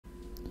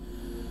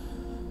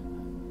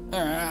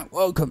Alright,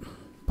 welcome.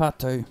 Part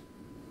 2.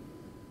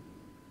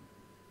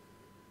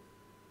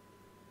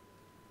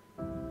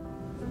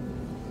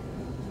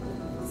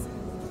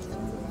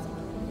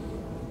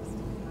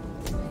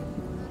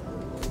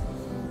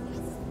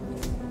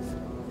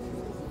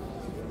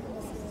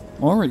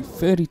 Already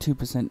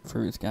 32%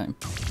 through this game.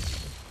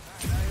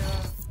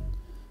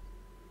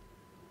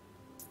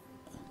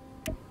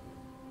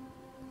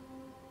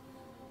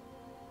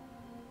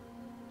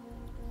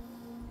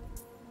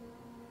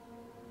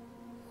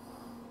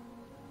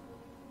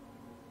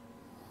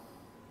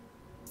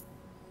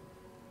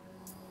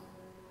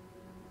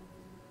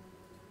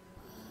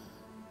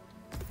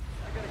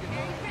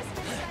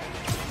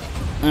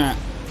 Alright.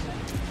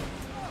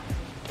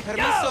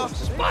 Yo,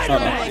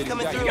 Spider-Man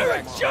coming through. You're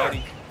a jerk.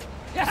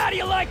 Yeah, how do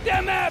you like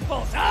them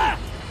apples, huh?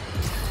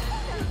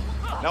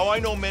 Now, I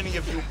know many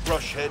of you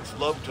brushheads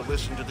love to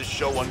listen to the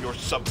show on your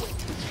subway.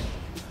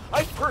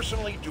 I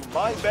personally do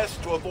my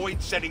best to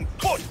avoid setting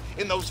foot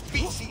in those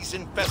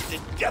feces-infested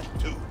death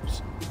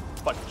tubes.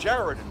 But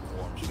Jared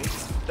informs me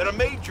that a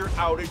major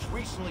outage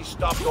recently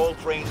stopped all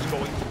trains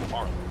going through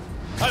Harlem.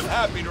 I'm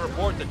happy to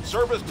report that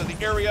service to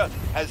the area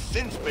has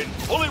since been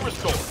fully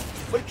restored.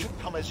 But it should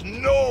come as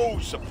no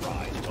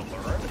surprise to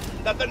learn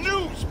that the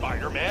new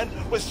Spider-Man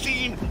was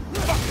seen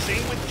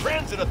fuxing with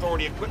transit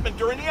authority equipment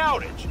during the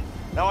outage.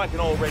 Now I can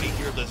already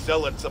hear the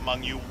zealots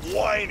among you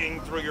whining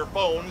through your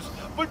phones,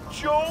 but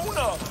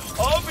Jonah,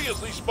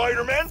 obviously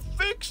Spider-Man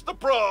fixed the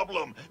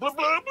problem. Blah,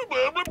 blah, blah,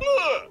 blah, blah,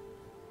 blah.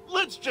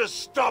 Let's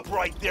just stop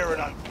right there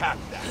and unpack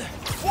that.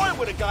 Why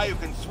would a guy who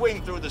can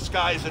swing through the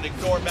skies and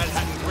ignore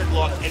Manhattan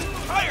gridlock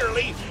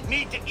entirely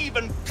need to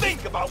even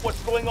think about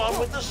what's going on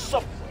with the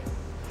subway?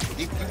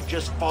 If you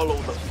just follow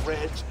the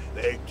threads,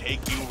 they take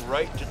you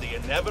right to the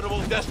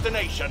inevitable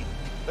destination,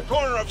 the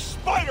corner of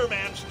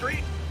Spider-Man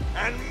Street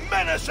and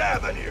Menace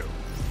Avenue.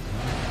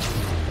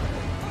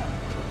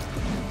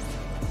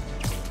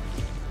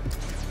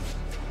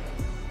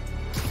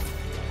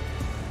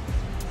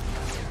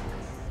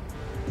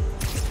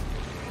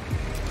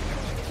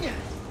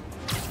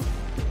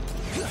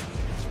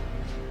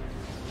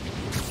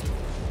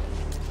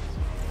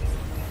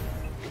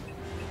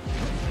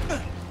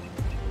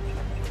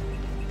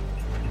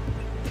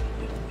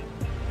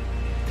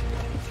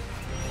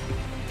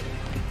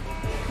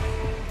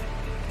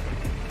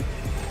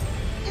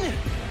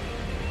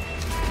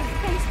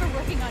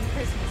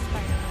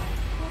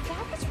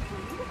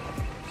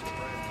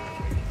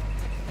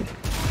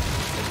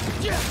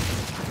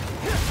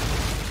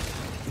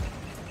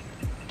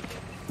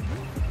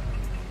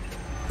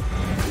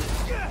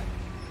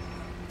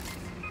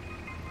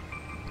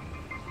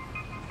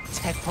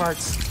 Tech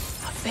parts,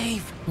 a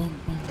fave. I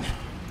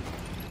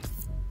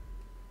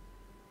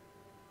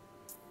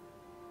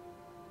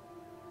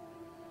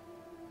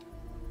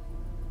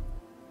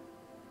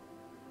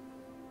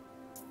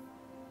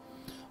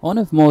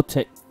wonder if more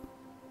tech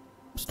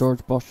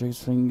storage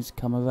boxes things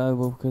come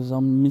available because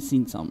I'm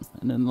missing some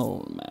in the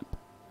little map.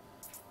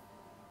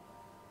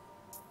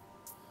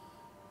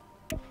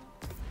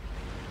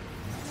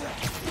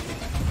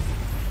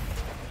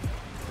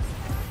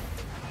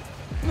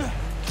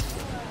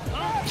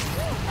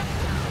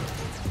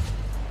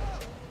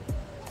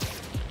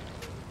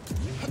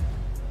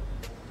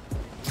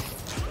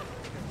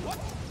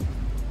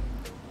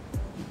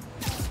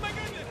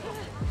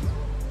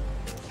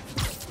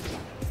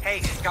 Hey,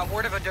 got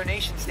word of a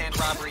donation stand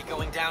robbery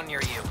going down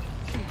near you.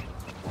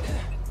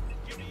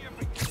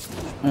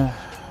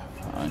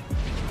 Fine.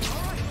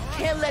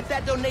 Can't let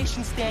that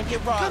donation stand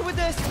get robbed. Good with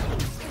this?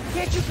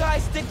 Can't you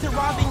guys stick to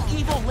robbing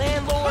evil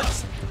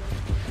landlords?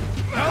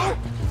 No?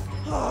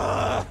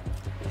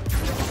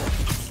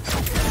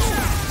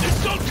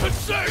 This don't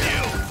concern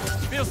you!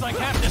 Feels like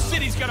half the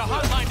city's got a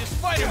hotline to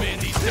Spider-Man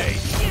these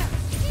days.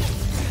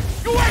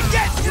 You ain't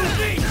getting to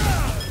me!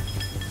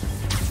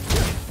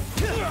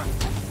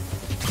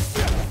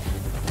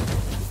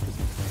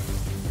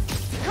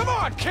 Come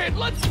on, kid,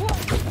 let's...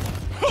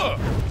 Huh.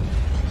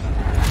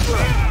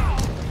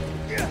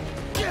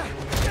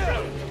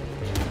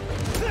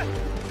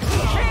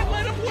 Can't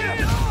let him win!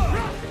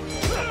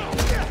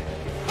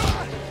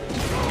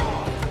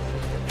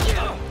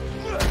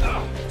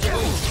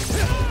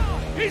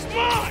 He's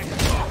mine!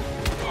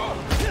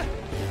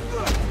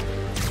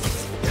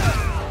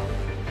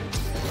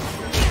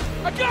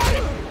 I got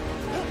him!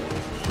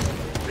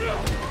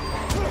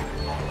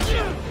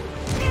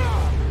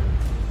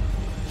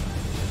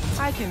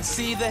 I can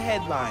see the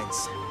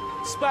headlines.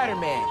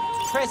 Spider-Man,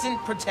 present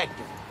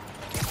protector.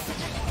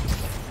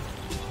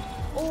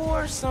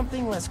 Or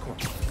something less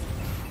corny.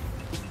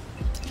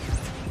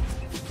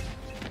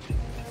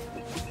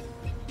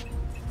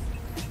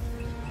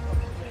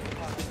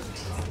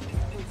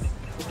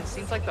 It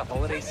seems like the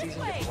holiday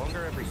season gets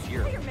longer every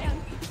year.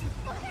 Spider-Man.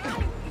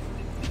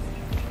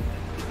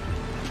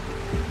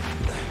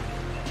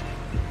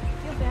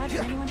 Feel bad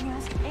for anyone who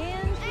asked.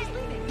 And she's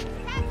leaving.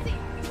 Patsy.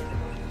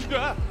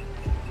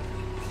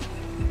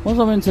 What's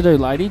I meant to do,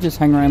 lady? Just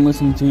hang around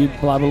listening to you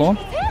blabber on?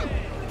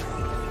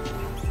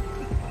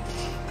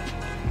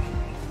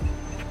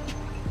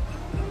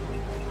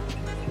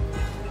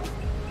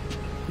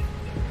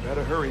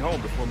 hurry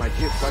home before my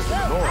kid flies from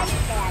the north.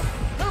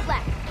 Move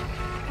left.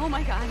 Oh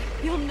my god,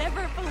 you'll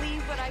never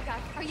believe what I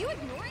got. Are you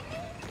ignoring me?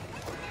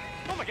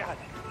 Oh my god.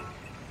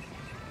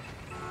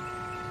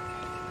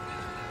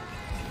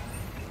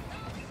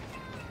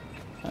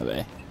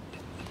 Vabbè.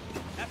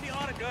 Happy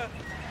Hanukkah.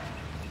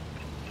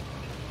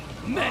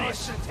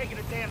 Menace! Should have taken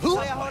a damn Who?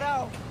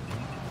 shot.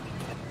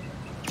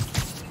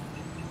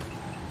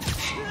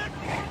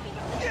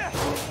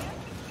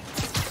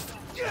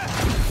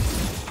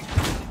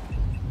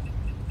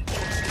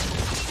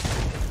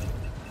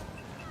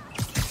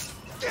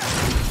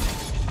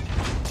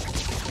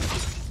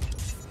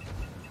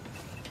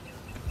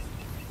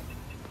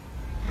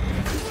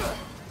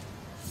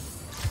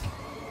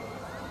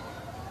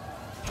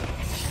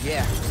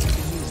 Yeah, you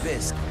can use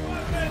this.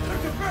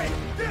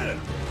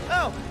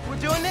 Oh, we're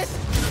doing this?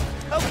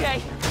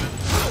 Okay.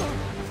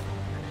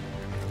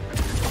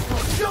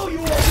 I'll show you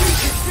what we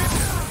can do.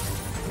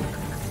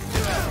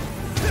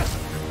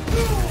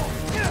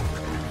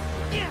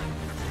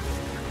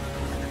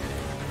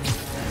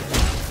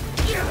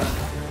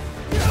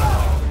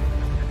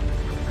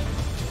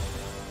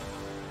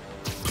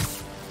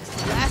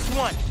 Last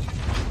one.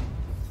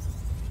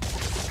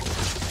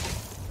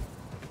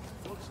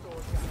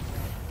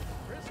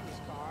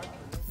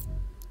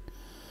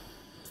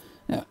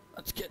 Yeah,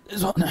 let's get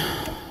this one.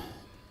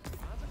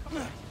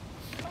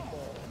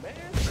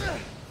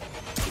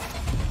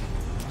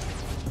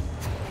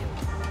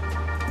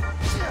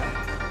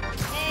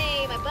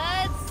 Hey, my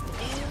buds,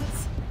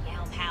 dudes,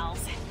 gal pals.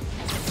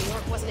 Since New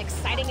York wasn't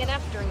exciting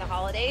enough during the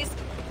holidays,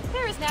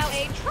 there is now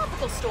a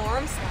tropical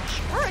storm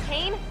 /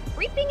 hurricane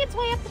creeping its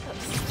way up the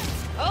coast.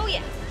 Oh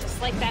yeah,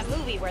 just like that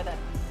movie where the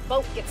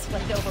boat gets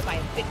flipped over by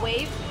a big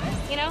wave,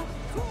 you know?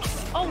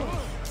 Oh,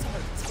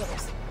 sorry,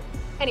 spoilers.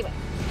 Anyway,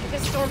 if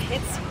this storm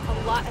hits, a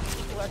lot of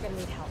people are gonna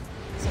need help.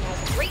 So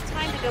now's a great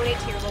time to donate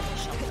to your local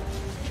shelter.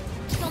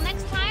 Until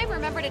next time,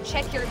 remember to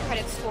check your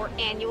credit score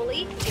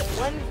annually. You get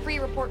 1 free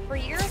report per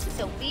year,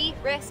 so be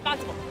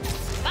responsible.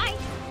 Bye!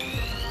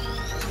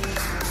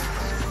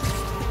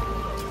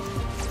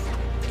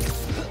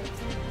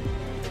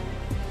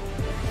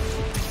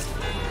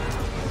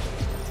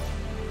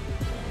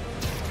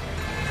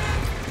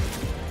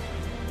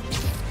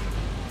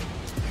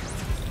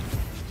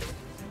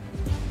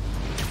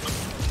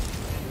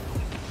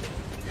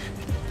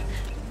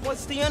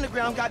 What's the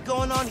underground got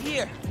going on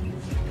here?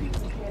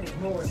 Can't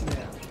ignore us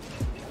now.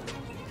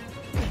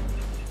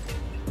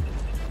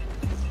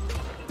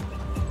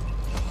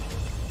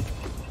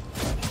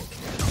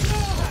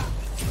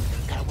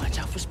 Gotta watch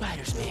out for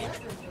spiders, man.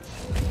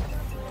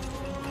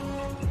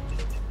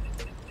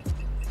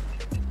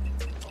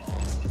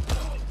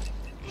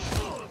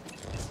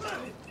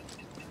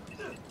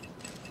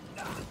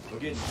 We're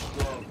getting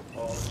strong,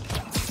 Paul.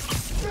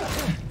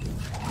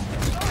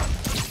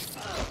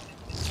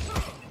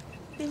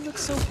 They look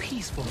so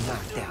peaceful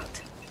knocked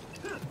out.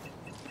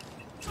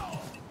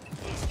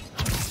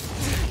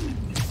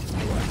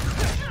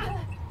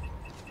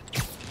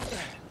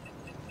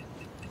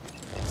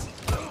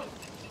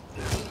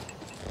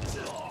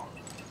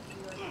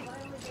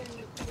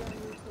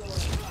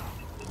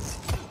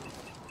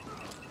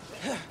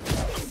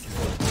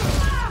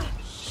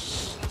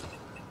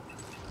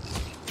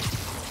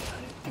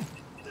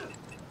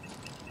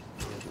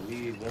 Can't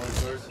believe one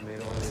person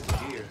made all this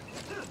gear.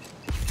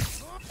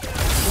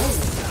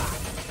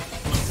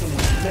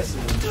 Someone's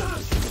messing with me.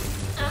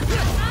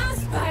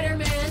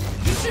 Spider-Man,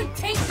 you should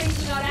take things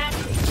without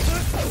asking.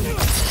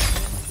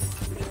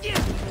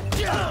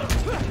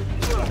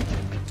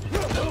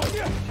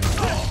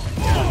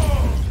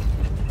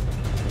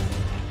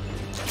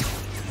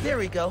 There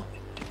we go.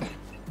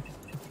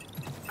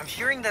 I'm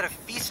hearing that a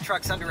feast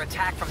truck's under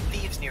attack from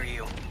thieves near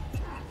you.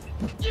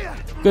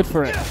 Good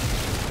for it.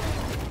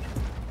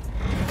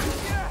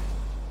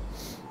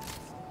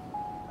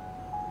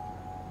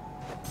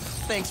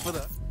 Thanks for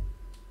the...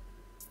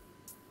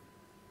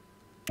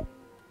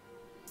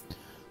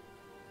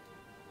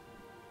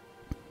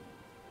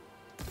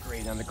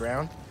 Great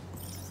underground.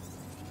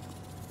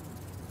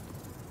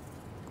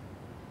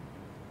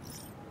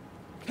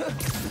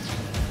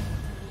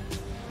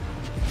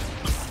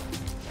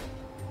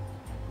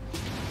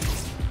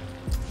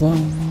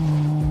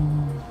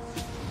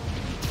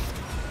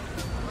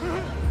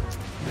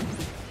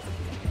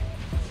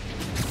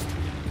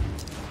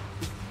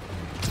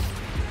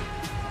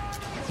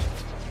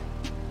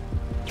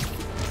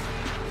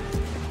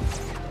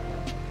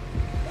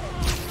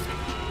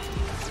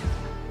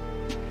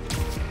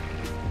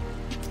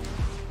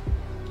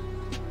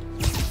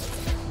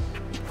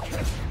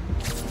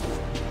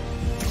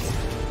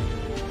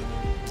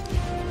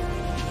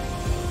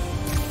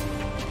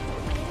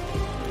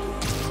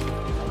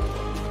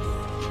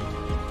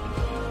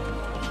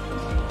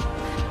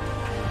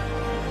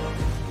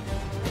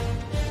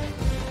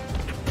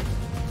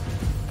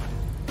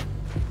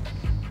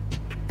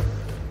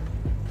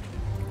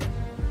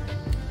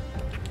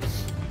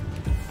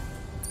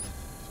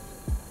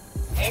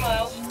 Hey,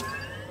 Miles.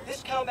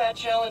 This combat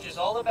challenge is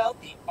all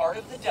about the art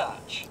of the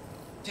dodge.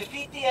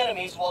 Defeat the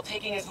enemies while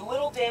taking as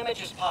little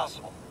damage as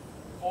possible.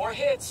 4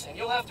 hits, and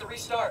you'll have to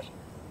restart.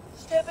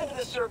 Step into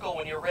the circle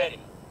when you're ready.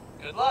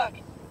 Good luck.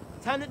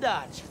 Time to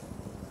dodge.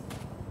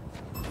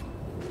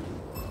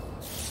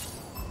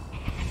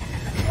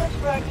 Let's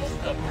practice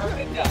the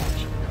perfect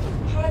dodge.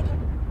 Try to do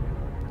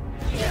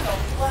it at the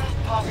last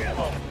possible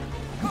moment.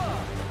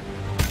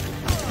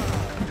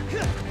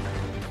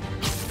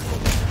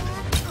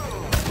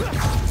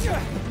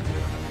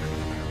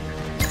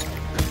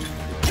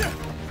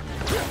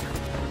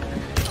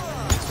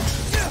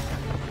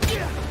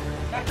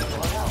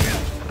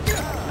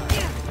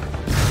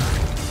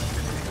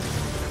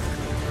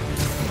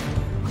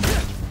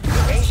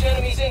 Ranged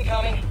enemies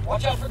incoming.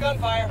 Watch out for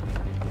gunfire.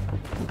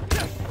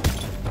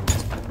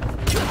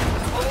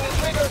 Pulling the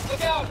trigger.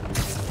 Look out.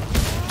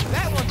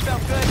 That one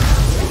felt good.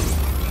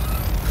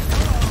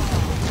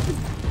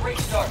 Great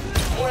start.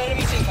 More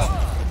enemies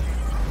incoming.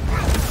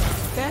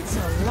 That's a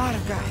lot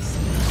of guys.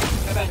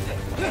 Commencing.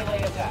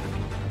 Melee attack.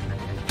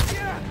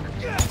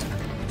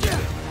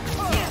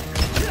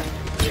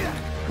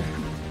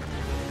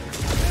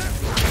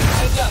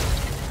 Heads up.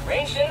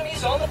 Ranged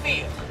enemies on the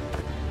field.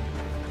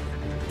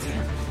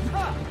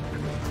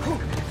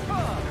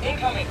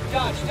 Incoming.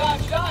 Dodge,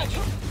 dodge, dodge.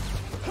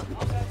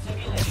 Combat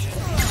simulation.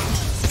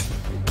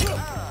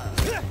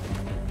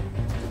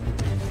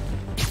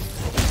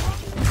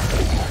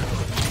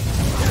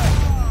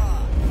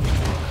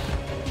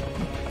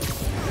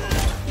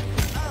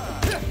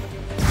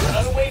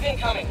 Another wave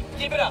incoming.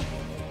 Keep it up.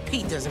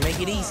 Pete doesn't make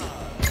it easy.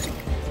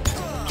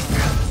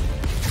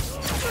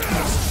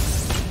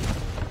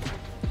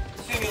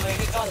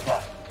 Simulated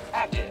gunfire.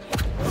 Active.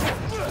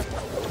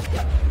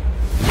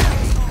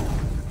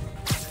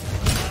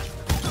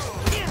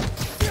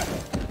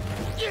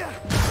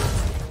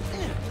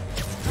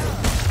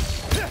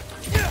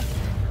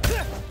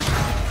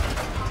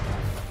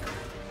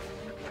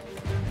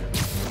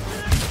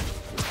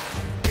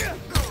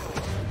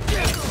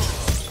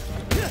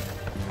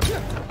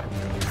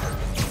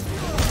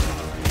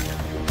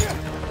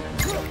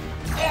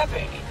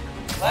 Epic.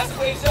 Last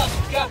wave's up.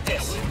 Got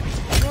this.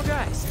 More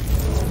guys.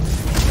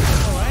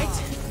 All right.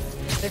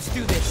 Let's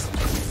do this.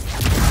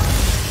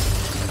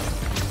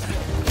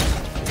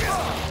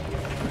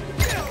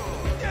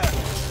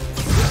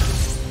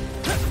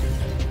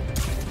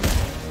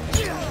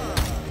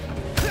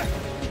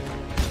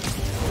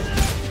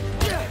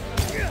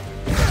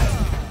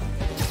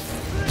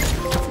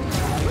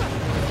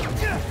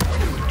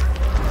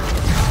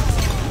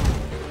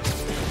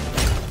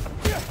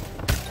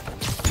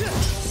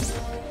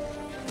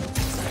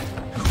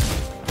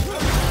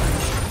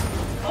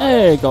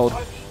 Hey, gold.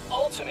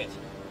 Ultimate.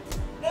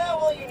 Now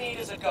all you need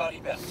is a gaudy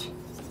belt.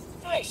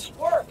 Nice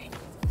work.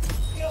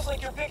 Feels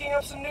like you're picking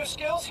up some new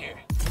skills here.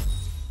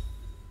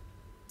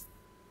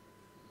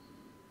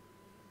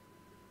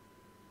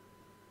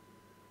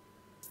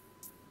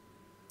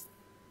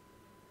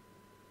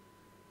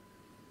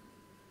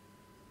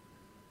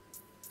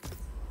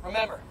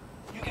 Remember,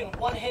 you can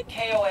one-hit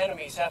KO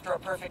enemies after a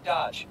perfect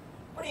dodge.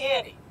 Pretty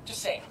handy,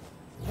 just saying.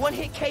 One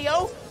hit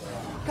KO?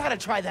 Gotta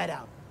try that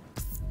out.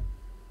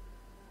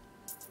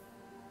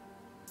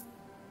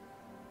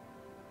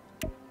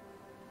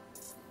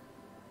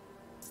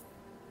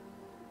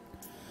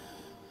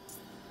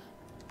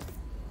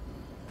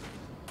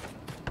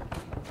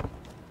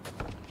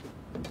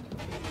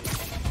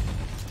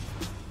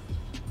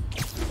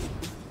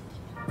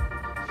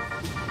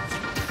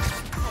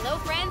 Hello,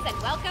 friends, and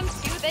welcome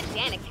to the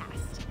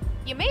Danicast.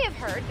 You may have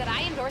heard that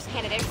I endorsed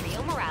candidate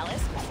Rio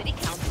Morales for city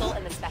council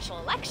in the special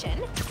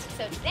election,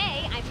 so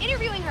today I'm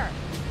interviewing her.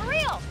 For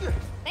real!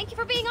 Thank you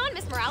for being on,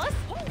 Miss Morales.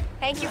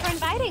 Thank you for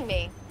inviting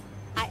me.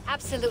 I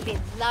absolutely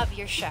love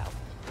your show.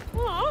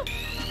 Aww.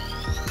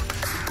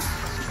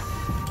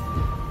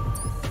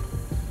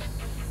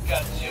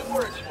 Got 2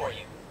 words for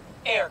you.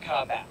 Air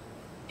combat.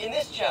 In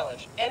this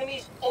challenge,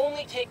 enemies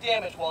only take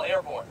damage while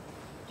airborne.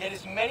 Get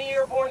as many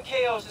airborne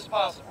KOs as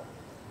possible.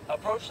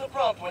 Approach the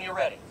prompt when you're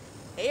ready.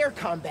 Air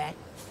combat?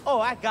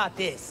 Oh, I got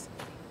this.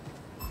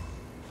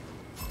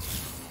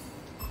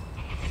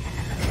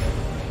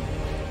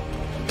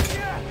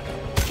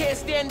 Can't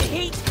stand the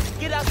heat?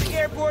 Get out the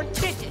airborne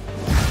ticket.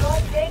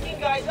 Try tanking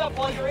guys up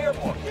while you're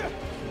airborne.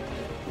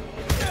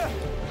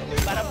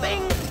 Bada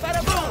bing,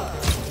 bada boom.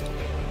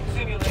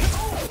 Simulate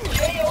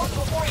KOs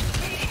before his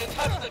feet even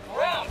touch the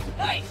ground.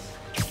 Nice.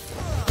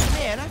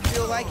 Man, I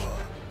feel like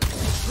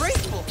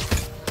grateful.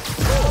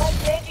 Try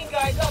tanking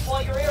guys up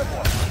while you're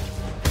airborne.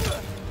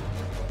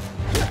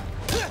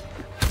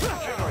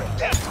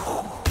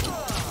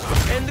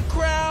 And the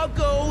crowd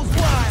goes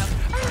wild.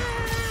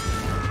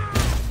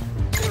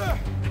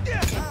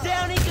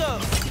 Down he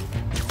goes.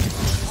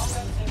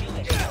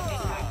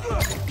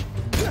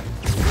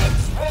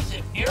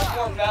 Impressive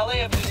airborne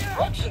ballet of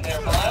destruction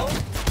there, Miles.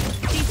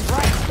 He's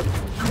right.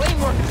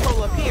 Claymore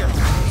control up here.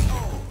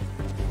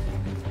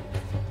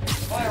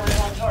 Firing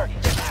on target.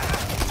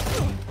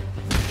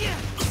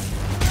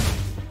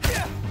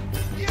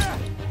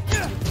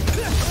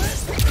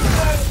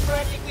 I was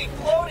practically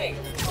floating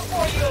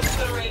before you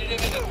obliterated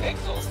him into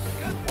pixels.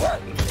 Good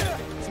work.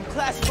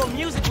 Classical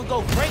music would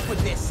go great with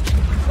this.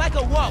 Like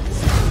a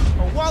waltz.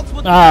 A waltz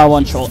with... Ah,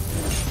 one shot.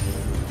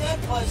 That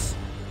was...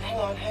 Hang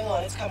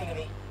on, it's coming to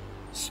me.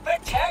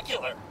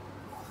 Spectacular!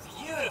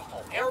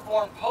 Beautiful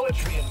airborne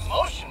poetry in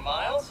motion,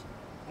 Miles.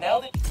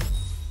 Now that...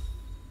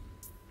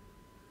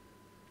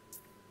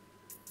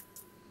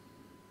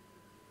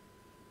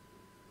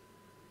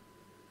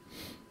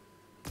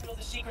 you know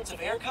the secrets of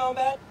air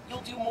combat,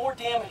 you'll do more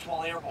damage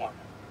while airborne.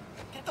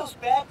 Get those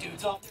bad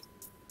dudes off their...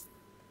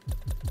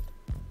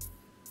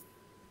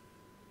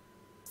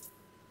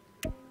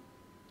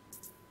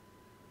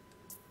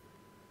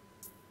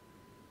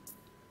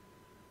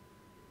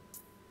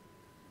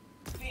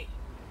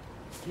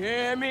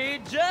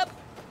 Damage up!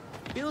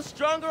 Feel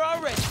stronger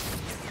already.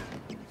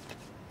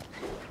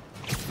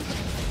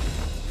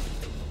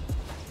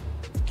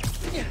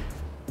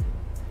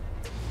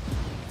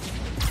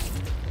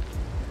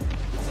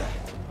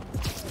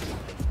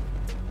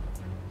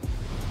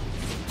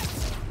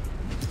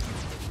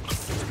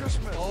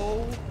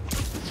 Oh.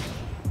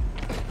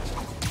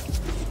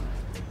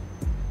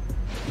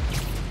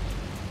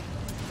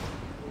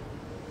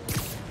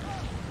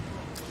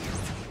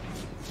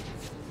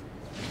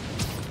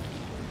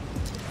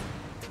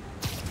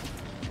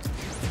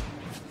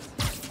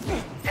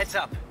 Heads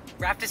up.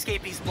 Raft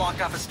escapees blocked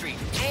off a street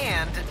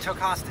and took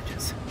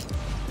hostages.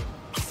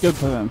 Good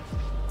for them.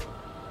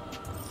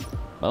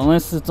 But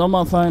unless it's on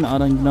my phone, I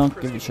don't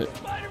not give a shit.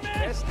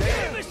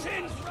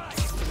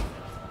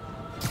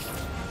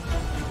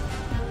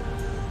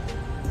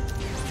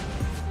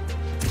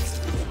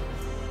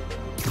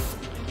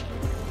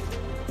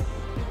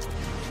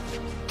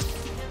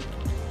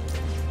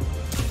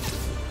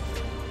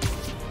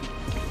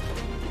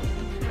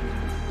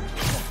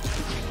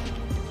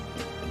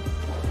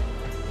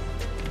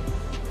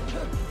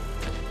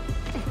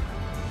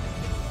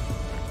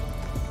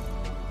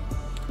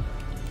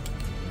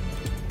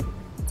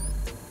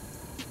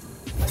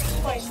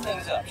 Spice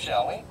things up,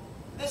 shall we?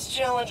 This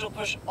challenge will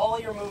push all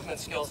your movement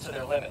skills to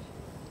their limit.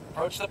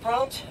 Approach the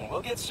prompt, and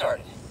we'll get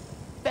started.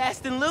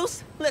 Fast and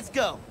loose, let's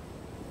go.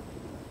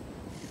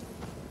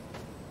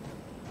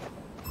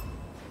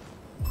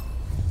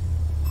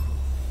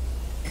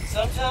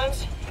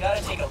 Sometimes, you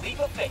gotta take a leap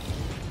of faith.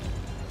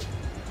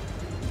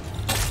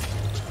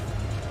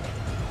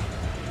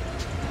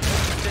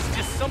 There's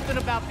just something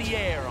about the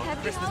air on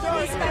Happy Christmas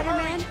holidays, Eve.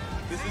 Spider-Man.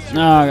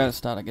 No, I gotta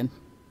start again.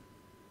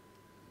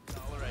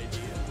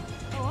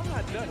 Oh, I'm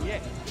not done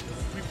yet.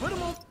 We put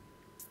them on...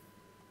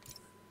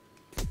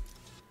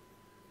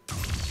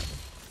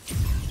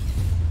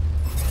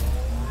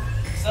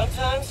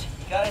 Sometimes,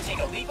 you gotta take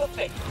a leap of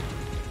faith.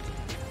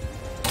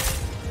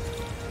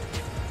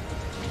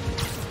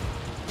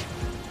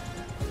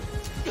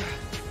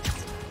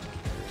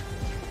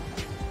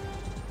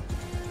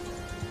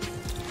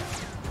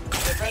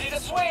 Get ready to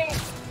swing!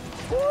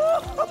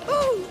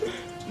 Woo-hoo-hoo!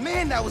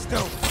 Man, that was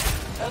dope.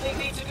 Nothing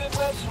beats a good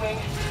web swing.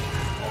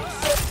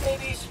 Except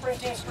maybe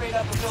sprinting straight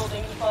up a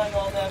building defying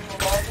all natural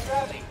laws of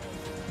gravity.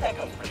 That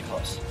comes pretty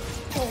close.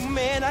 Oh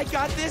man, I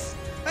got this.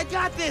 I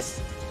got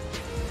this.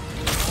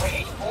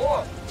 Great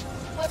form.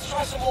 Let's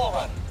try some wall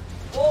running.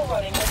 Wall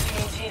running lets you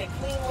maintain a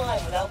clean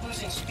line without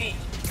losing speed.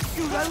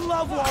 Dude, I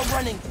love wall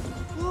running.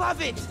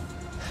 Love it.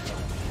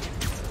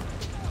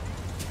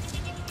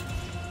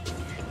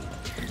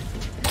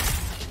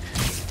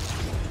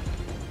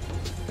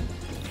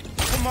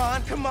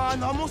 Come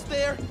on, almost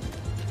there.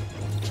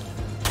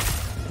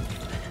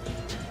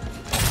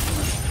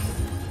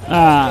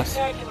 Ah.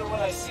 Spectacular when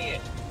I see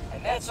it.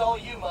 And that's all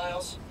you,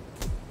 Miles.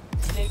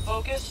 Stay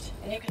focused,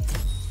 and you can...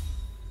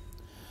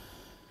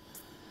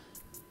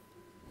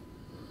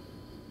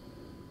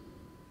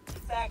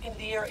 back into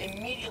the air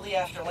immediately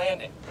after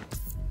landing.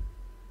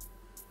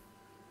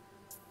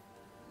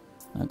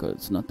 Oh good,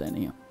 it's not down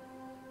here.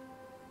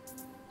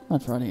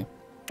 That's right here.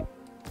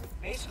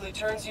 Basically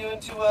turns you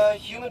into a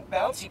human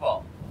bouncy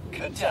ball.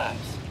 Good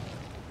times.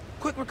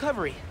 Quick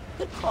recovery.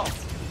 Good call.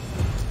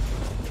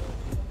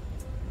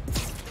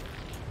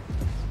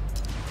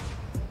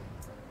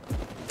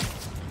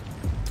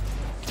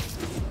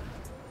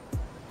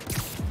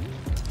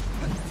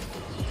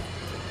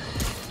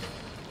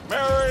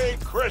 Merry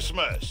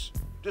Christmas!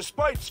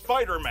 Despite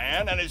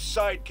Spider-Man and his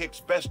sidekick's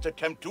best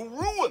attempt to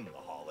ruin the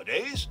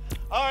holidays,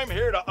 I'm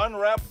here to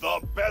unwrap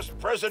the best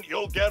present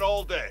you'll get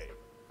all day.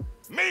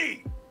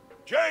 Me,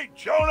 J.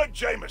 Jonah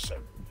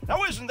Jameson.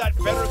 Now isn't that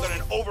better than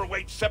an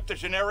overweight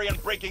septuagenarian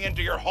breaking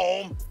into your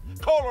home?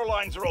 Caller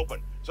lines are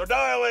open, so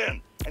dial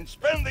in and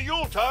spend the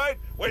Yuletide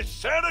with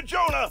Santa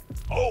Jonah,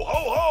 ho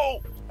ho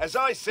ho, as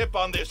I sip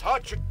on this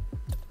hot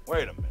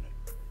Wait a minute.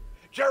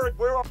 Jared,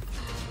 where are...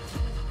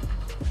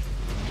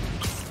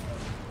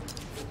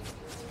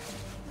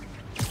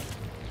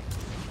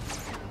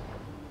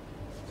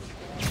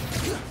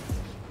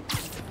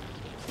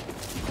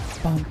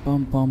 Bum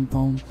bum bum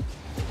bum.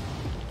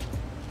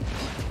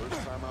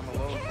 First time I'm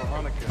alone for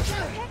Hanukkah.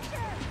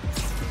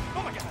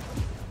 Oh my god.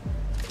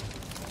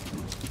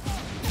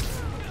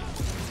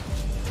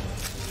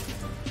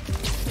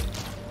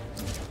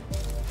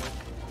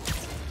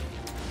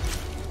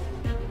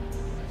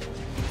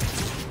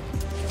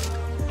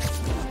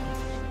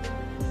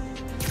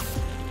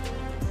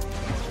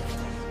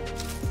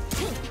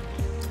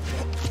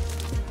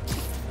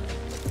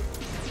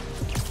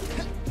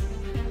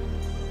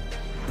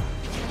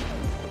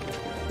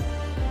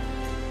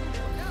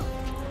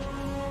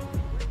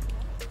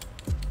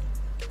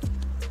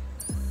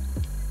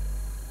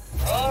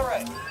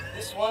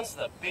 one's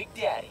the Big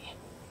Daddy.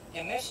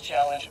 In this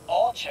challenge,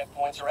 all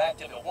checkpoints are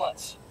active at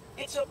once.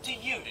 It's up to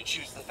you to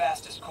choose the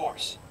fastest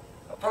course.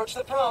 Approach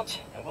the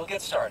prompt, and we'll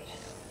get started.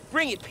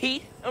 Bring it,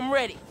 Pete. I'm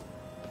ready.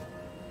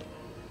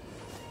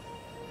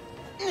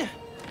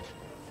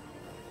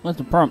 What's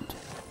the prompt?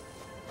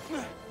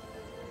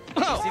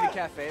 See the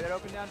cafe that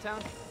opened downtown?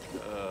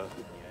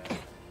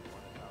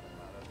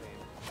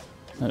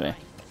 Okay.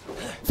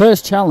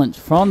 First challenge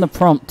from the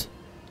prompt.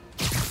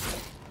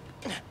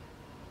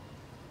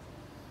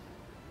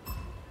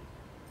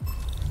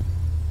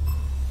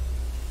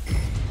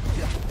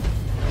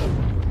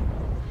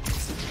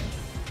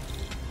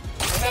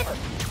 Remember,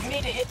 you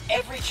need to hit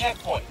every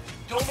checkpoint.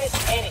 Don't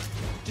miss any.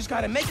 Just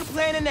gotta make a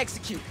plan and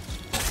execute.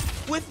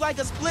 With like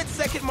a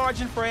split-second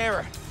margin for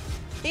error.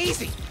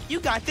 Easy. You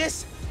got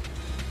this.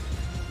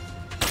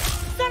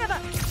 Son of a...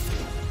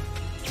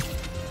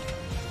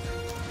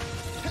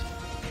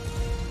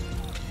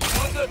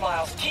 Doing good,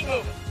 Miles. Keep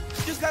moving.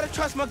 Just gotta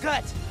trust my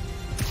gut.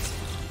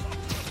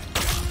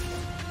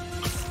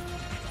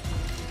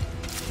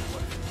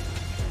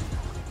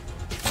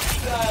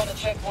 Keep an eye on the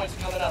checkpoints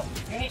coming up.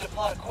 You need to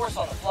plot a course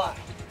on the fly.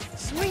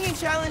 Swinging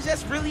challenge,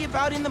 that's really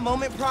about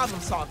in-the-moment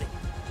problem-solving.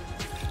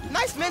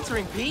 Nice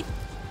mentoring, Pete.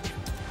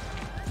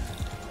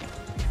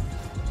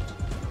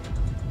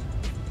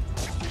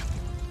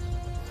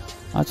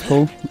 That's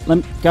cool. Let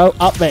me go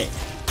up there.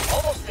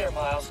 Almost there,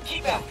 Miles.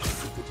 Keep at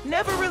it.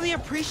 Never really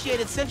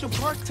appreciated Central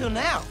Park till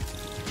now.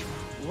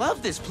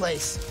 Love this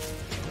place.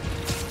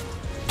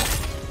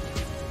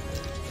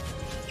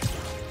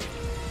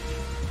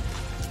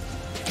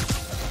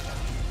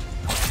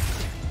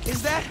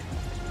 Is that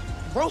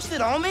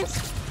roasted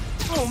almonds?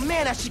 Oh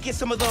man, I should get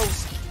some of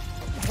those.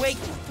 Wait,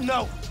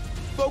 no.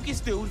 Focus,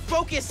 dude,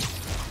 focus.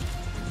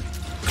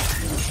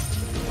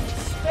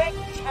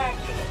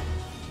 Spectacular.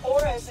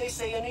 Or as they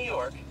say in New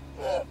York,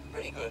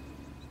 pretty good.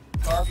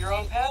 Carve your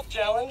own path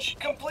challenge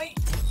complete.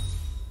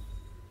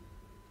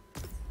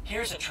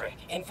 Here's a trick.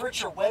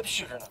 Invert your web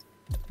shooter.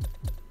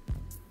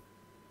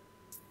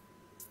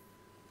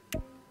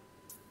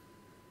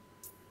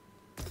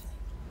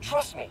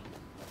 Trust me.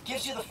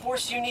 Gives you the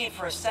force you need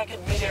for a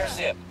second mid-air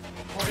zip.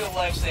 Real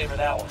lifesaver,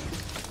 that one.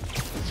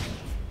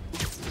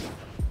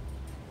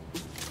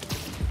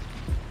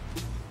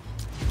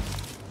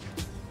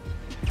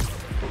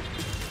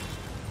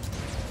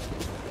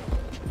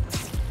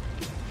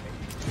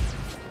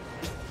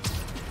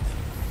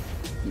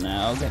 No,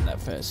 I'll get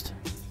that first.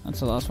 That's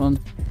the last one.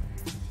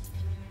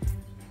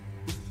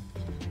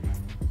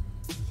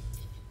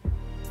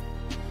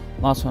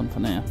 Last one for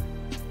now.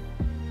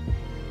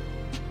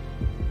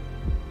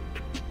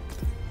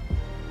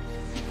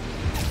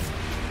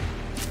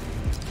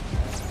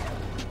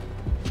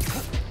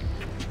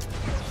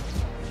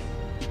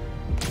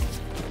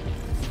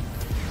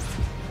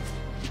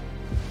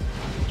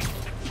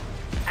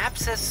 App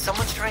says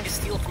someone's trying to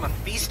steal from a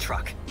feast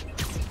truck.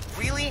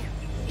 Really?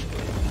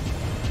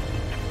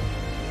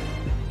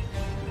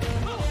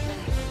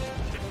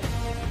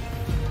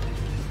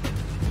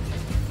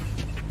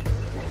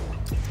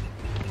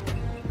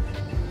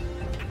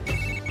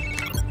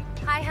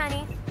 Hi,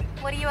 honey.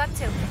 What are you up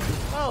to?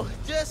 Oh,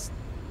 just,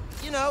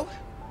 you know,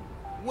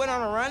 went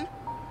on a run.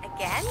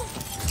 Again?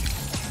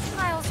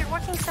 Miles, you're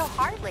working so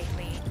hard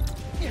lately.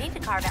 You need to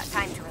carve out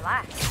time to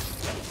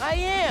relax. I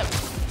am.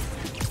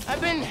 I've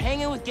been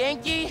hanging with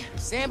Genki,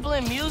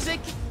 sampling music.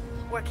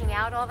 Working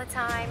out all the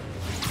time.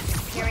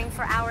 Disappearing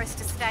for hours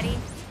to study.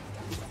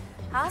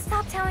 I'll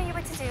stop telling you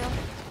what to do,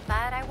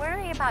 but I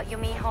worry about you,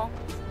 mijo.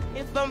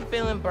 If I'm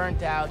feeling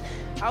burnt out,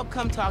 I'll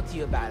come talk to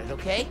you about it,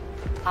 okay?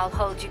 I'll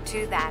hold you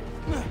to that.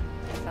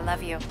 I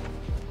love you.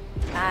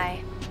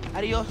 Bye.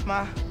 Adios,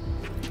 ma.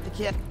 The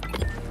kid.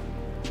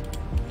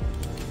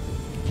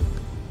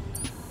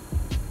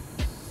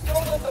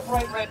 Don't let the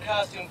bright red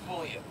costume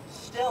fool you.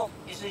 Stealth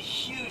is a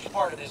huge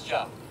part of this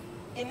job.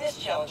 In this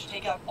challenge,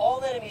 take out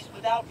all enemies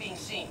without being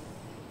seen.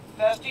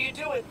 The faster you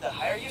do it, the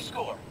higher you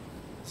score.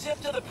 Zip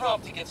to the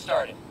prompt to get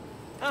started.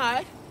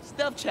 Alright,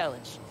 stealth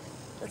challenge.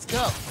 Let's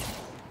go.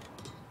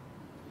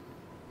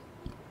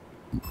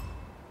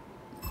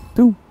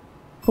 Boom.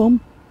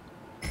 Boom.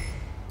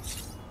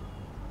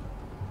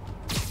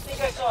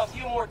 Think I saw a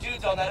few more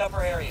dudes on that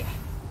upper area.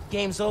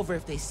 Game's over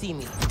if they see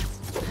me.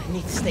 I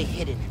need to stay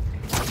hidden.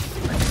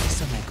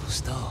 Eso me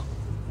gustó.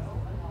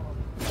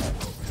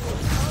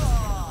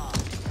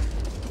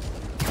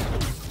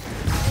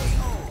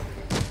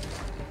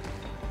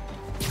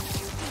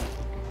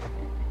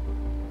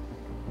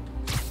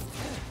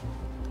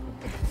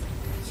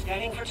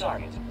 Scanning for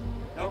target.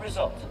 No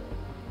result.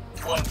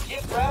 One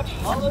gift-wrapped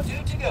hollow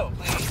dude to go,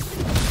 please.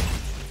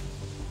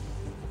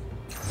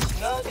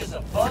 Snug as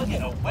a bug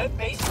in a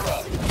web-based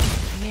rug.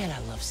 Man, I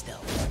love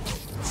stealth.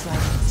 It's like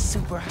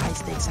super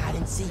high-stakes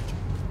hide-and-seek.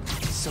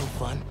 So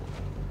fun.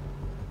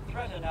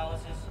 Threat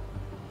analysis.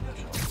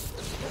 Neutral.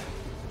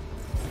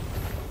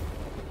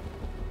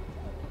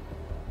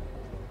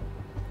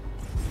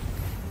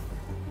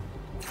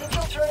 Think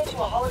you'll turn into a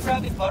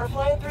holographic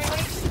butterfly in 3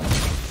 weeks?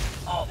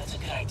 Oh, that's a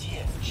good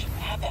idea. We should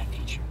add that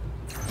feature.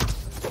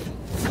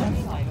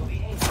 Semi-idle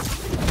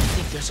behavior.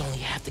 There's only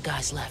half the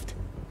guys left.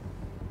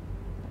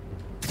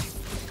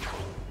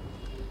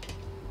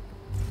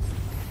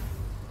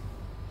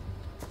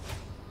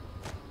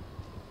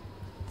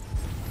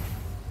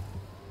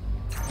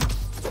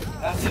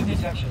 Active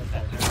detection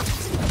center.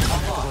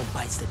 One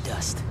bites the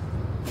dust.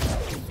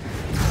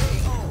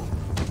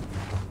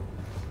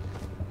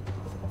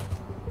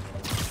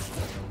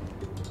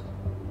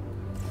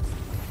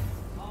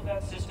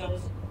 Combat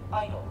systems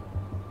idle.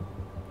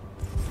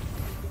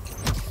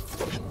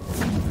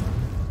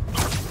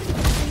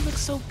 They look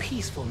so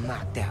peaceful,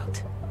 knocked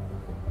out.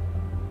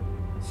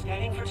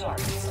 Scanning for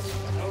targets.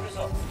 No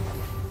result.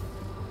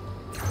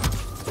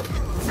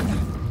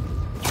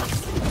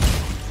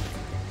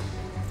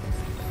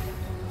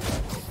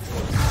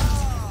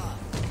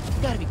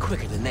 Gotta be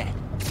quicker than that.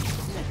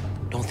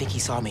 Don't think he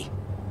saw me.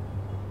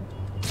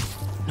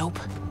 Nope.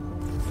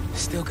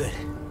 Still good.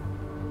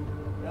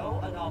 No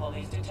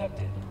anomalies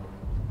detected.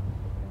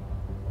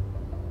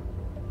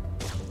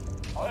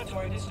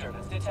 Auditory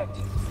disturbance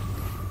detected.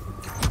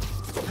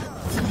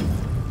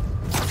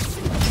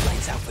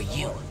 Lights out for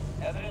you.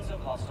 Evidence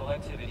of hostile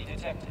activity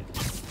detected.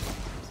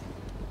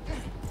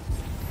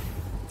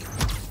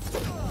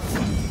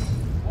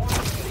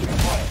 Warning is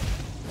required.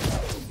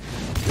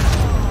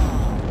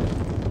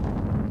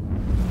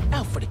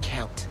 Out for the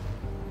count.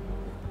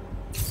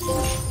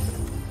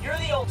 You're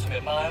the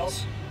ultimate,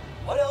 Miles.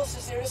 What else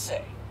is there to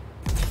say?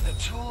 The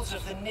tools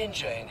of the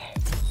ninja in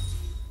hand.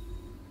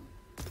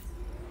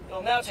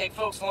 It'll now take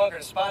folks longer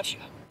to spot you.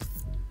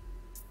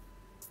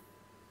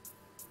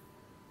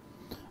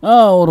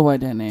 Oh, all the way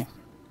down there.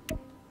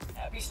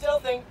 Happy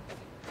stealthing.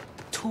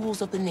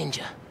 Tools of the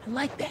ninja. I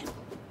like that.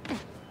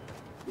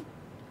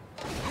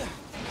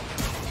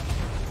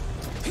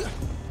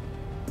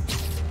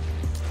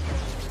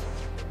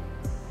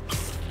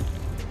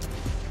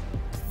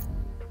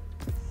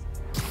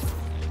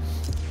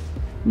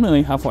 I'm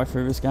nearly halfway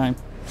through this game.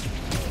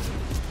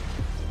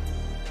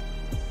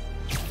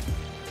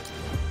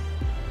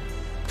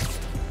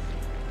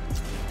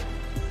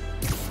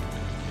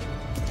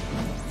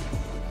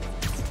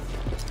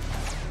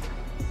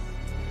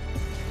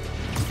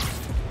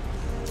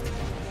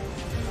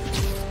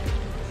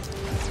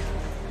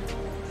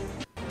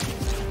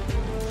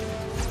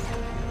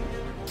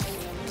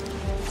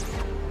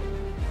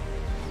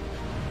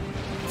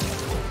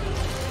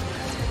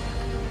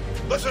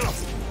 Listen up.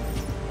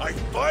 I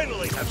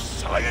finally have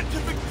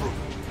scientific proof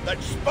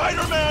that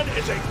Spider-Man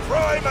is a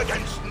crime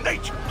against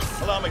nature.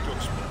 Allow me to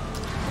explain.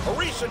 A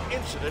recent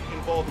incident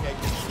involving a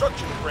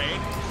construction crane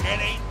and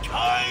a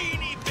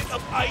tiny bit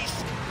of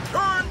ice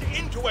turned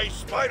into a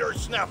spider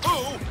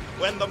snafu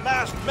when the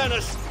masked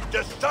menace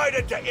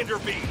decided to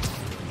intervene.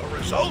 The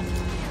result?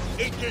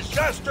 A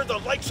disaster the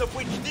likes of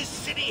which this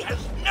city has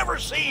never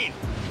seen.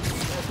 We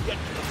have yet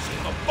to have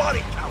seen a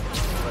body count,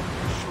 but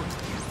I'm sure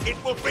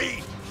it will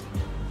be.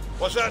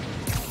 What's that?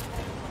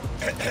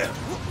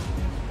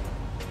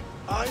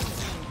 I'm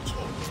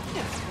told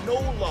no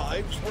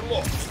lives were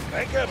lost,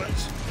 thank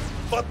heavens,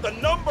 but the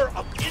number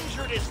of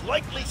injured is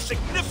likely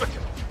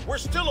significant. We're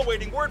still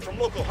awaiting word from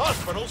local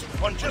hospitals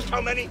on just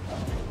how many...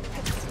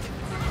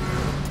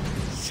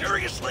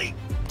 Seriously?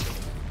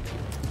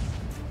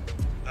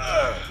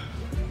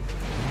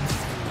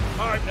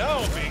 I'm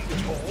now being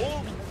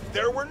told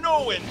there were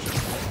no injured.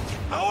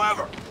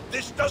 However,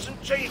 this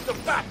doesn't change the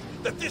fact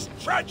that this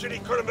tragedy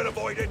could have been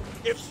avoided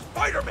if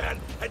Spider-Man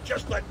had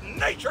just let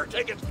nature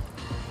take it.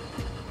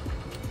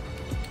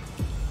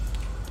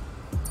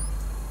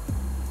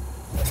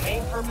 The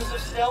main purpose of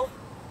stealth?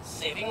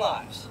 Saving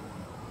lives.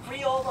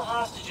 Free all the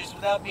hostages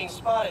without being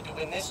spotted to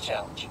win this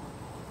challenge.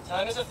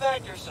 Time is a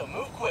factor, so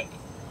move quick.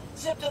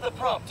 Zip to the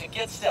prompt to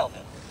get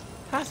stealthing.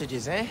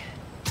 Hostages, eh?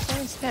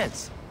 Sounds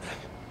tense.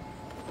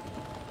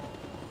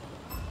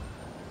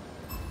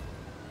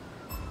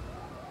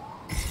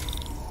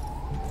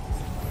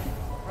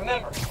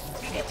 Remember,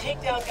 you can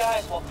take down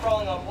guys while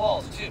crawling on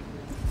walls, too.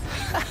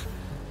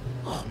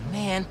 Oh,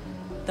 man.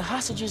 The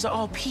hostages are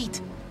all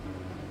Pete.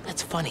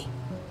 That's funny.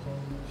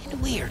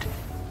 And weird.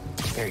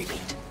 Very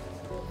Pete.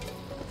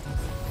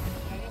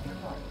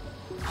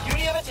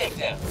 Beauty of a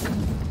takedown.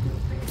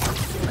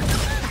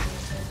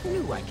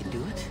 Knew I could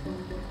do it.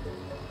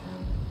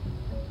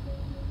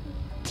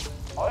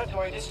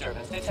 Auditory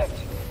disturbance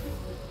detected.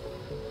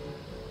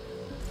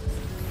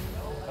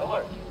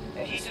 Alert.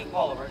 Adhesive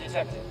polymer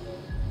detected.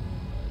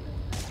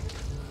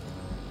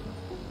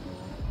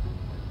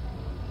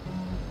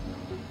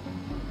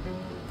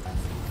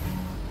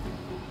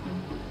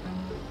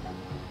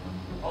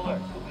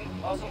 Alert.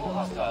 Possible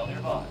hostile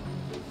nearby.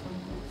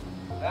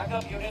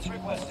 Backup units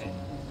requested.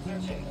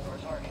 Searching for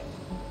target.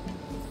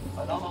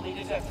 Anomaly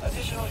detected.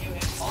 Additional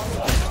units on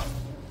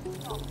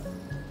site.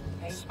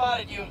 They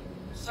spotted you.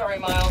 Sorry,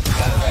 Miles.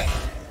 Got away.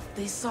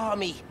 They saw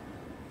me.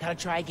 Gotta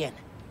try again.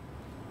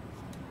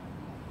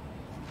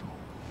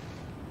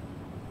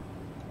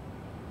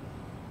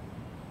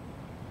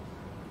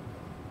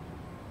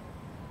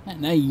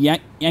 And they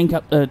yank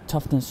up the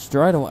toughness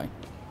straight away.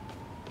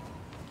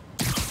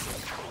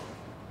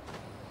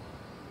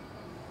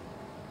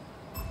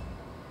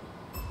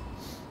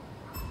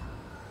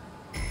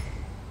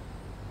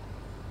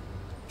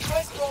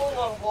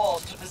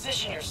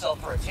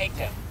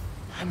 takedown.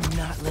 I'm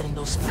not letting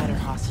those spider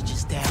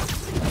hostages down.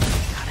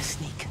 Gotta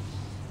sneak.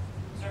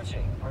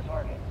 Searching for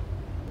target.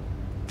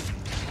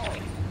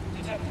 Point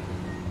detected.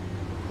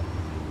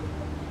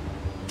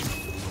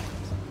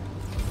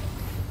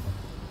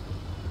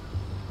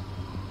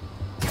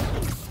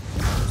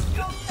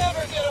 You'll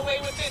never get away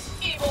with this,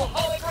 evil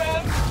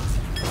hologram!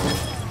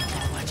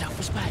 Gotta watch out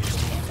for spiders,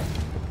 man.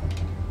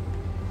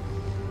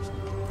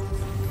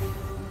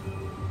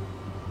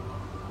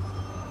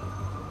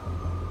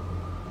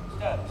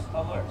 Status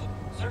alert.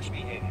 Search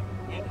behavior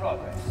in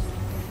progress.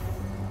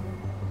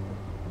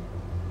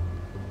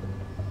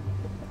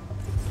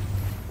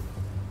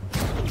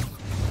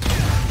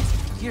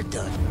 You're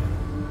done.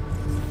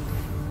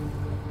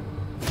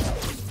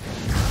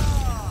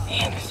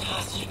 Man, this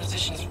hostage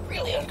position is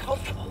really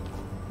uncomfortable.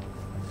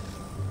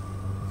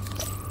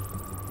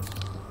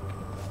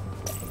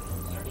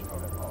 Search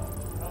protocol.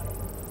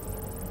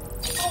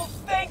 Oh,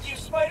 thank you,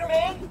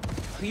 Spider-Man!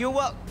 You're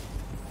wel-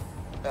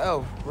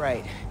 Oh,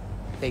 right.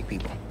 Fake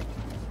people.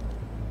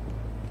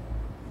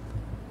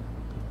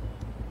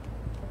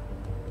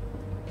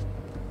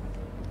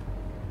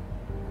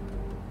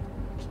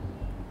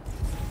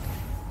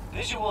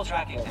 Visual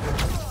tracking.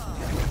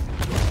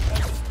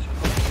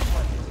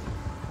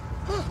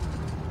 Huh.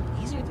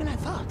 Easier than I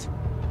thought.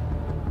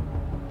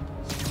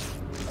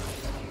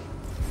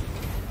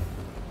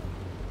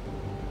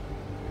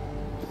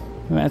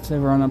 That's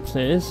everyone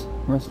upstairs.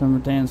 The rest of them are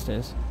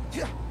downstairs.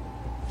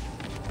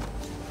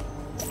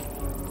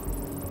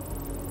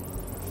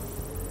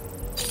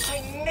 I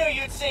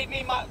knew you'd save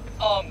me, my,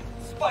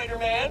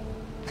 Spider-Man.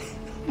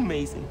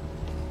 Amazing.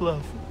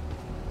 Love.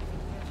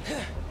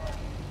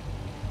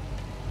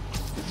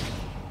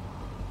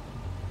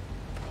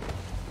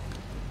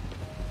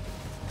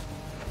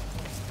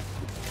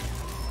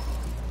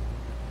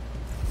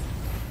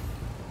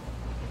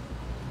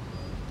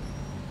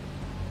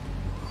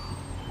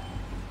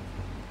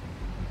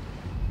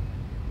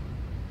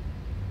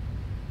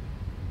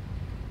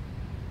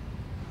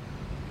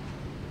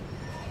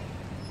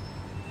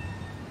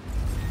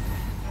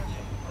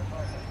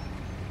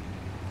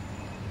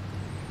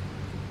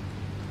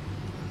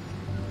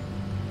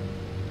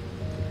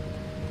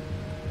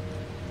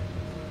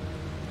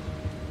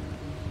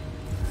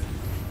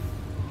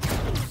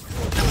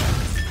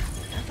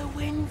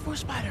 For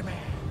Spider-Man.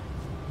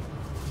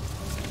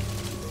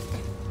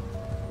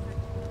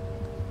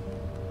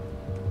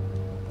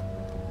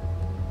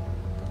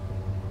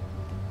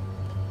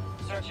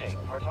 Searching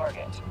for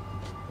target.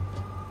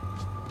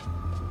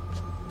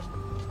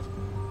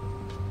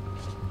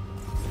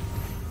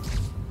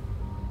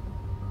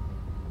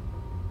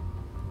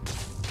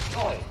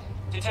 Toy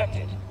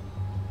detected.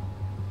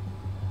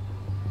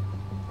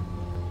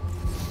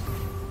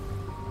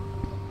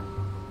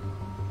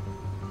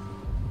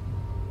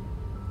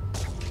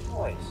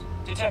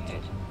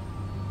 Detected.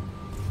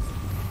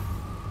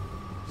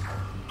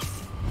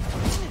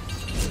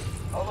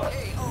 Alert.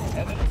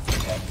 Evidence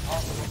detect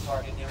possible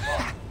target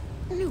nearby.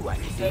 Knew I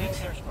could do Setting it.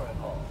 search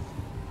protocol.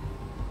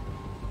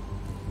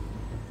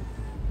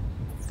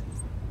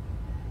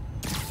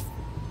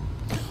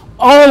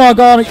 Oh my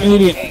god, you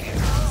idiot!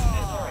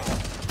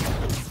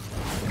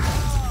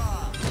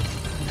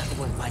 Another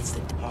one bites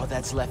the... All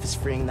that's left is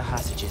freeing the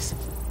hostages.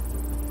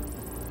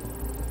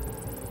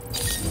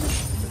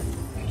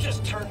 You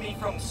just turned me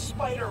from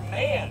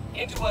Spider-Man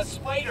into a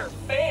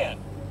Spider-Fan.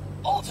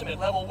 Ultimate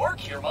level work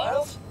here,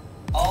 Miles.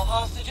 All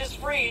hostages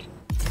freed.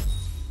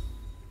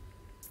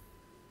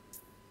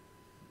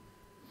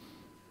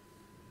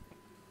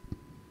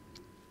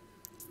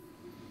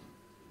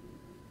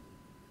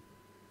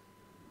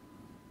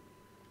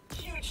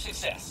 Huge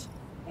success.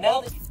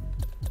 Now that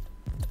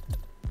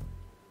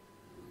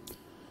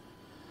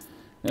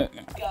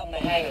you've gotten the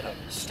hang of them,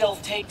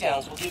 stealth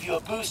takedowns will give you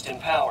a boost in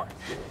power.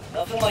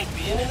 Nothing like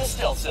being in the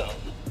stealth zone.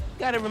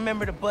 Gotta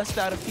remember to bust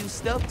out a few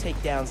stealth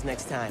takedowns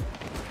next time.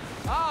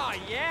 Oh,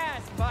 yeah,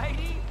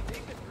 Spidey.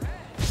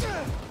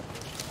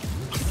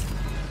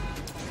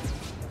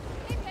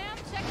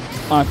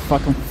 I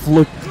fucking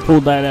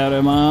pulled that out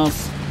of my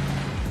ass.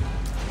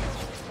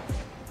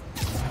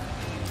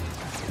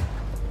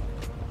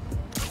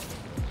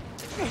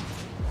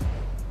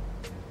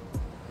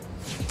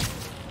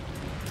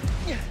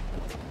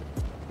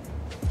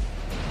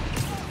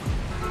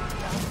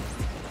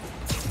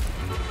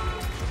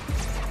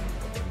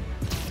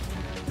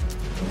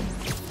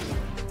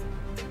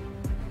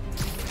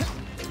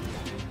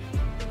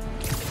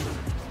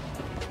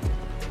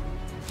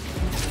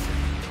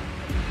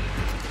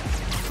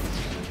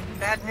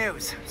 Bad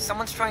news.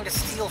 Someone's trying to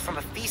steal from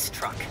a feast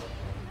truck.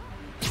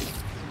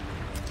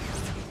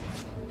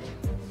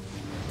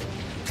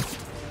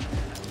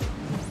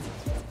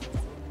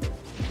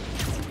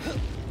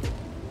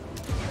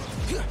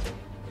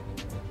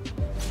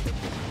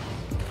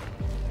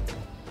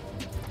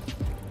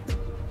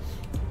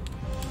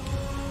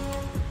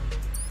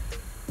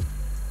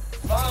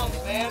 Bombs,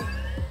 man.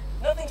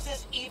 Nothing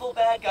says evil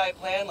bad guy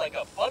plan like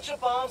a bunch of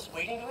bombs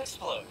waiting to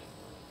explode.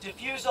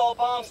 Defuse all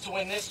bombs to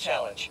win this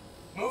challenge.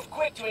 Move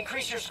quick to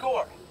increase your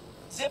score.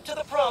 Zip to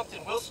the prompt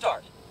and we'll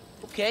start.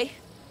 Okay,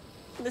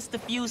 let's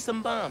defuse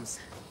some bombs.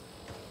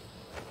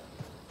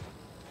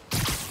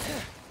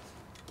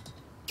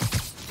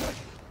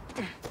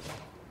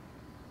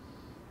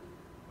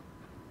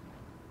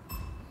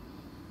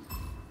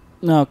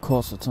 No, of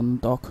course it's on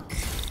the dock.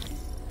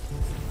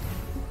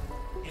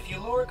 If you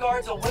lure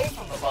guards away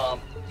from the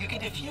bomb, you can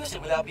defuse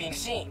it without being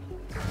seen.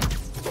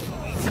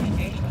 Await the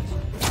engagement.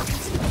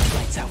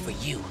 Lights out for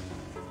you.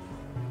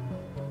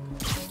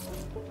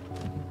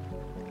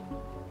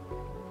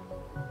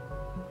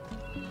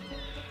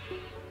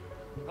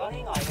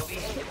 Running idle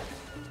behavior.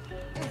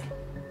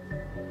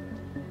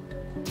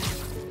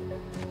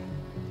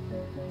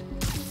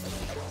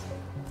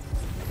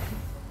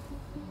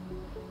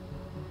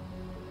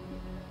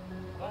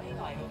 Running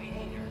idle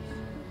behaviors.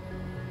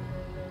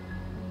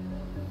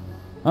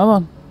 Come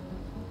on.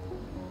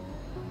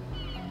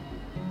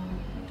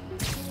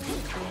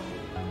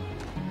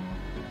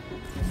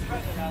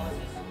 Threat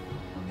analysis.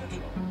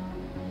 Neutral.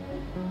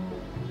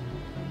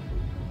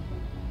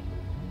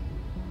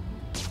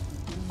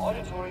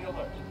 Auditory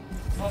alert.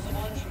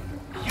 Possible intruder.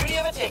 Beauty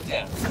of a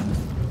takedown.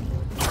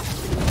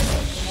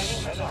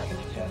 Heading for target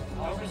detect.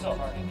 No result.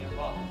 Target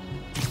nearby.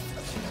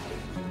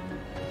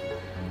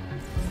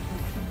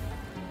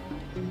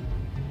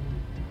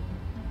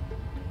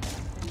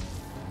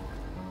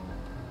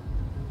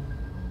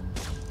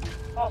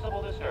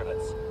 Possible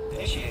disturbance.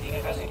 Initiating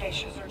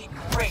investigation. Search.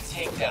 Great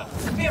takedown.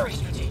 Very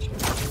strategic. I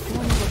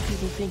wonder what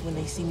people think when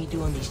they see me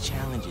doing these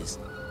challenges.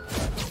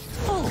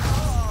 Oh,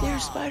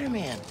 there's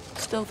Spider-Man,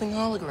 stealthing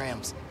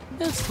holograms.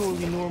 That's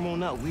totally normal,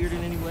 not weird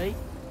in any way.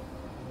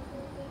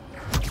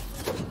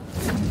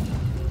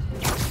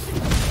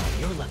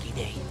 Your lucky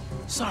day.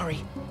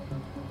 Sorry.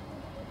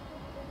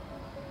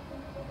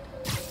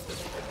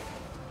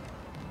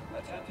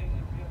 Attempting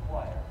to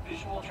reacquire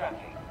visual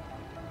tracking.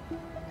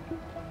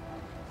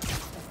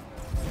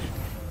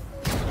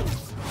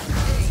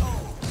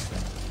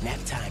 Nap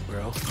time,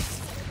 bro.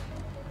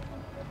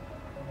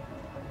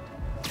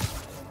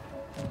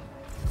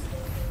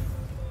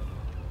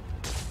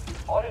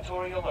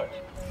 Auditory alert.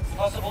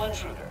 Possible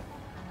intruder.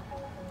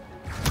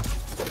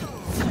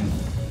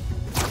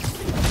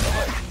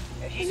 Alert.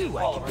 Adhesive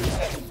polymer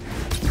detected.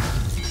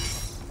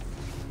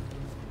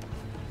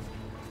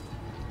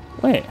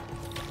 Where?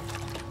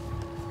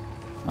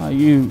 Oh,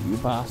 you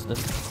bastard.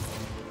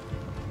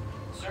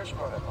 Search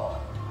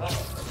protocol. Running.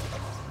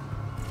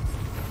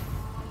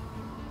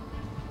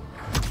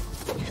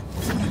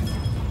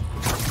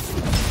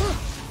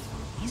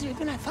 Easier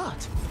than I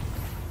thought.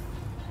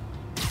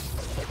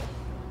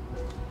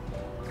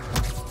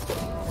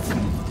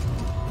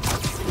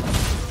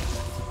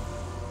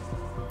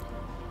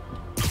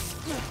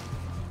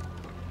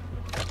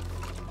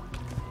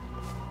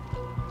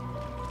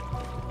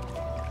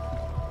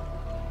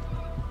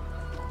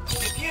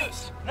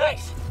 Diffuse.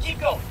 Nice. Keep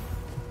going.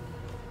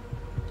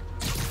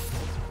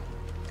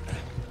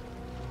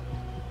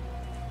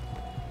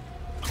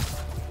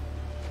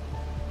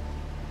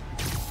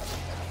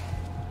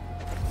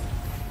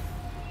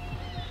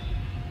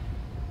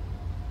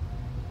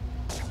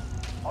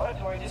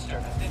 Auditory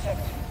disturbance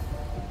detected.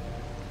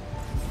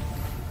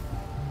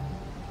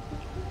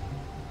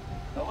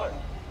 Alert.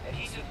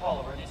 Adhesive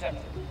polymer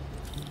detected.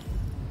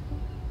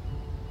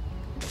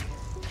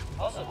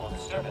 Possible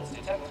disturbance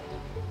detected.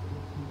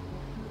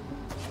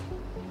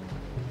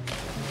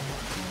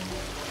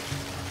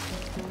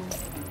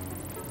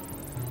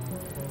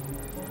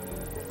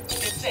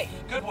 It's safe.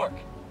 Good work.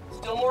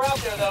 Still more out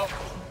there, though.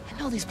 I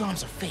know these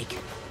bombs are fake,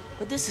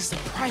 but this is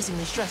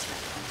surprisingly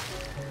stressful.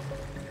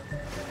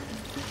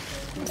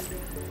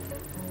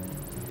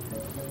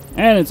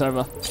 And it's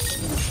over.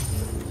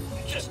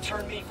 You just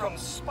turned me from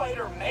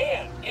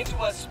Spider-Man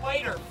into a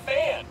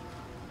Spider-Fan.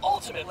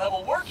 Ultimate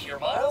level work here,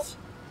 Miles.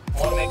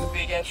 Want to make a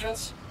big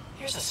entrance?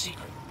 Here's a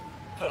secret.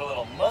 Put a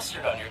little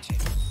mustard on your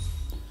teeth.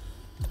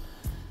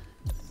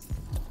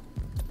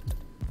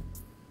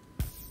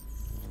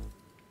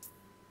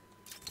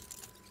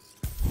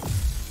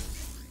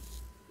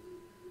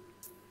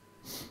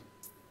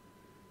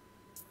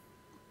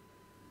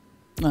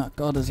 Oh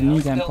god, there's a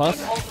new game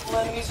plus. Multiple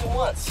enemies at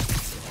once.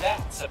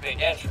 That's a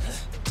big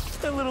entrance.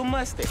 A little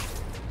mustard.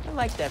 I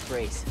like that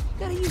phrase.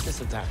 Gotta use it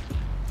sometime.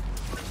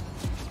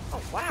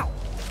 Oh, wow.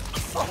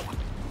 Oh,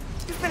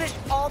 you finished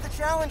all the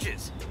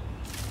challenges.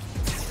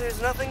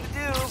 There's nothing to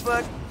do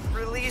but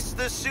release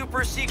the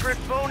super secret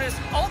bonus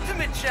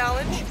ultimate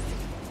challenge.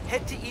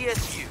 Head to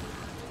ESU,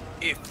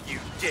 if you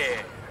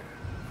dare.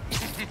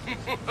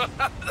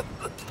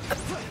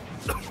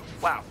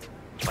 Wow.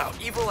 Wow,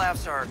 evil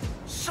laughs are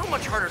so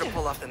much harder to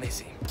pull off than they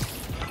seem.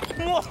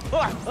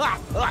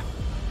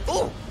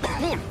 Oh,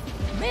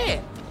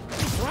 man,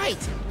 he's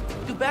right.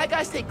 Do bad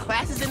guys take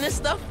classes in this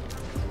stuff?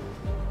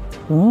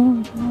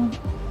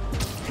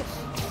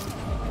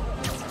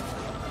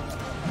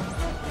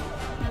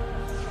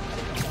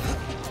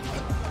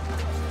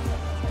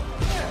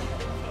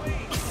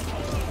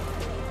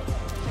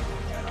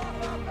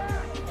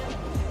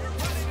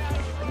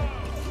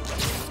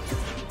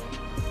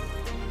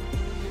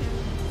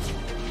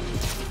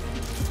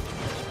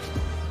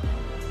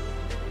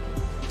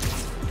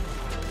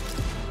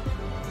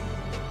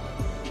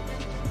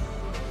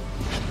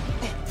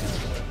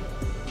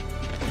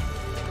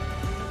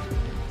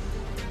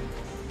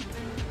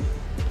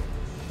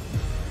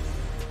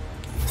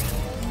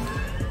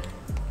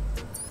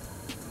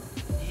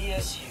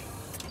 ESU,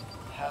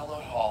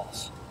 hallowed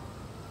halls.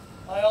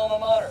 My alma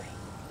mater.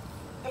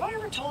 Have I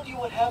ever told you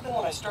what happened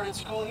when I started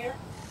school here?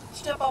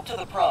 Step up to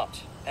the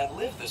prompt and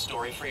live the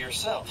story for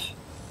yourself.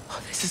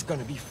 Oh, this is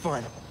gonna be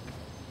fun.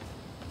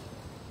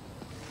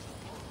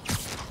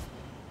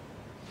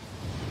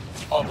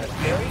 On the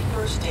very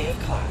first day of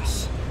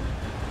class.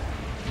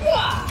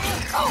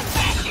 I'll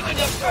bash you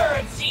into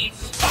birdseed,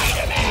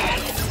 Spider-Man!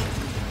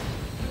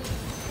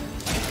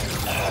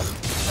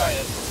 Sorry,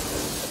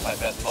 that's my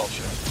best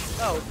Vulture.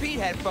 Oh, Pete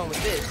had fun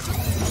with this.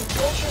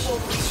 Vulture's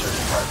old research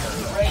partner,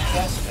 Greg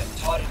Bestman,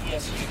 taught at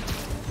ESU.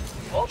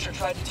 Vulture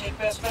tried to take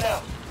Bestman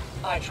out.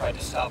 I tried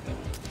to stop him.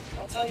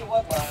 I'll tell you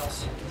what,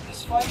 Miles.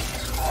 This fight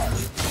is hard.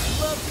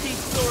 Love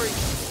Pete's story.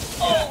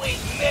 Always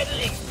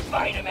meddling,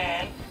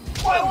 Spider-Man!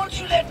 Why won't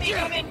you let me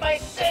commit my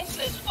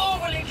senseless,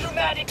 overly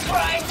dramatic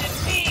crimes in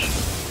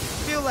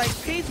peace? Feel like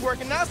Pete's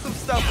working out some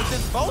stuff with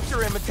this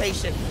Vulture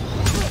imitation.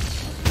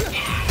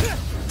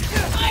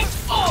 I'm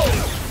old!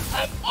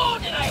 I'm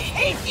old and I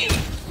hate you!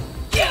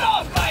 Get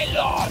off my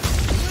lawn!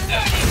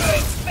 Early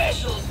bird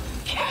specials,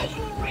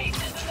 casual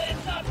racism that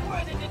it's not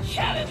worth it to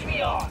challenge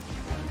me on!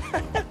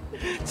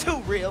 Too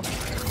real.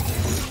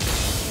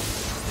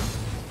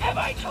 Have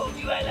I told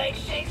you I like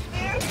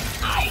Shakespeare?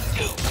 I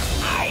do!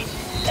 I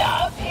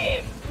love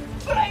him!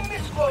 But I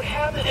misquote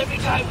Hamlet every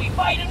time we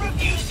fight and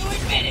refuse to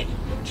admit it!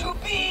 To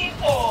be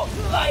or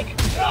like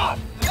not?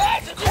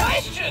 That's a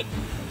question!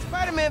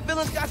 Spider-Man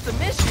villains got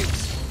some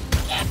issues.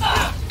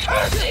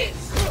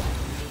 Curses!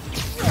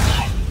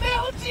 I'm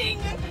melting!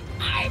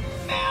 I'm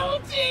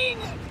melting!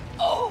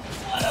 Oh,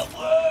 what a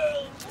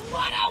world!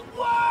 What a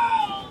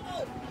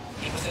world!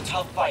 It was a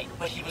tough fight,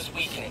 but he was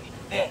weakening.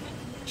 Then,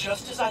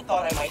 just as I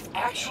thought I might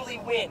actually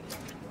win,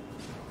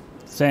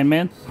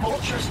 Sandman?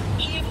 Vulture's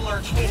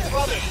eviler twin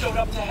brother showed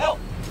up to help.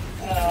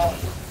 No,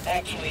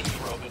 actually, he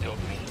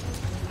robo-doped me.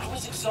 I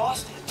was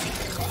exhausted.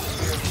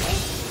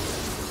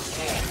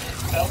 And it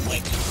felt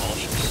like 2 whole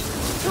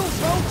weeks. 2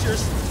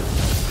 Vultures?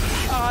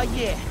 Aw,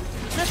 yeah.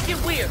 Let's get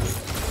weird.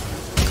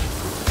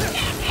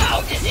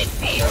 How does it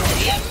feel to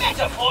be a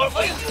metaphor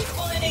for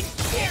youthful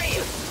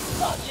inexperience?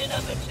 Vulture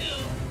number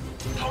 2.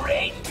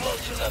 Great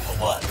Vulture number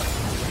 1.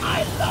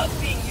 I love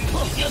being used to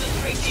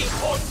illustrate the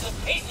importance of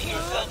pacing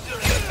yourself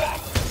during a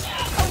battle.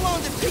 How long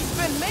has Pete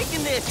been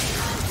making this?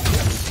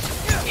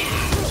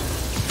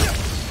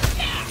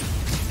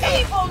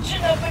 Hey, Vulture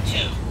number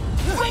 2.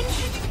 When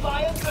should you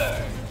buy a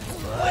bird?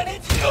 When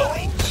it's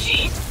going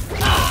cheap.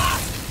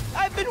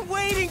 I've been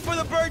waiting for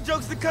the bird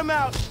jokes to come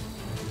out.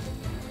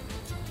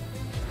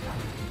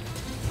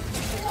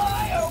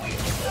 Why are we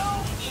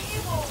so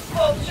evil,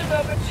 Vulture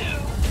number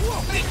 2?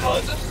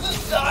 Because of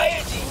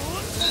society.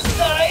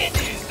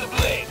 Society is to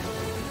blame.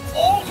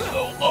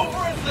 Also,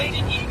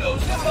 overinflated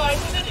egos combined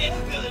with an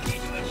inability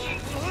to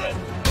achieve success.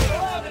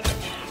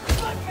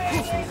 But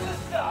mainly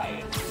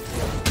society.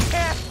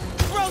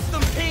 Roast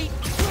them, Pete.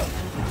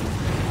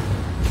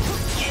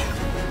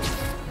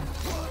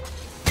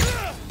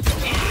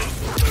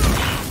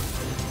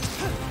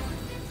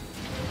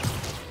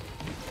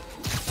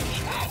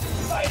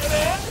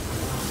 Spider-Man?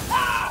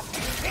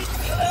 It's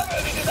clever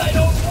because I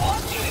don't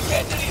want you to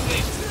catch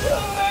anything.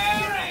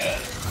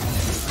 Hilarious!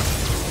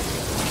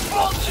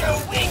 Vulture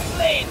wing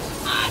blade,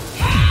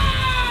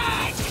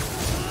 attack!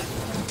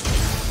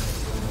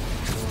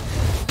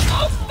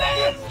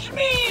 Avenge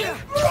me,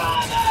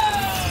 brother!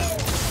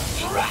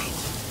 Right!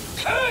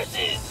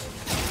 Curses!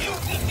 You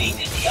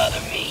defeated the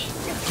other me!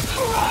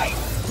 Christ!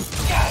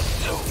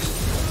 Gadzooks!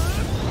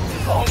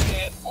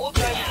 Okay,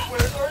 old-time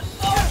squares are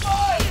so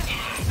fun!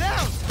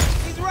 Sounds!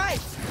 He's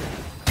right!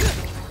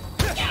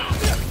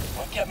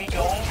 What kept me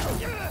going?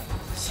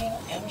 Seeing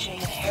MJ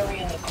and Harry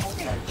in the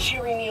courtyard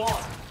cheering me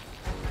on.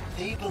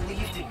 They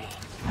believed in me.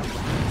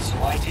 So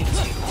I did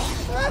too.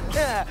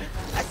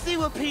 I see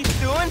what Pete's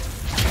doing.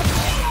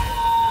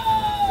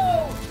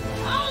 No!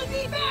 I'll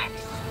be back,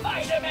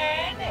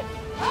 Spider-Man!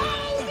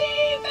 I'll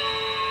be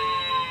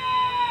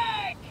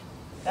back!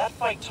 That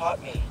fight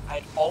taught me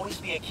I'd always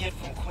be a kid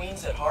from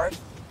Queens at heart,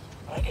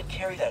 but I could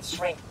carry that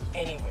strength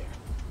anywhere.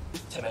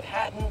 To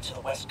Manhattan, to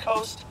the West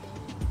Coast,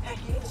 heck,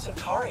 even to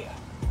Sicaria.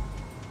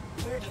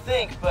 Weird to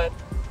think, but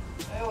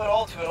I owe it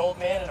all to an old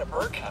man in a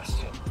bird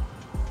costume.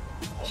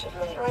 I should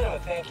really write him a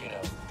thank you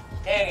note.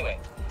 Anyway,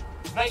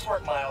 nice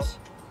work, Miles.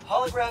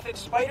 Holographic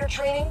spider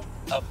training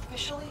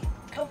officially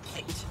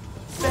complete.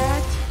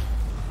 That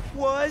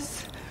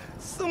was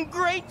some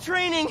great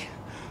training.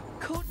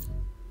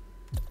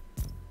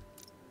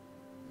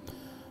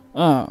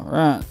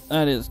 Alright,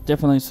 that is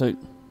definitely suit.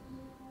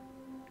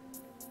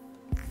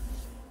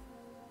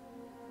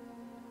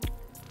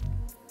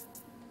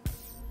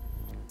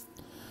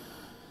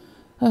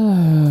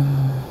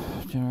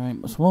 Generate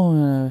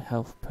more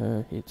health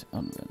per hit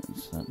on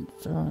villains.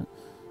 That's right.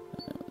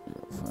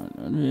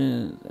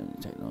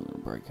 Take longer to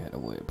break out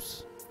of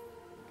whips.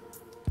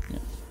 Yeah.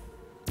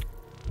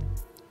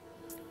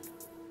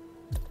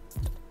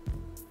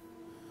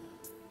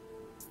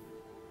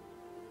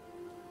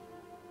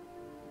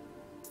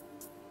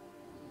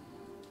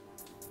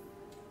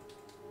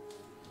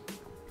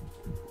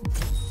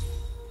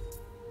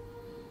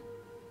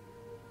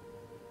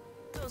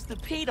 Spills the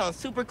Pete on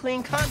super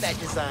clean combat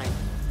design.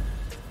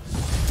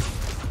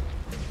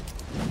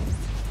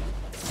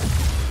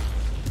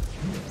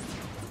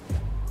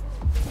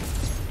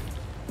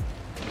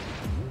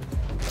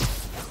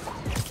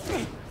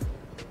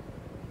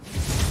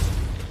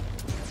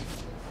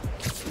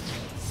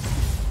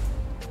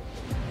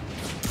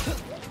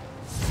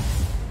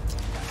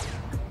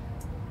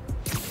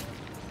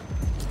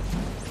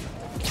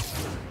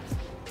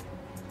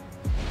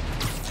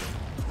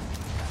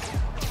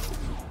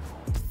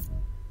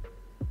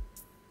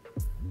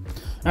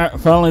 Alright,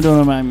 finally doing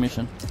a main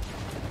mission.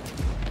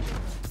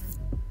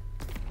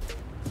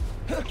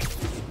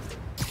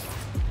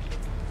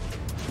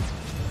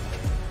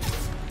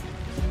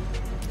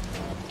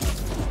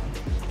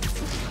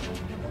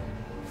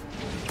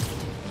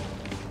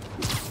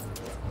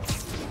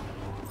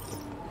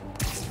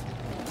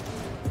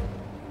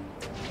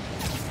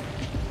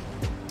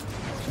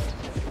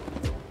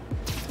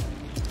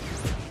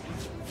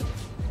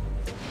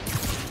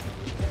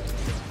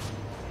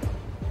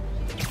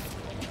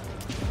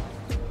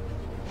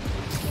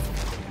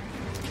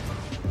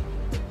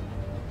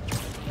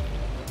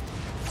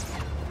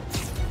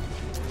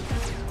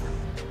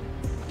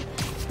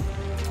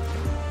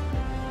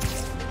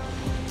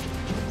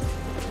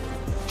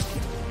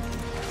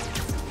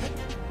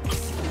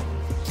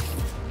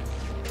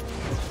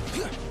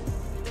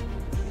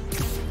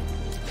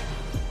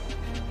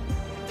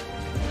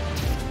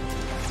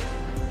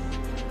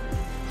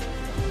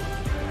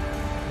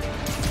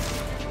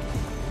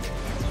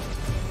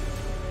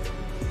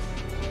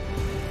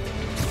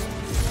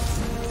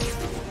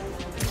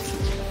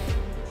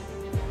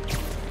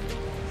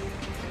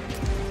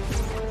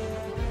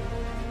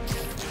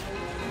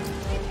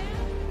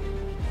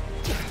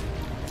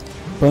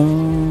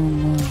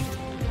 Boom.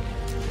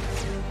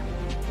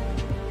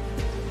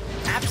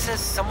 App says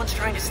someone's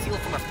trying to steal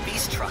from a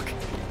feast truck.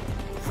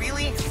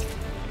 Really?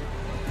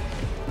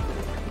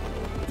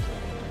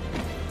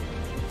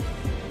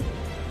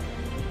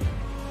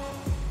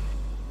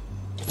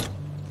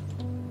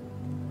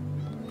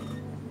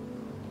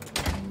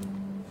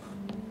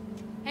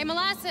 Hey,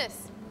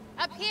 Molasses!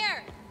 Up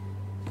here!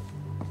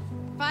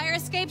 Fire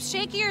escape's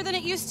shakier than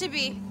it used to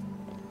be.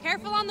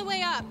 Careful on the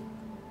way up.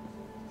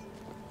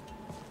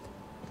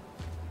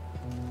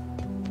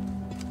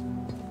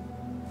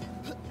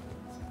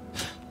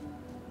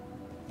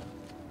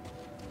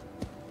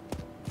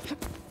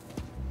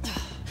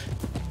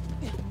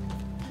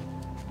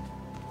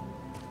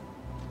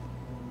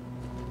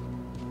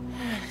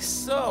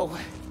 So,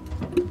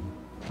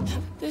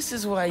 this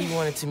is why you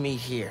wanted to meet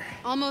here.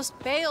 Almost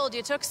bailed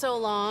you took so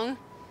long.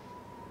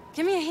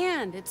 Give me a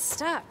hand, it's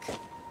stuck.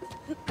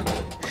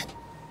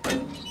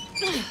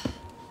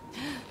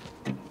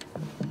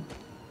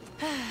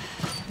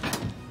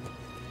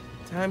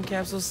 Time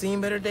capsule's seen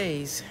better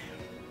days.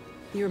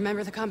 You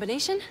remember the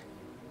combination?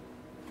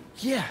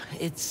 Yeah,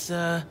 it's,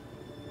 man,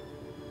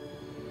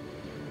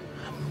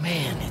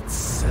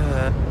 it's,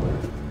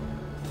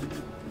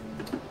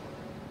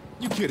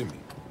 You kidding me?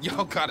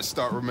 Y'all gotta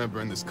start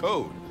remembering this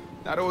code.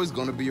 Not always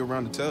gonna be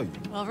around to tell you.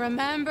 We'll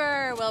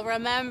remember, we'll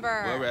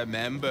remember. We'll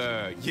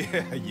remember.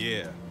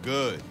 Yeah,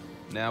 good.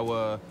 Now,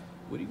 what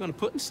are you gonna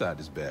put inside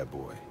this bad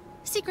boy?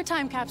 Secret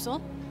time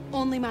capsule.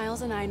 Only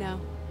Miles and I know.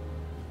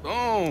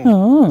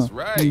 Oh, that's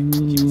right. Keep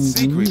it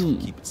secret,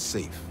 keep it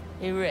safe.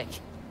 Hey, Rick,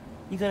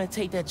 you gonna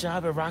take that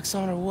job at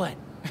Roxxon or what?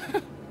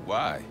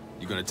 Why?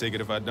 You gonna take it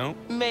if I don't?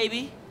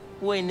 Maybe.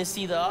 Waiting to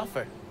see the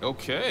offer.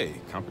 Okay,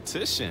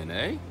 competition,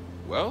 eh?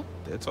 Well,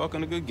 they're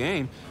talking a good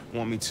game.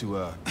 Want me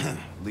to,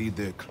 lead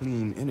their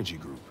clean energy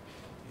group.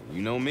 And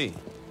you know me.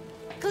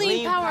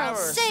 Clean power,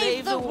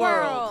 save the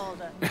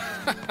world!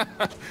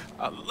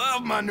 I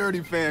love my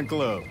nerdy fan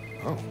club.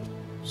 Oh,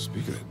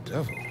 speak of the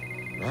devil.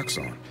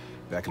 Roxxon.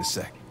 Back in a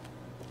sec.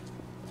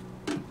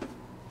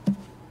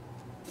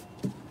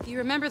 You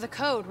remember the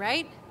code,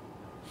 right?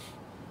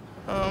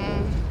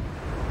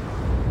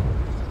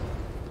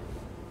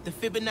 The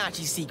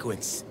Fibonacci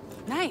sequence.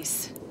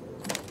 Nice.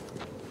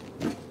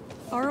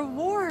 A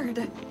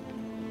reward.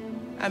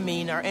 I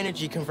mean, our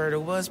energy converter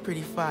was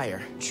pretty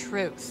fire.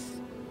 Truth.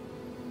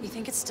 You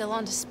think it's still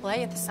on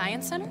display at the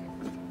Science Center?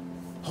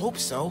 Hope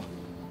so.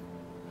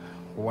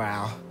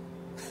 Wow.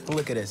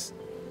 Look at this.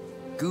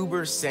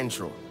 Goober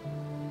Central.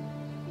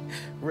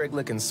 Rick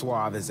looking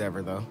suave as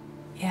ever, though.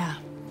 Yeah.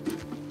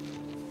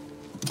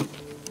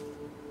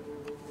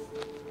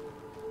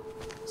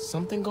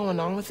 Something going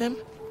on with him?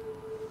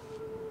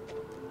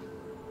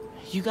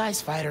 You guys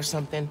fight or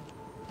something?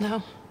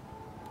 No.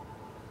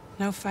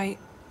 No fight.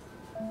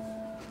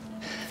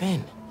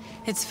 Finn.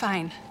 It's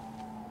fine.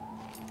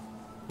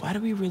 Why do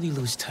we really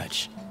lose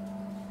touch?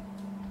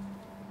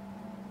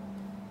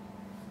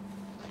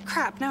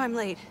 Crap, now I'm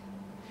late.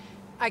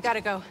 I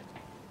gotta go.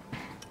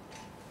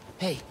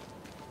 Hey,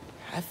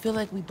 I feel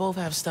like we both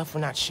have stuff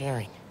we're not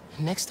sharing.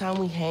 Next time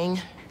we hang,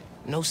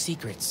 no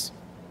secrets.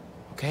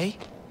 Okay?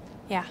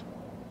 Yeah.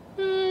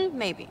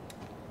 Maybe.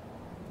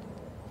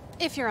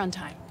 If you're on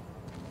time.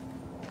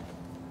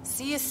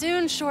 See you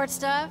soon, short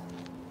stuff.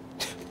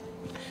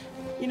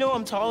 You know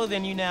I'm taller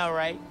than you now,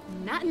 right?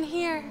 Not in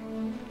here.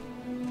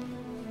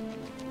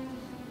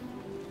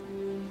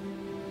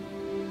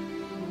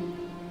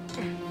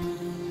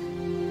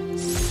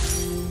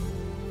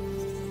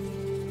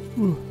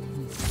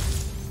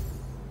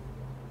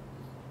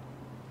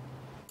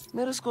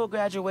 Middle school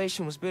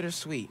graduation was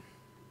bittersweet.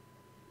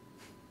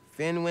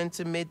 Finn went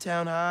to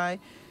Midtown High,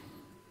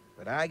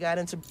 but I got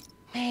into...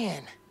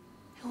 Man,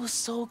 it was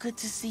so good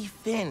to see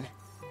Finn.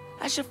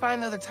 I should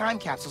find the other time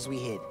capsules we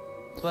hid.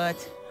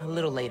 But a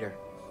little later.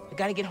 I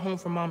gotta get home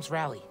from Mom's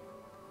rally.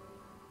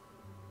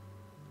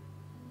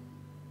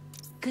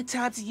 Good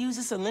time to use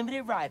this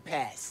unlimited ride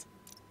pass.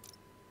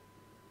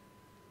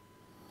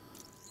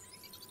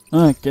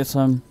 I guess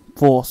I'm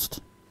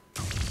forced.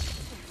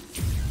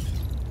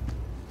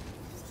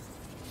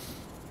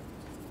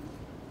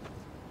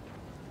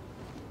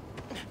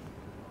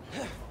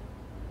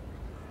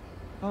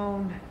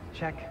 Phone,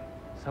 check.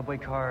 Subway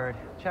card,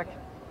 check.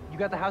 You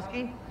got the house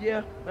key?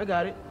 Yeah, I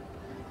got it.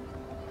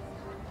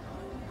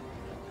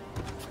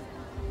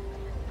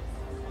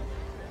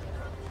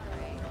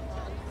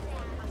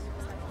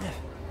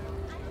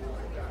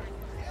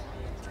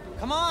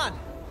 Come on!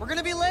 We're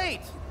gonna be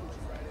late!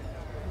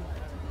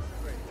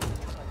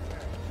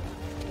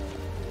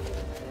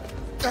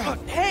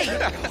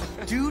 Hey!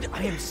 Dude,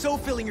 I am so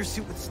filling your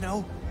suit with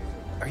snow.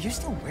 Are you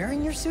still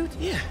wearing your suit?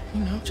 Yeah,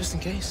 you know, just in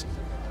case.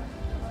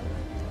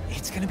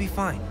 It's gonna be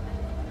fine.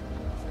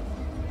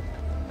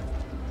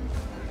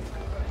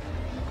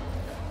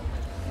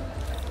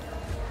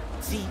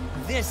 See,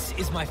 this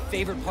is my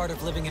favorite part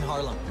of living in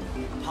Harlem.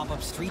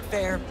 Pop-up street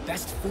fair,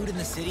 best food in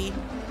the city,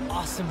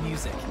 awesome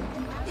music.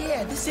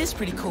 Yeah, this is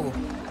pretty cool.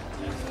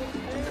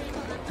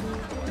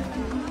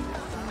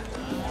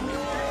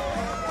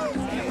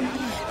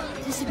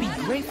 This would be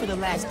great for the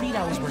last beat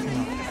I was working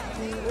on.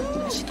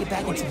 I should get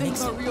back into mixing. What do you think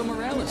about Rio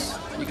Morales?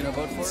 You gonna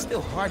vote for It's it?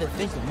 still hard to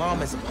think of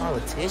Mom as a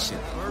politician.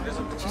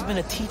 She's been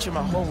a teacher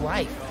my whole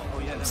life.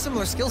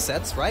 Similar skill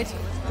sets, right?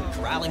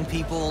 Corralling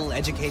people,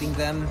 educating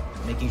them,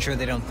 making sure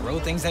they don't throw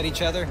things at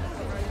each other.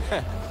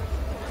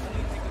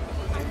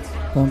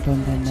 Dun,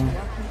 dun, dun, dun.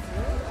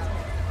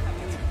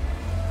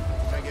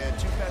 I get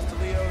 2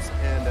 Pastelillos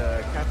and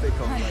a Cafe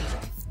Coke.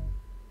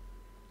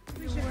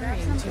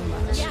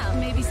 Yeah,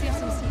 maybe save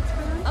some seats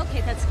for them?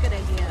 Okay, that's a good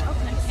idea.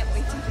 Okay. I can't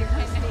wait to hear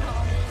my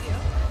call.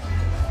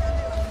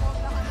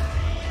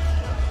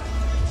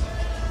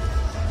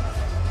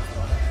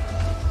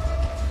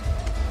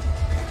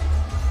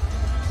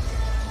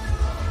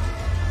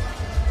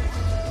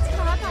 Let's get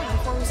a hot dog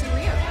before we see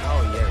Rio.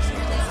 Oh, yes,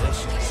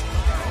 delicious.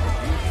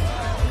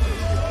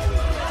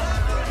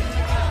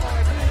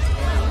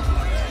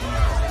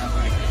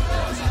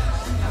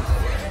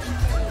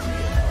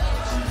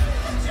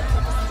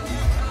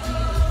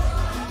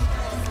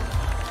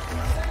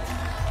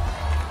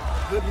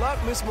 Good luck,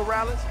 Miss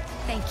Morales.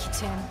 Thank you,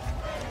 Tim.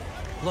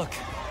 Look,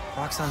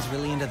 Roxxon's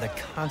really into the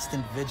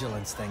constant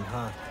vigilance thing,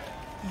 huh?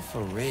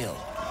 For real.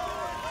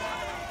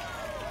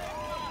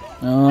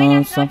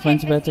 Oh,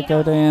 something's about to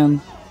go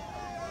down.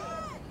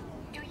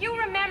 Do you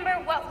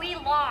remember what we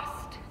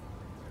lost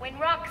when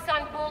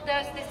Roxxon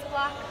bulldozed this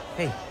block?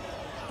 Hey,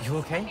 you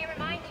okay? Let me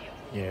remind you.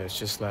 Yeah, it's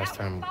just last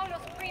time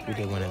we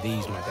did one of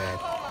these, my bad.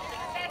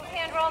 Best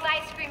hand-rolled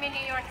ice cream in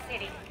New York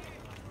City.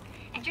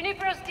 And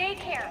Junipero's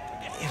daycare.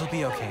 It'll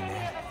be okay,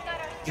 man.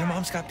 Your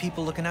mom's got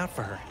people looking out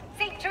for her.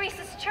 St.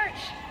 Teresa's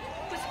Church,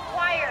 whose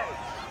choir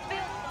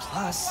built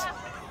Plus,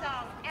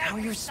 now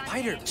you're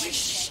Spider.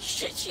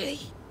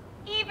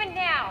 Even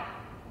now,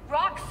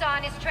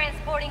 Roxxon is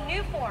transporting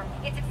Nuform,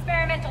 its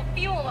experimental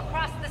fuel,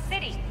 across the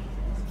city.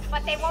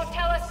 But they won't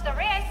tell us the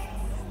risks.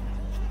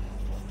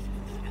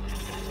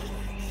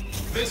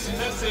 This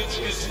message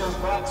is for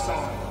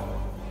Roxxon.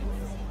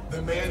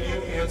 The man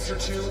you answer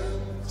to,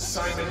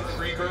 Simon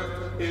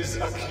Krieger, is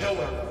a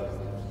killer.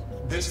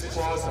 This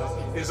plaza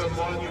is a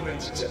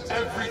monument to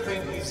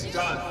everything he's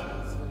done.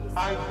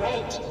 I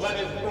won't let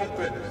it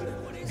open.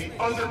 The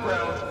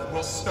underground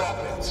will stop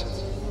it.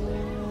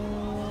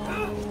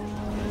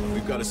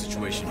 We've got a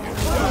situation here.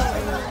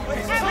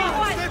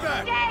 Everyone,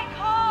 stay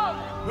calm!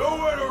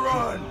 Nowhere to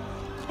run!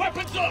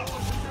 Weapons up!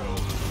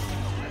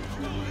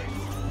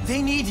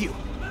 They need you.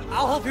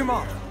 I'll help your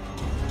mom.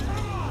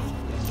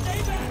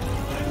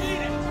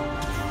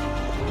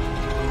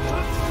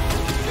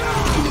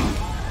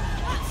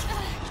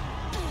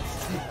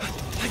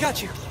 I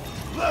got you.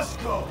 Let's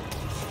go!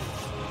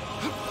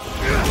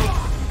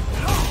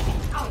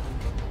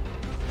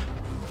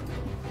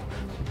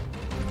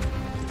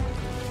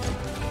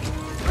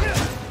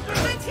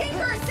 The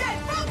Tinker said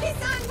focus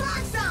on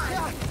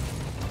Roxxon!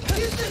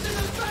 This isn't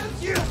about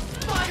you,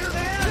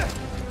 Spider-Man!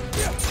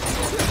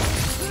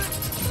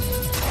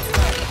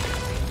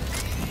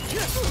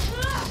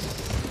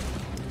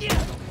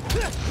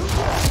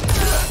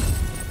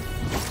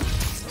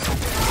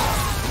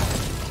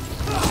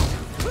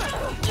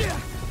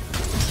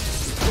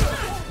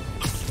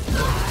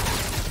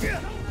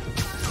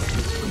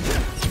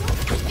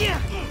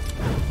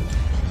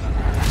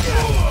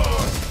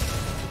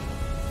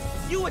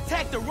 You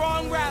attacked the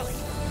wrong rally.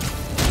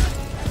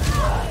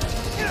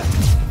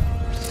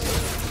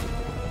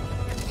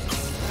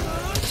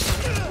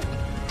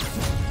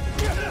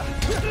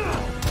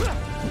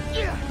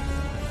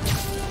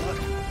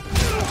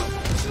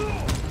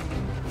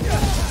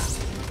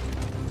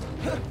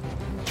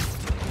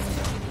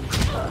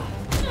 I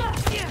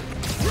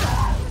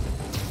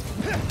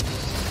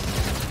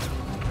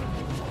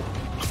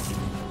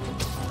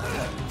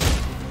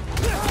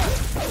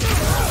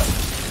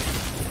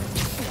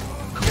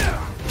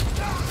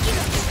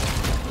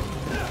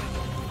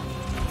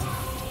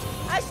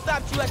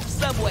stopped you at the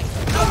subway.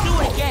 I'll do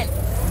it again.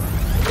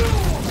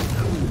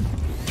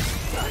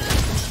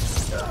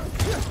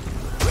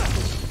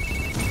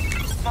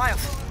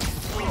 Miles,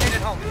 we made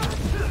it home.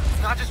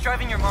 It's not just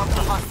driving your mom to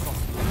the hospital.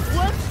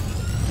 What?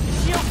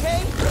 Is she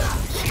okay?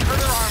 She hurt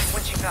her arm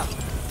when she fell.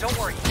 Don't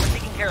worry, we're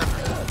taking care of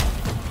her.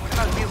 What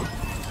about you?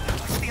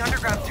 What's the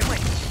underground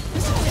doing?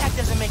 This attack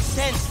doesn't make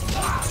sense.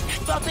 I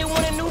thought they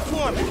wanted new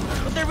form,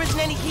 but there isn't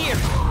any here.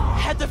 I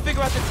had to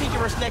figure out the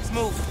Tinkerer's next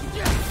move.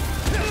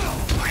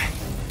 Okay.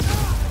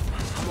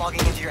 I'm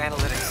logging into your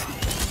analytics.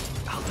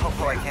 I'll help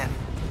where I can.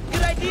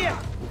 Good idea.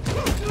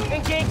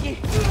 And Genki,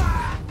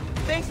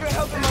 thanks for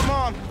helping my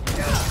mom.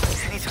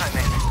 Anytime,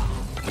 man.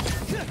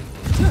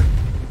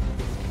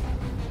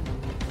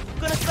 I'm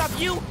gonna stop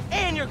you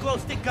and your glow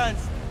stick guns.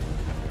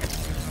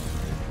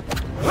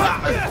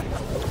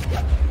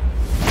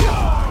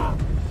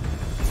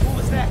 What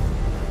was that?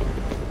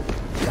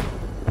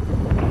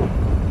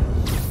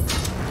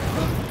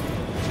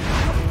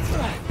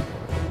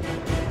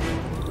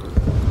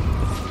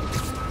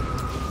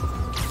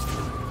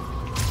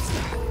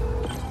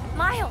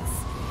 Miles!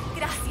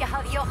 Gracias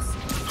a Dios.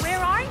 Where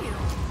are you?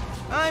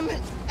 I'm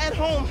at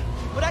home,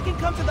 but I can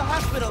come to the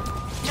hospital.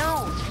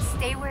 No,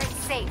 stay where it's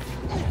safe.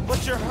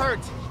 But you're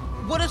hurt.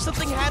 What if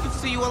something happens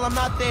to you while I'm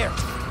not there?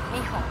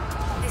 Mijo,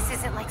 this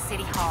isn't like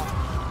City Hall.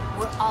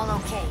 We're all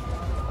okay.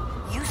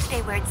 You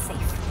stay where it's safe.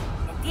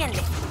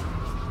 Entiende?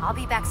 I'll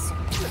be back soon.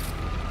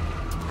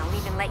 I'll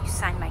even let you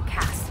sign my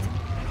cast.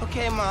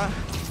 Okay, Ma.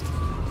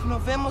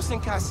 Nos vemos en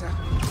casa.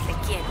 Te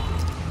quiero.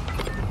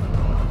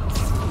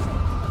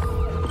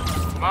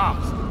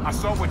 Moms, I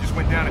saw what just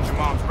went down at your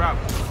mom's rally.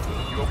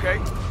 You okay?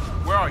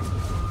 Where are you?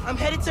 I'm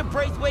headed to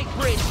Braithwaite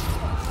Bridge.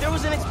 There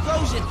was an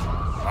explosion.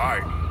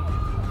 Alright.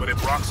 But if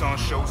Roxxon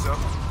shows up,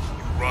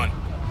 you run.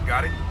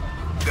 Got it?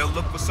 They'll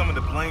look for someone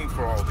to blame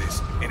for all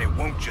this, and it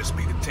won't just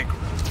be the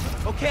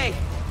Tinkerer. Okay.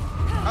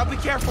 I'll be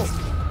careful.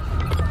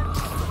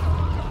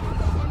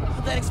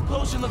 That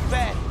explosion looked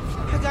bad.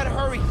 I gotta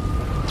hurry.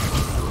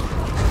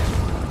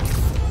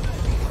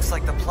 Looks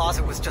like the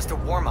plaza was just a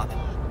warm-up.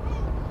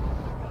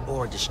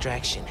 Or a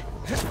distraction.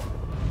 Go,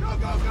 go,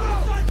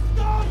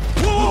 go!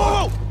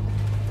 Whoa!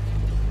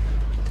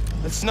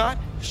 Let's not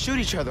shoot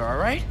each other, all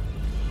right?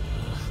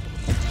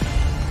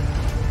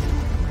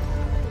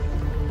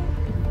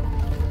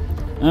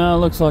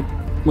 Looks like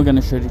we're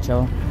gonna shoot each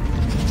other.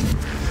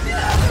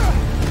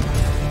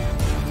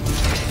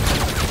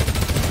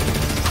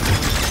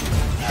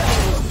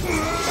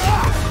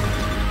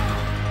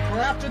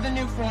 We're after the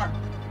new form.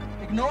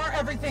 Ignore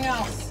everything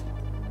else.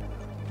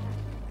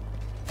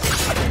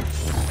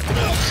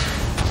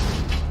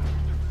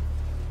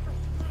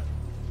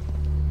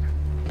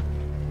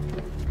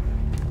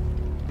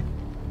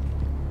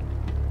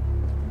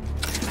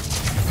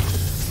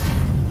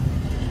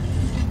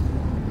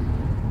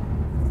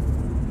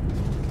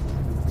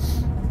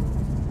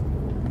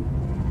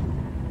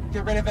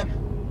 Get rid of him.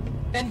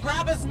 Then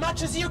grab as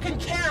much as you can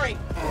carry.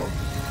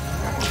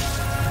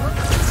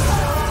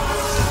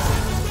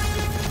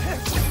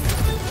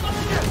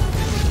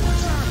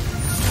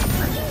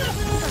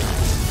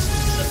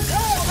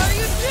 What are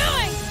you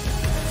doing?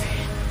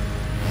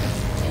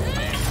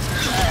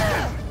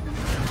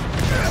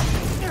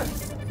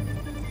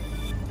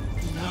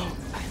 No.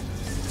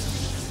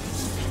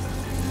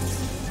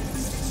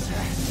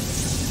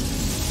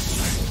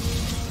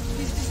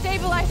 He's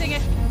destabilizing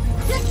it.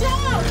 Get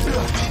down!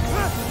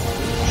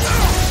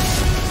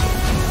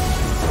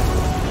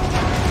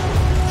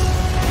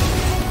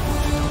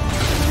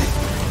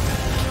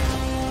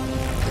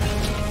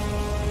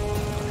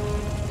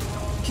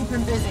 Keep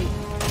him busy.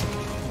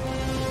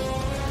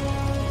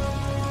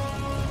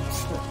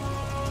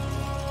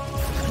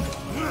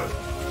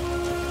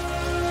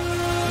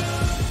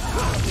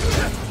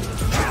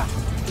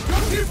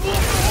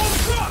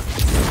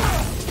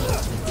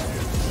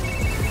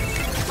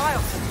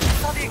 Miles, I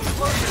saw the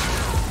explosion.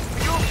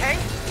 Are you okay?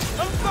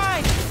 I'm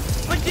fine.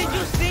 But did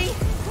you see?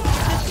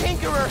 The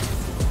Tinkerer.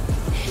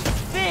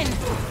 Finn.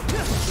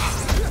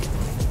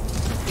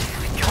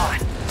 God.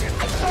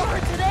 I saw her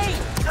today.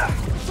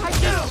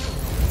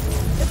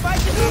 If I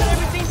just put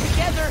everything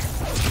together.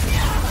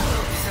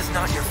 This is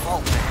not your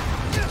fault, man.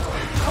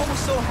 I was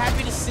so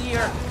happy to see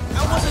her.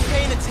 I wasn't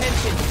paying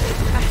attention.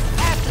 I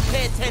have to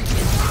pay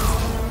attention.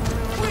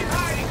 Quit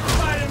hiding,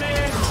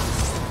 Spider-Man!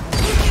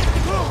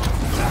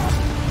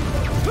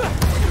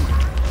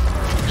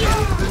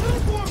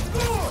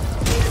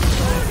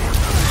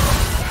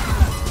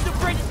 The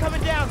bridge is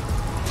coming down.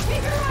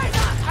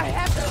 I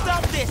have to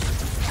stop this.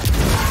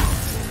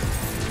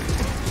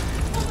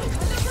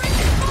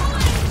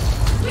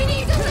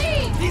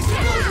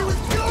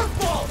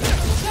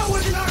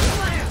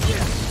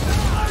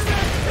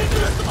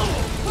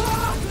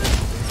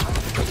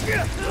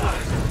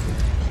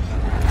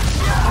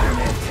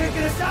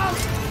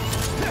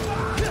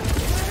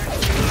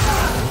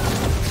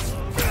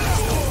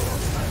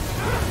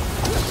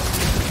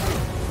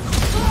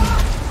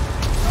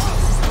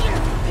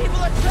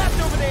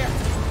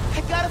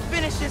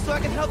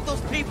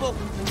 people!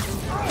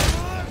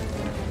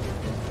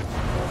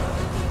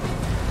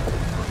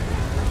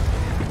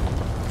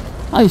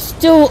 I'm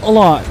still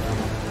alive.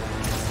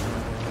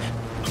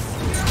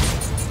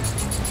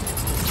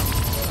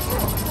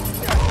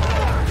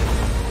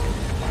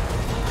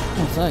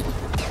 What's that?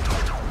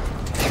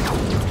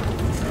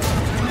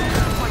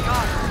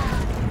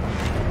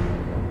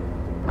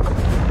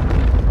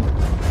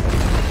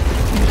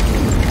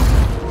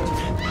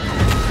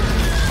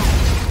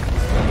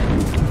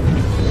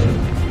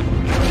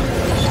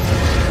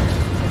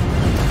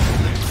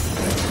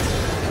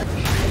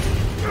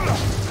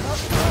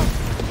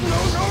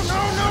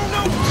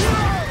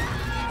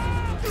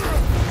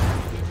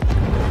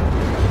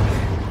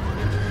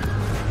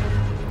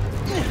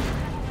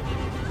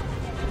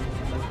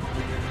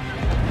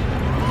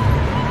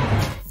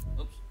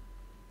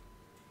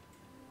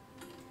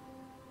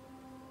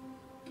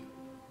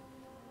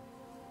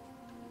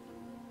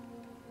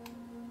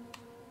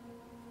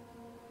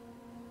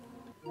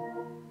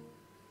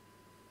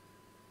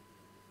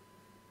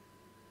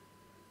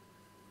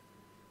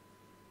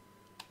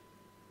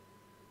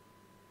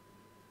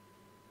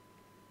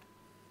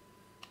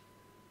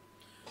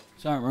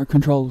 Sorry, my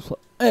controls.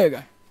 There you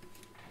go.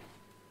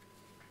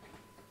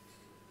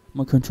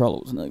 My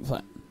controller was no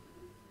flat.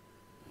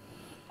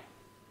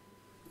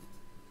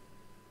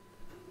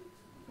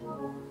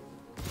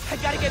 I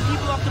gotta get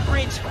people off the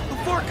bridge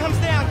before it comes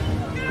down.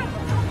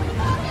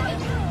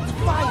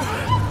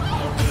 Fire!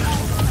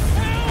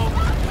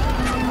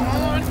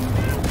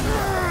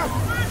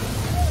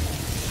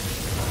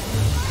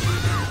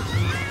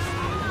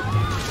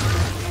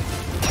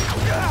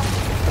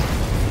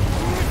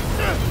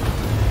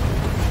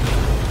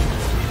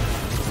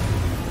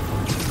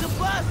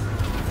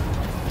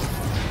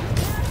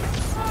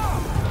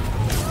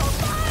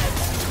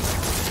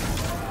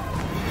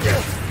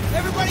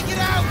 Everybody get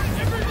out!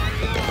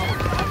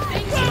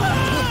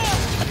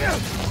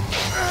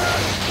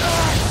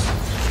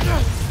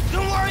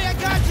 Don't worry, I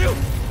got you!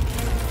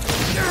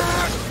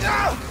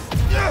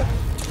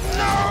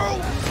 No!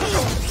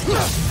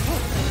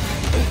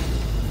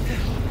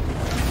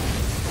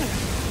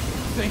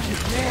 Thank you,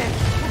 man.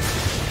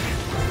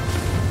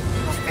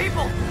 Those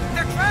people!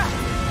 They're trapped!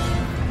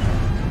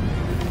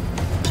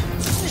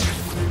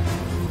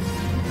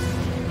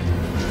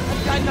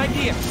 I've got an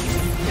idea.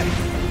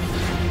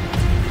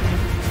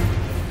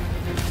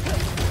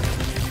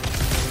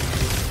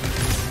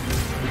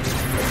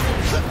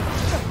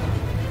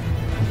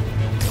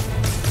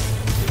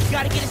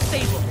 Gotta get it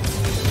stable.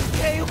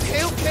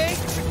 Okay.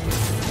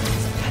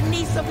 I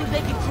need something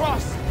they can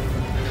cross.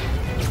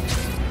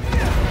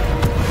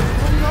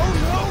 No!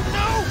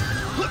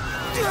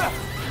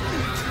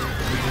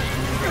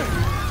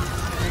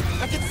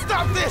 I can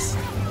stop this!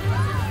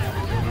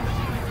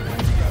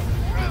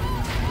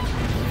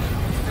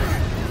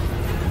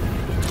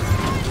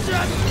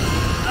 Just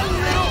a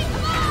little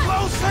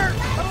closer!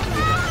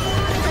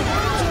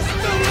 Just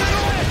a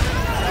little!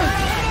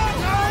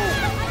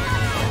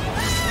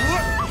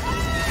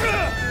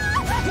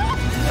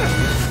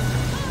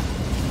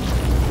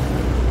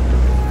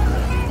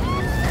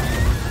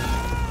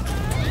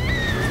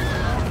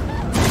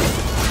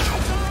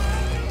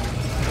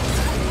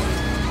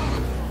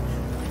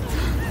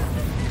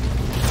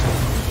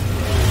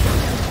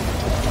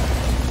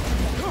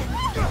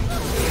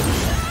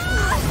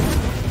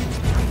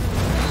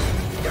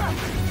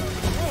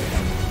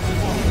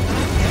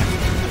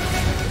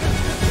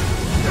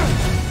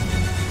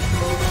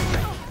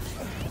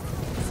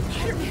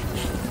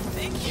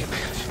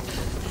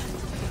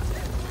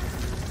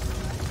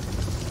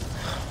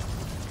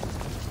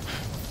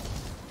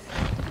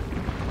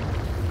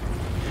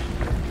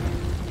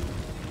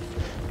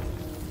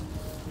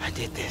 I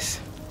did this.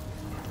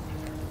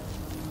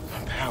 My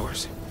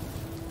powers.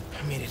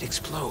 I made it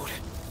explode.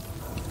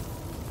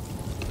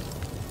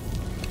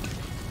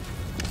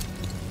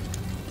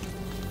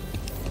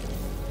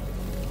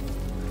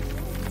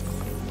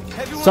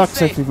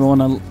 Sucks if you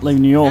want to leave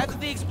New York. After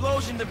the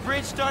explosion, the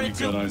bridge started We've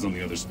got eyes on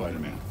the other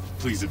Spider-Man.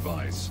 Please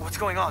advise. What's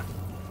going on?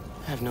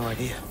 I have no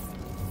idea.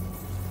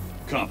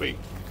 Copy.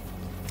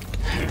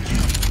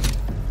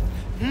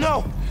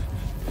 No!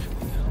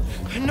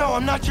 No,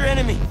 I'm not your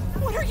enemy.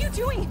 What are you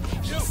doing?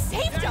 He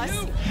saved us!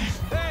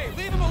 Hey,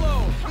 leave him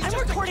alone! I'm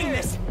recording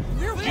this!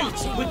 We're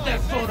watching! Put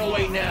that phone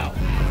away now!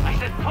 I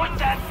said put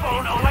that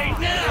phone away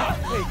now!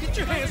 Hey, get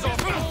your hands off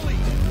him,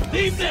 please!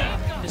 Leave now!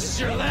 This is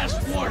your last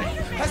warning!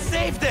 I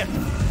saved them!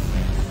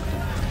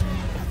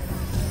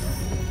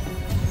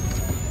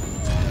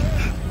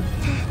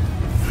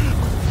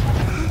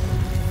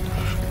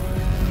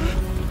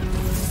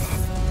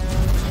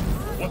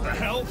 What the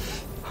hell?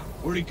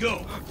 Where'd he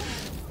go?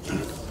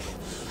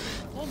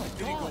 Oh my God!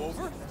 Did he go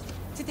over?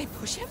 Did they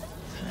push him?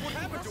 What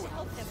happened to him?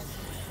 Help him.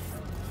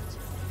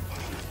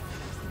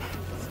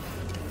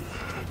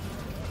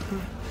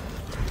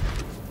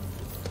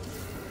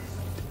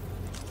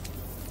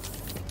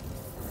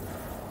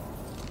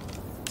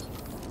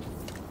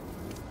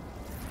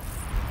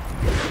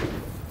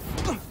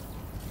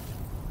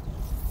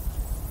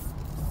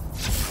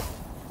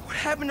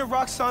 happened to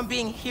Roxxon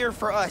being here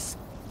for us?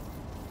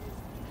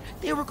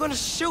 They were gonna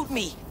shoot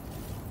me.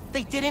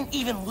 They didn't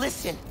even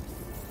listen.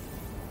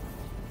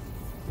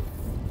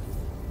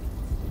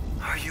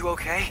 Are you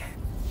okay?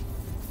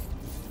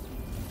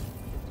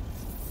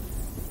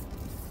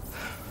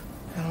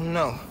 I don't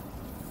know.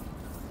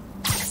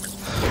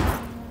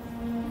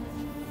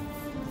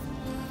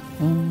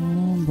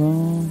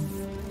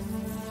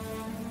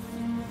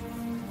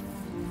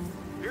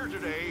 Here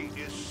today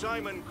is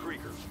Simon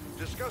Krieger,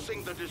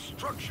 discussing the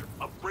destruction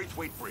of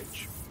Braithwaite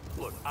Bridge.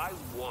 Look, I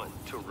want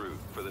to root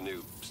for the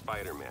new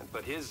Spider-Man,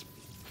 but his,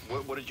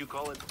 what did you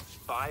call it?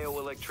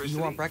 Bioelectricity? You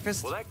want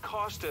breakfast? Well, that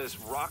cost us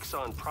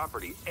Roxxon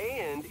property,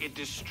 and it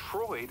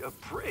destroyed a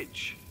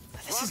bridge.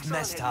 This is Roxxon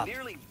messed had up.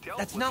 nearly dealt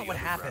That's with not the what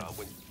underground happened.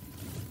 when-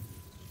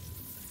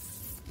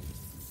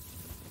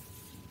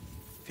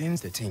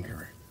 Finn's the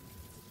Tinkerer.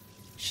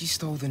 She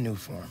stole the new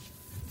form.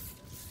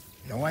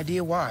 No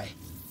idea why.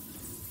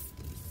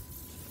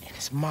 And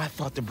it's my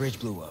fault the bridge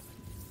blew up.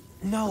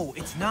 No,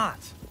 it's not.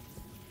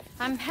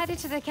 I'm headed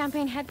to the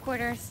campaign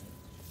headquarters.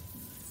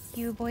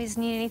 You boys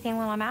need anything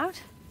while I'm out?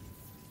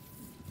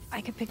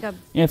 I could pick up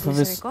Yeah, for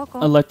Lucer this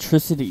Coco.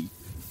 electricity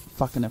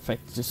fucking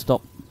effect to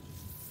stop.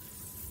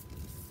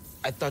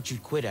 I thought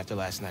you'd quit after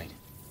last night.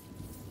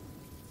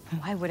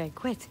 Why would I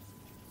quit?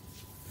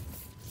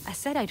 I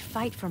said I'd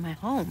fight for my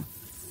home.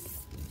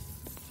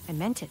 I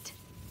meant it.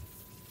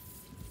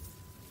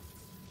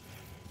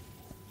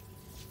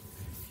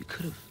 You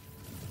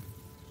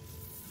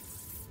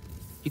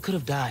could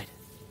have died.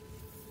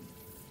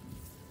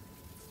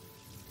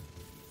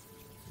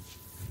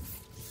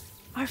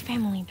 Our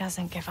family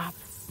doesn't give up.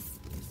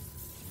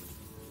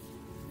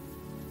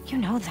 You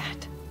know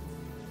that.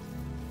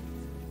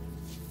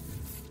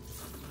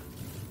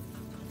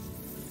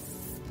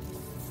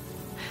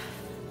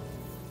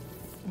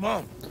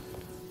 Mom.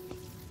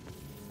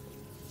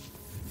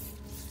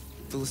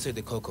 Lucer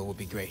de Coco would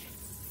be great.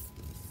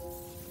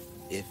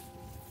 If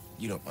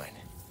you don't mind.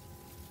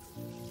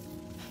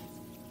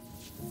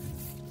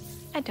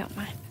 I don't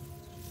mind.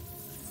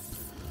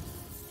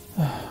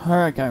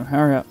 Alright, go,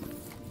 hurry up.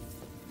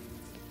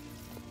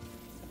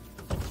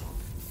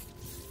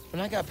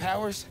 When I got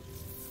powers,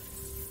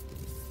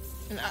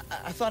 and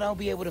I thought I'll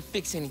be able to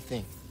fix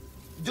anything.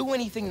 Do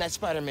anything that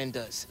Spider-Man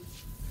does.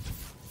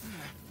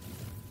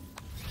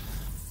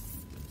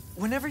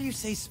 Whenever you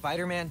say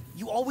Spider-Man,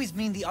 you always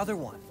mean the other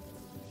one.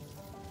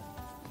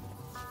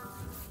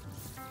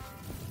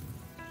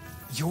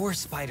 You're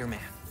Spider-Man.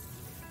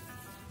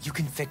 You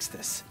can fix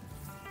this.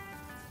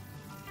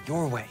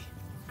 Your way.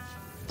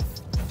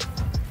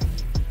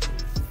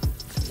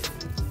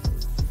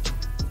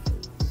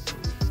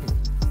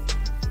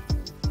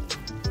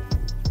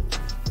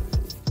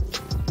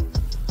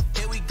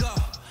 Here we go.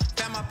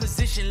 Found my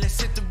position,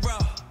 let's hit the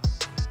road.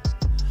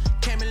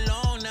 Came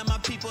along, now my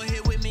people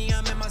here with me,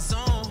 I'm in my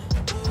zone.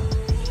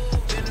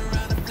 Been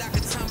around the block a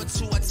time or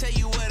two. I tell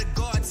you where to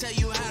go, I tell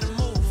you how to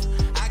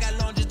move. I got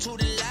longitude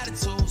and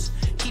latitudes.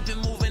 Keep it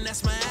moving,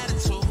 that's my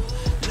attitude.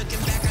 Looking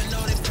back, I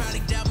know they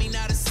probably doubt me.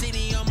 Now the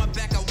city on my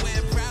back, I wear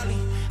it proudly.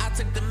 I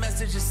took the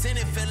message and sent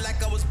it, felt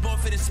like I was born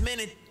for this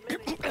minute.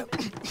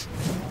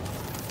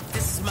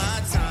 This is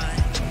my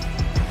time.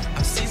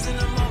 I'm seizing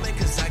the moment,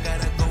 cause I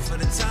gotta go for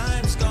the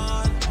time's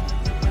gone.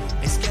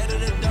 Ain't scared of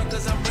the dark,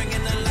 cause I'm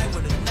bringing the light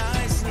with a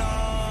nice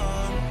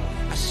long.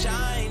 I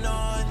shine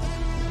on.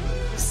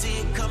 See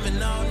it coming,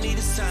 I don't need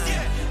a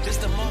sign.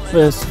 Just a moment.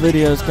 This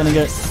video is gonna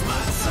get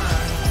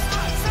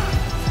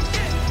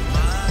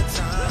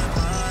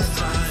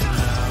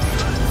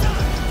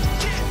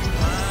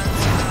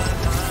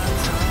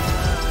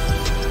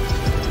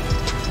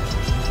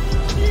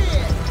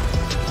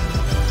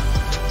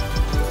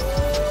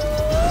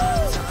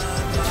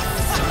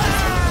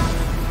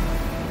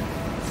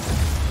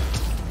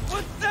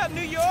What's up,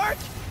 New York?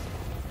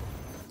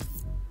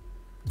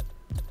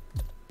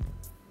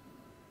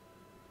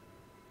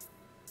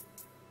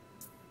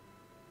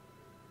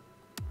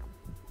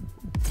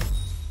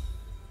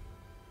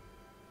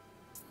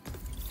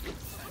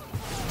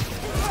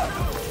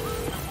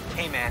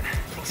 Hey man,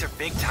 things are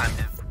big time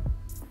now.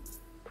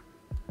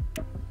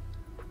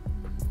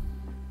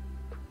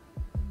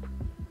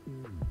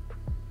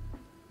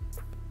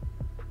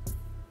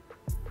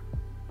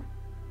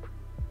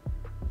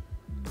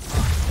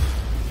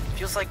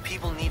 Feels like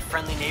people need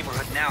friendly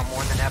neighborhood now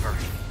more than ever.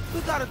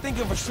 We gotta think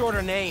of a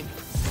shorter name.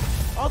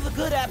 All the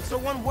good apps are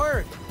one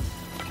word.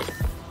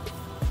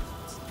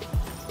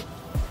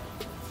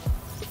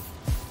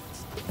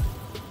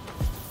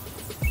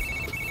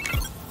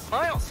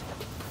 Miles!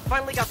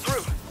 Finally got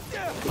through.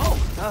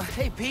 Oh,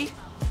 hey, Pete.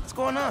 What's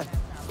going on?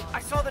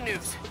 I saw the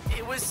news.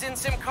 It was in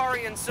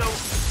Simkarian, so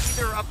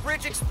either a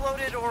bridge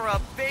exploded or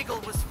a bagel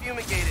was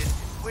fumigated,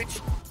 which...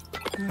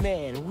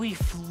 Man, we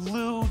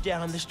flew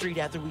down the street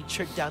after we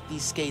tricked out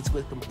these skates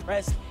with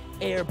compressed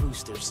air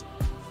boosters.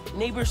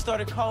 Neighbors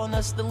started calling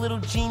us the little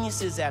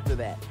geniuses after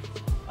that.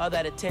 All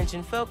that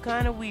attention felt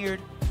kind of weird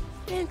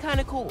and kind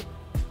of cool.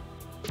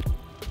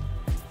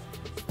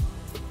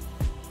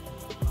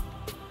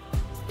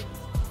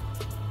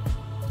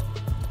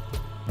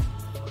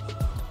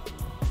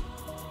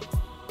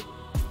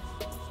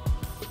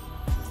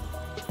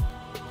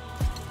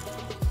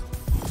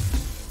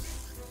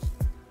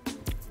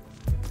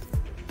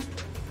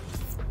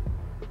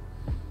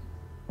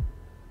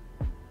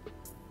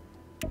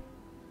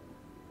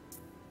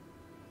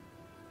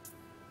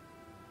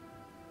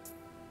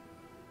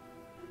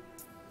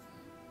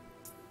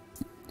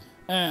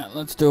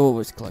 Let's do all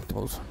these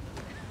collectibles.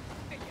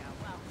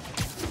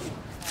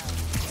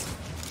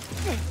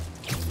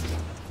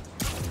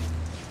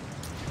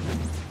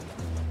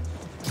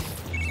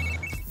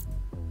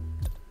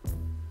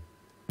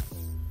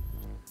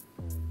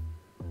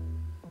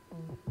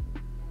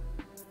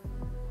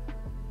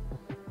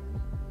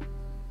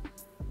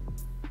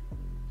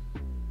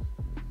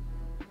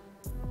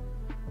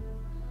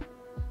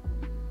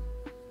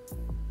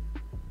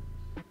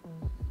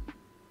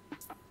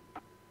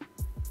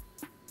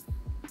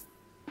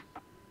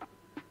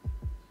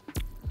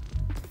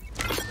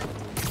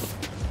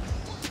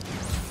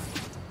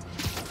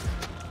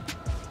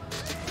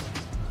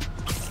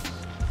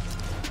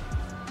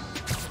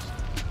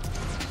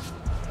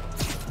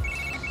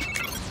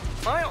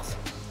 Miles!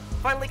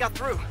 Finally got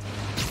through.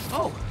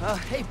 Oh,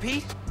 hey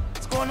Pete.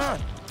 What's going on?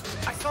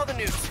 I saw the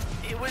news.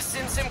 It was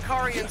in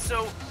Simkarian,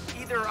 so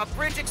either a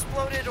bridge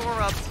exploded or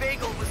a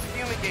bagel was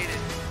fumigated,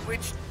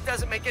 which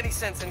doesn't make any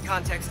sense in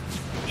context.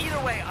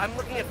 Either way, I'm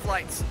looking at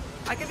flights.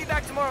 I can be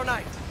back tomorrow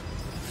night.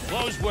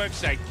 Close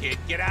worksite, kid.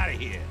 Get out of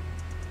here.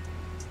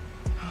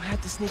 I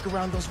had to sneak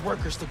around those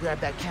workers to grab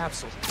that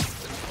capsule.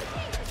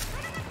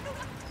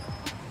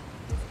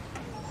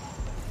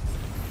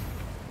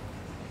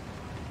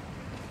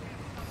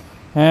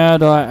 How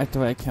do I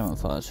activate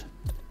camouflage?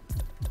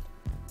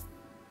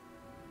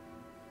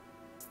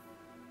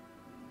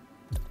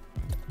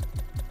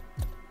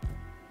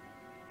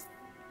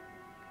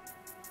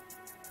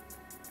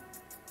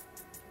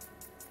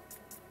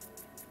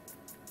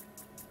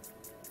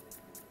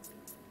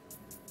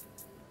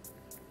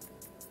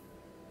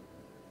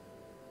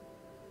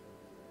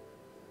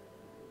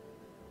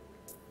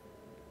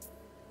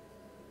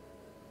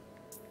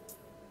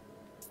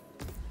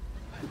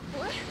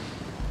 What?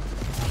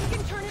 You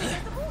can turn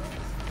invisible?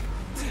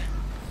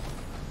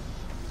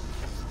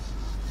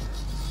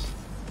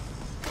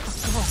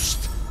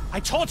 Ghost! I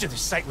told you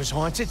this site was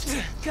haunted.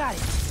 Got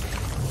it.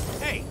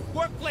 Hey,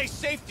 workplace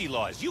safety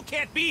laws. You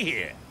can't be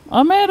here.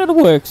 I'm out of the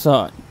work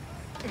site.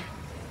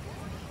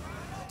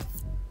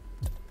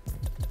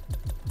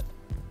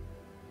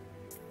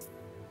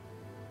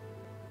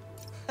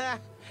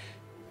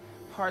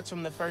 Parts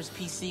from the first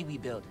PC we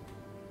built.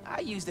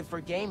 I used it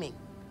for gaming.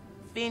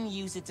 Finn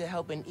used it to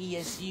help an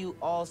ESU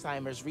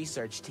Alzheimer's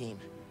research team.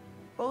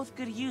 Both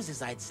good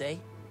uses, I'd say.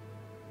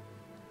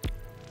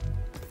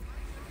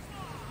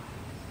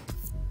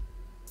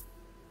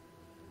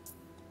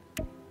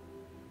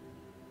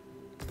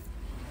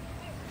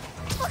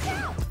 Look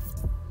out!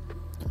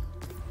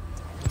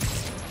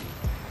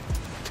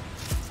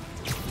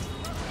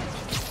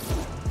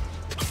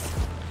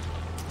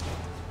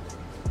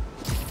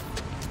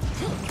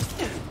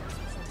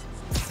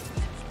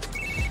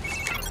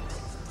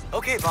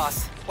 Okay,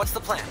 boss. What's the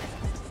plan?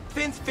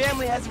 Finn's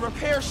family has a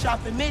repair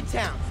shop in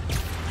Midtown.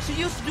 She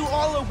used to do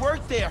all her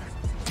work there.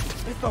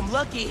 If I'm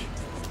lucky,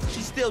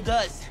 she still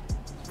does.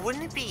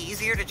 Wouldn't it be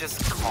easier to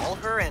just call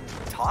her and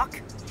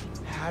talk?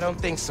 I don't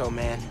think so,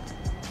 man.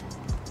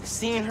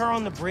 Seeing her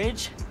on the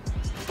bridge?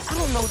 I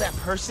don't know that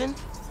person.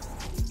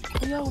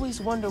 We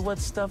always wonder what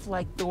stuff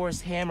like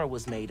Thor's hammer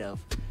was made of,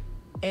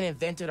 and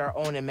invented our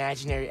own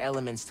imaginary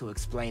elements to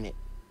explain it.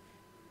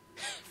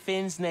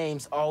 Finn's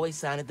names always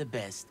sounded the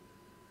best.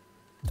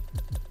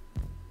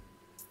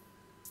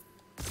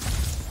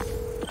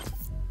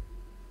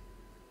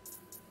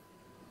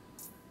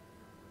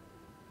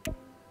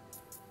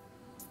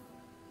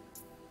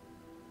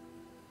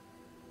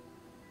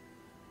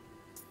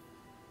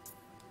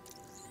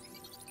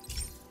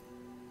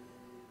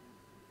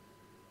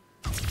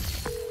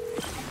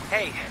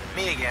 Hey,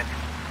 me again.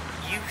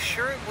 You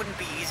sure it wouldn't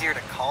be easier to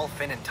call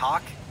Finn and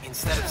talk,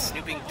 instead of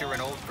snooping through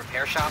an old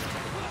repair shop?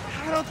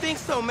 I don't think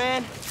so,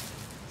 man.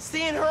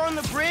 Seeing her on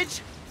the bridge?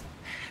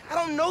 I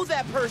don't know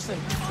that person.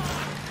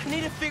 I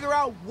need to figure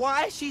out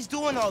why she's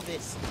doing all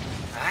this.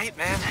 Alright,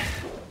 man.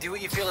 Do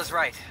what you feel is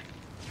right.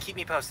 Keep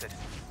me posted.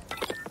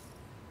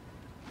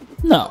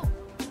 No.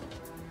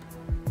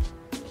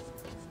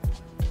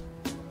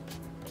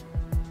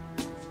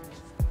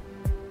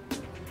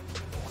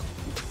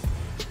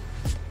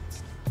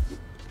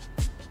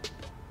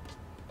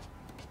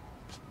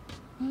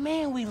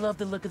 Man, we love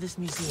the look of this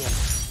museum.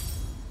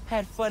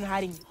 Had fun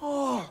hiding.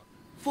 Oh,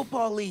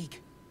 football league.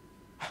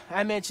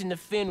 I mentioned to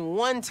Finn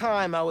one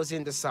time I was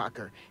into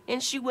soccer,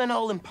 and she went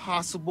all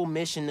impossible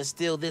mission to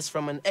steal this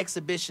from an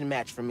exhibition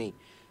match for me.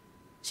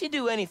 She'd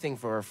do anything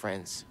for her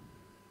friends.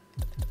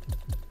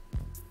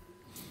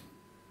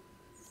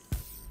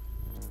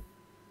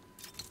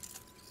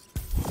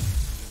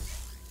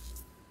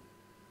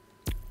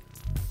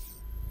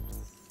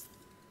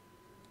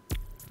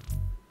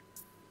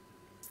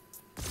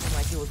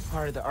 Like it was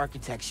part of the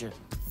architecture.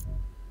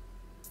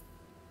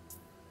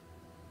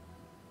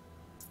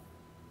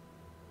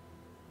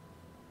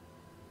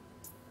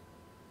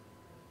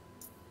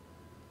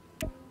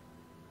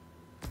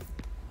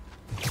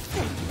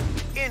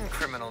 In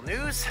criminal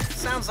news,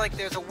 sounds like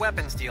there's a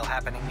weapons deal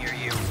happening near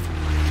you.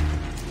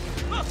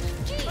 Look!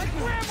 My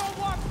grandma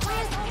walked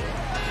past me!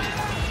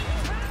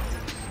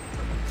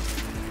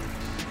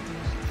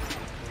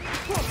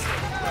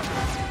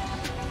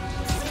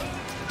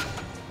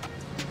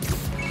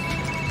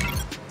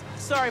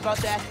 Sorry about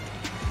that.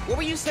 What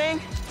were you saying?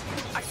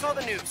 I saw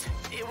the news.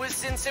 It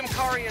was in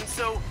Simkarian,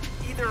 so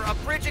either a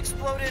bridge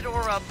exploded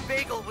or a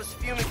bagel was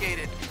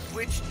fumigated,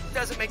 which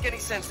doesn't make any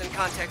sense in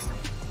context.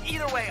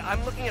 Either way,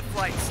 I'm looking at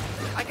flights.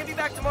 I can be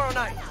back tomorrow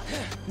night.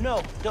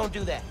 No, don't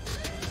do that.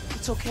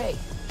 It's okay.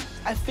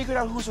 I figured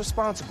out who's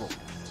responsible,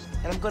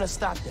 and I'm gonna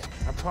stop them,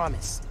 I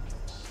promise.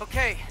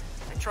 Okay,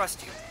 I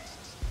trust you.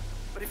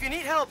 But if you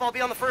need help, I'll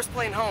be on the first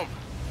plane home.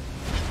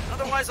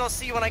 Otherwise, I'll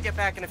see you when I get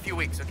back in a few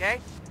weeks,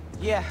 okay?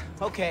 Yeah,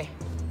 okay.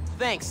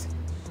 Thanks.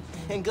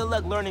 And good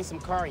luck learning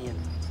some Karian.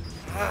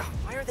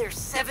 Why are there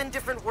 7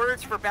 different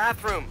words for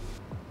bathroom?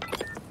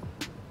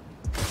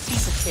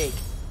 Piece of cake.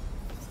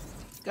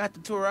 Got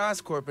the tour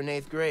Oscorp in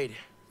 8th grade.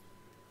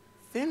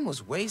 Finn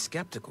was way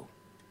skeptical.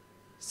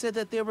 Said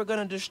that they were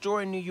gonna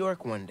destroy New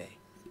York one day.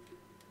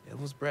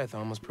 Devil's breath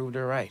almost proved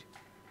her right.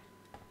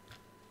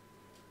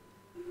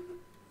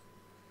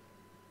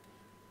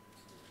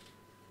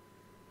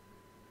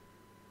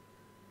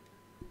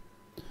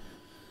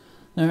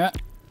 All right.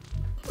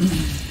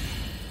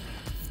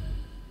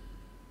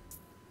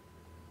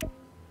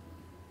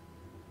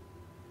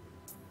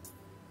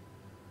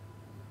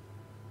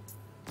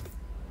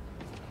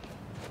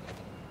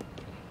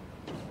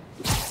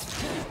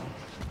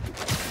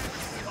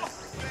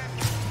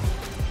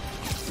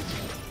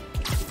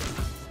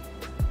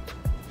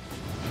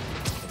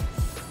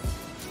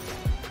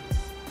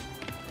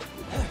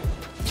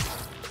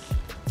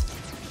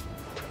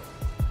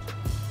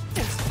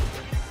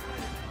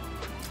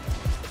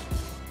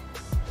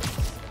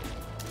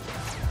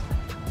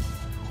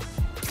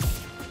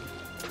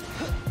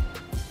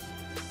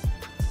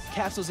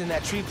 Capsule's in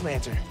that tree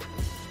planter.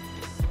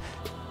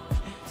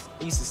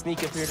 He used to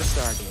sneak up here to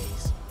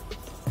stargaze.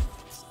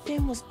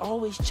 Finn was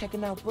always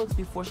checking out books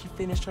before she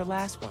finished her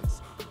last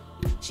ones.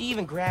 She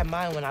even grabbed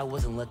mine when I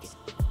wasn't looking.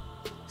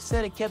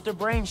 Said it kept her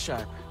brain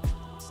sharp.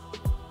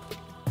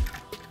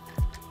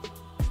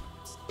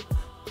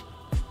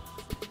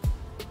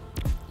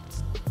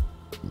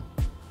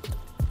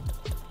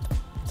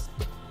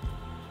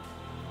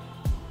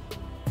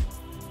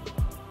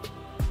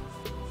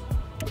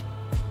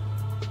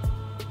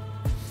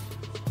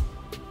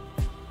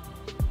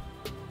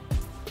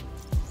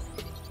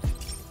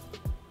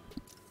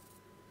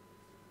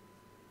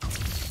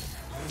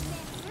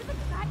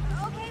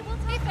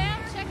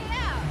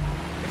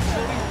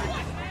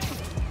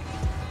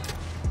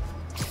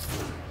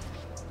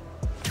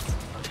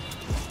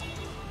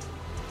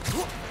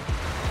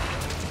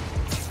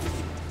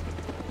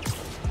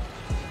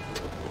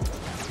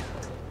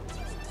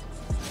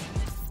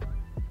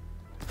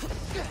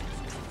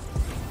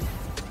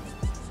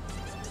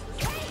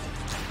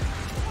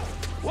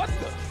 What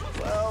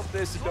the? Well,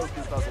 this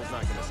Sudoku puzzle's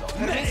not gonna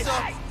solve it. So,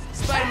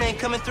 Spider-Man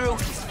coming through.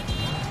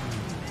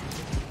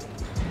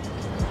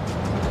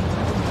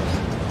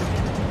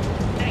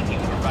 Thank you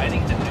for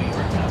riding the New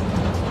York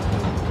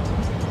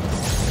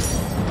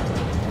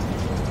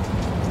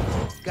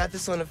Subway. Got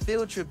this on a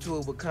field trip to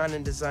a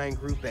Wakandan Design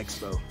Group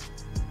Expo.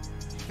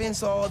 Finn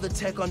saw all the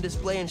tech on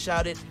display and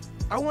shouted,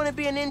 "I want to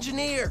be an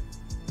engineer!"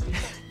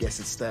 Guess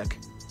it stuck.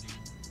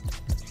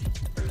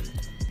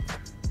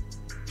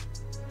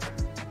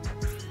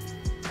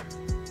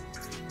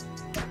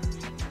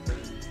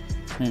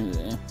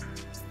 Yeah.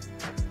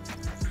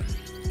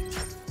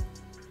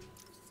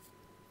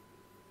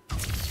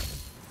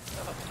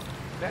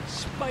 That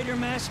spider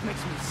mask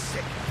makes me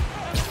sick.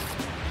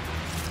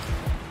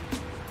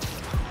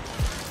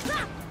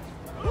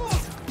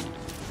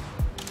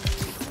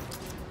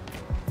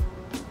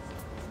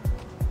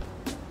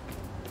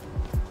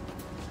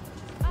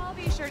 I'll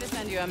be sure to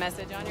send you a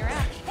message on your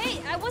app.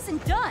 Hey, I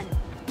wasn't done.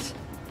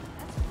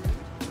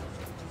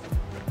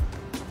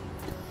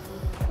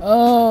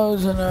 Oh,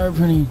 it's an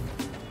opening.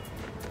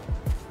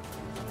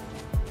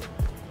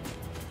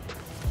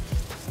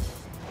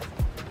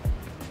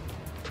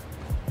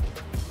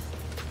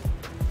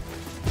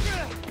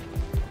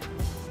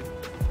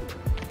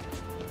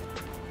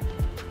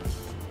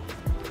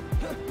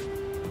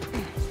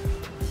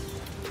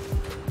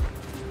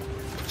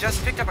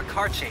 Just picked up a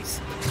car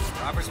chase.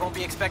 Robbers won't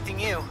be expecting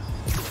you.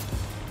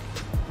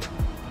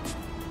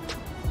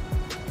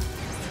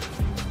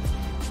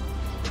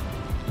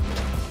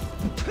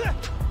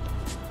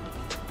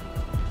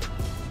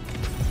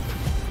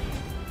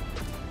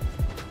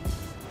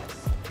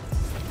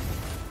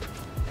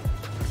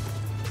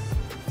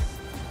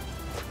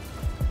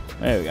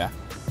 There we go.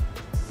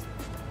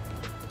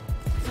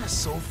 I'm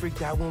so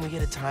freaked out when we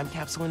get a time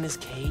capsule in this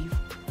cave.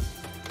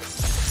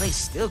 The place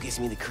still gives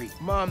me the creep.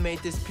 Mom made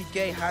this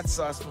piqué hot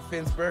sauce for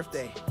Finn's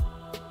birthday.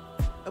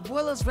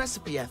 Abuela's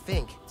recipe, I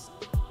think.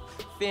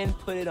 Finn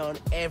put it on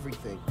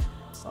everything.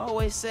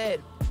 Always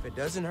said, if it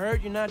doesn't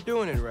hurt, you're not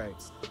doing it right.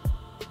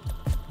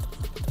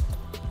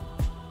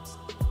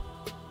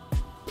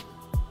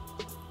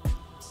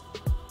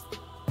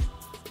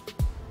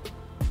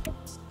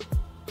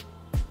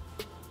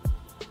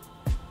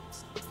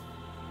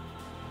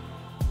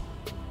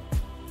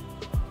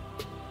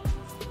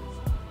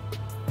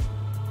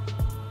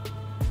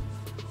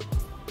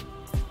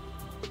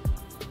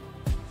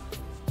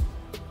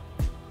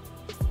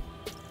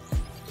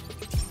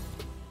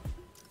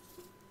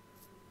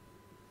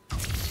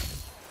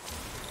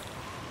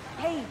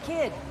 Hey,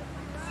 kid.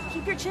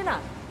 Keep your chin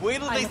up. Wait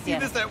till they with see you.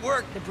 this at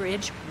work. The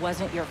bridge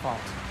wasn't your fault.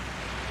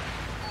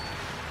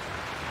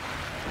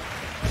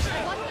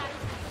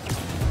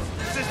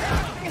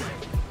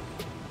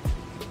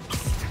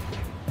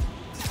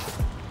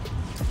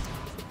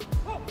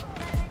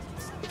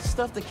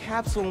 Stuffed the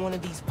capsule in one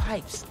of these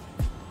pipes.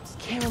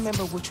 Can't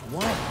remember which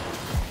one.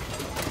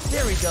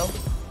 There we go.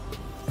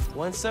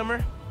 One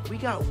summer, we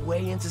got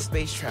way into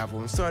space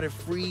travel and started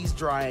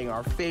freeze-drying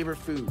our favorite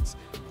foods.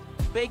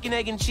 Bacon,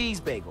 egg, and cheese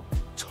bagel.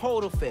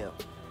 Total fail.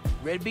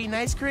 Red bean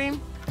ice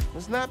cream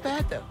was not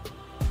bad, though.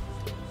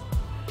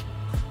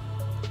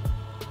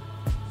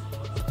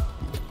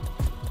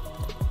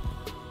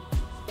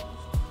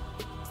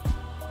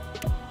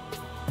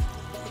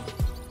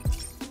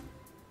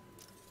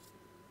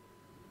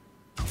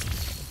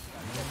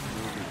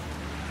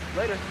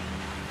 Later.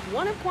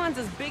 One of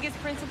Kwanzaa's biggest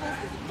principles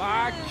is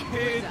My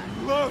kid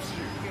loves you.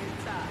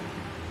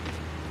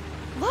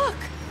 Look!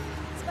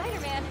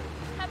 Spider-Man,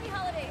 happy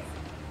holidays.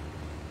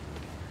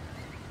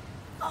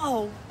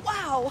 Oh,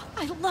 wow!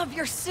 I love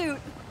your suit!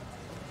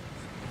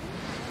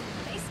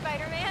 Hey,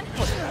 Spider-Man.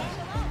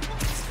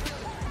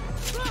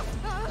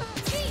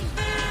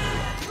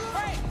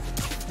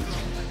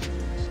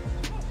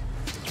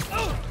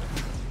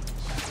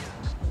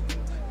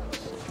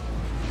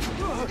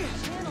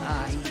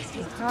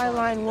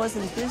 Skyline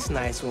wasn't this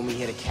nice when we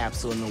hit a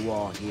capsule in the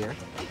wall here.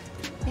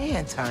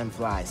 Man, time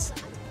flies.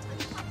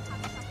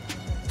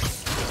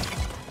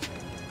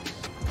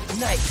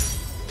 Nice.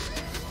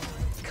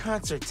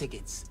 Concert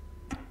tickets.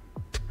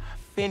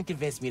 Finn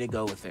convinced me to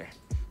go with her.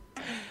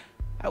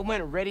 I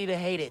went ready to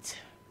hate it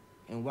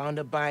and wound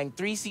up buying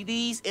 3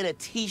 CDs and a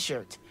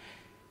t-shirt.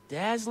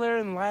 Dazzler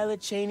and Lila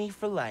Cheney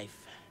for life.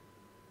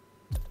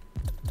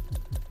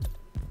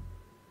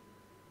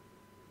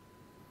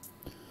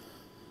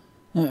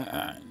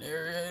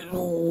 There is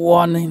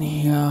one in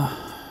here.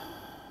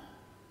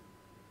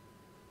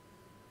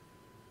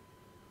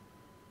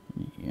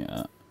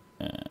 Yeah,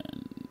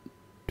 and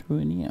 2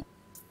 in here.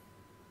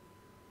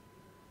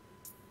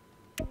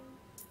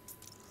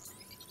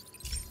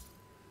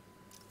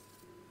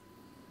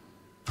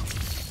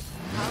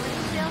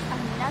 Holiday sales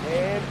are nothing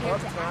compared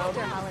to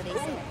after holiday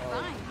sales.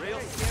 Fine. Real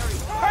scary.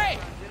 Hey!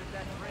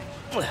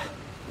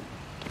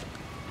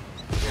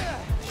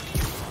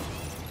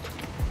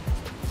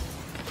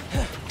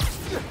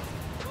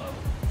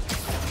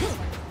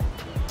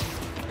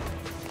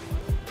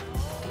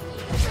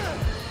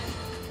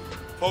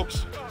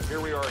 Folks,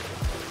 here we are again.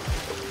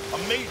 A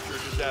major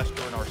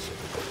disaster in our city.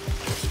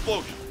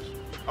 Explosions,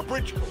 a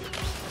bridge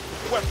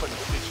collapse, weapons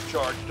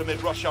discharged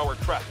amid rush hour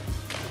traffic.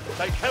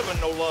 Thank heaven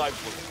no lives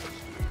were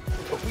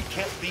lost. But we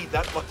can't be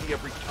that lucky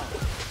every time.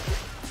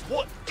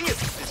 What if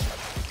this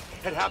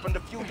had happened a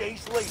few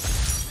days later,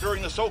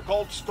 during the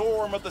so-called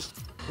storm of the...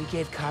 We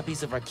gave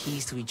copies of our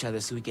keys to each other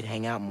so we could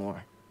hang out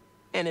more.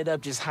 Ended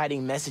up just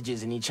hiding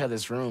messages in each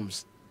other's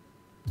rooms.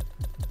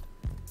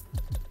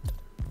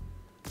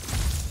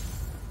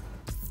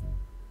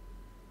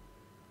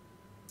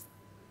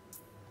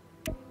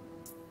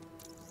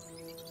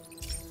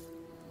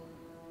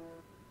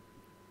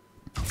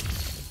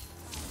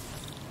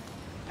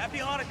 Happy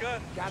Hanukkah.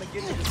 Gotta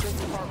get to the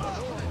Central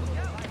Park.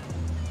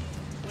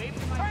 Wait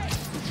for my...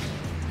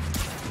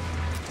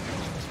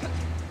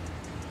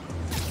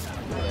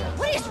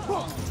 What is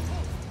wrong?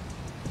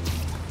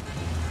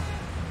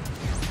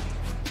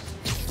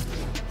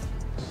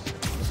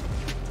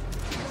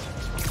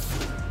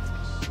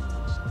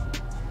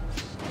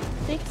 I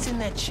think it's in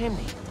that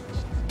chimney.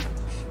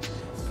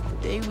 The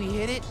day we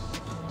hit it,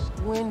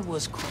 the wind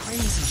was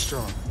crazy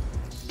strong.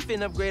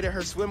 Finn upgraded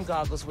her swim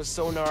goggles with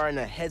sonar and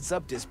a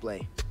heads-up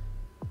display.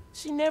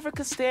 She never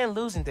could stand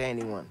losing to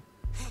anyone,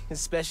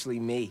 especially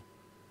me.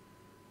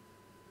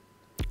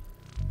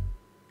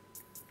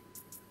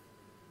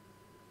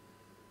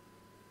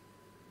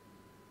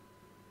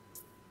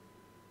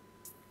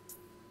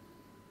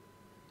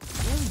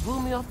 Nearly blew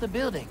me off the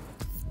building.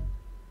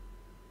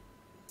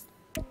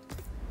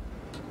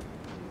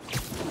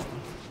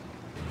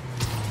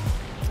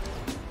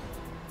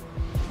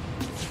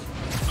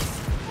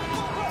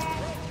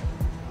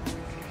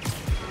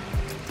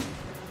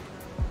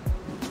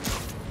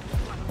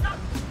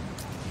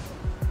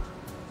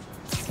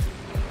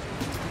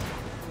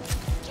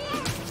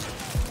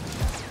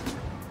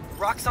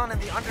 Roxxon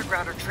and the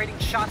Underground are trading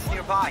shots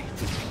nearby.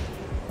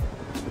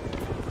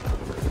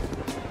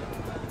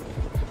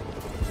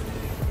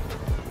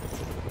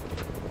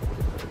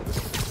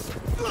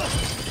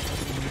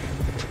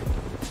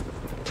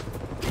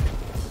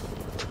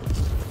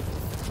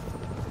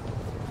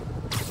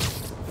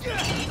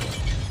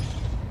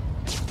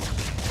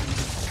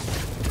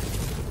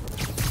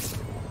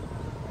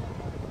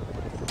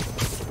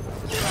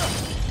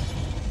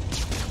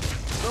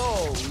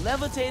 Oh,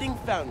 levitating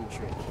fountain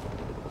trick.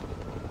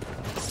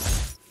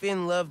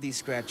 Finn loved these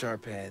scratch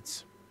art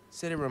pads.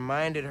 Said it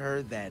reminded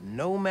her that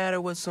no matter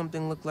what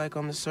something looked like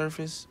on the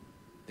surface,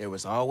 there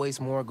was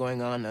always more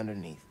going on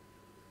underneath.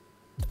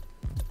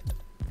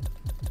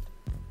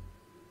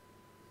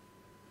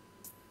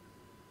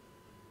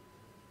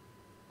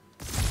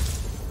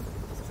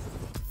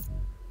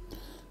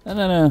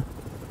 No.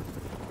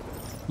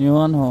 New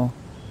one or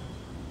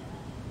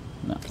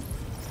no?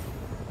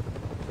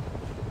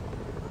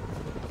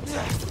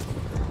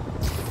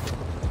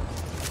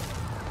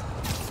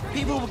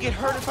 People will get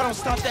hurt if I don't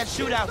stop that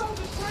shootout.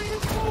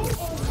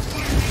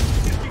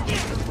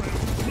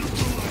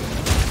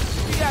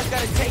 You guys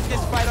gotta take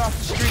this fight off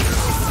the street.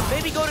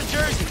 Maybe go to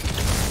Jersey.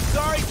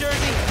 Sorry,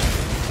 Jersey.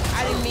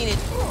 I didn't mean it.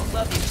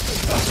 Love you.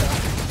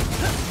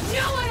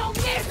 No one will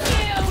miss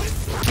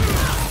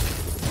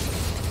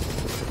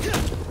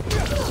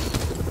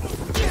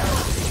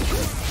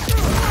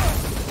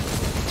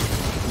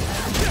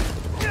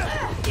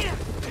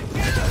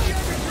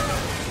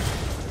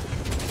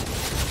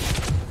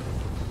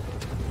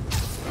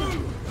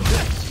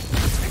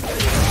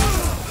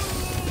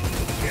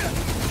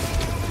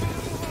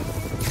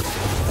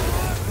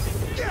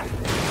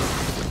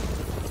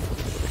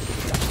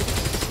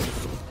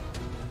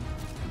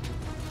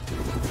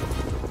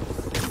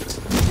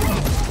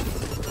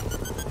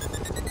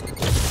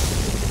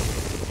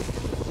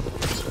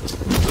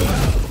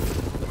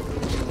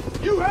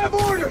You have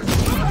orders!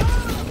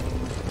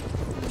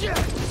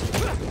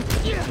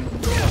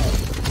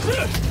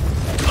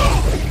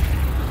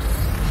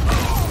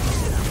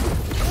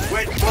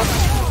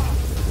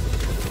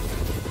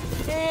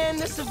 And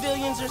the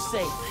civilians are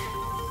safe.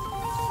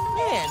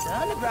 Man, the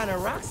underground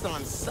and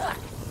Roxxon suck.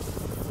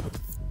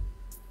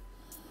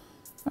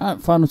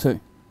 Alright, final two.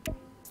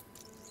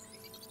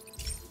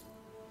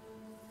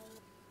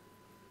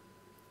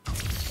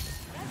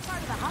 That's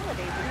part of the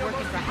holidays is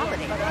working for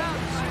holidays.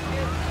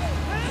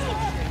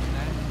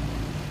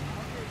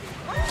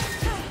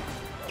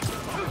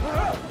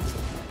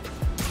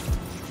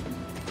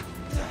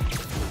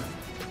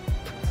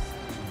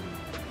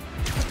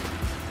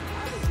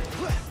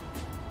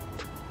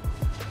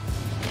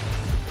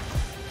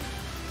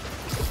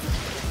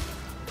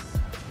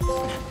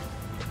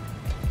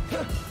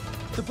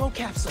 The boat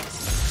capsule.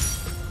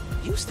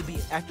 Used to be.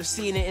 After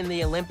seeing it in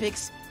the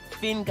Olympics,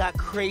 Finn got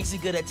crazy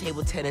good at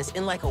table tennis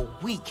in like a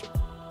week.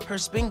 Her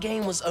spin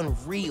game was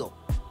unreal.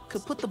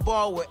 Could put the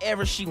ball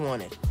wherever she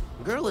wanted.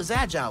 Girl is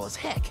agile as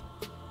heck.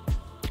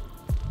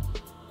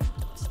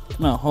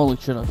 No, holy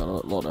shit, I got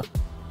a lot of.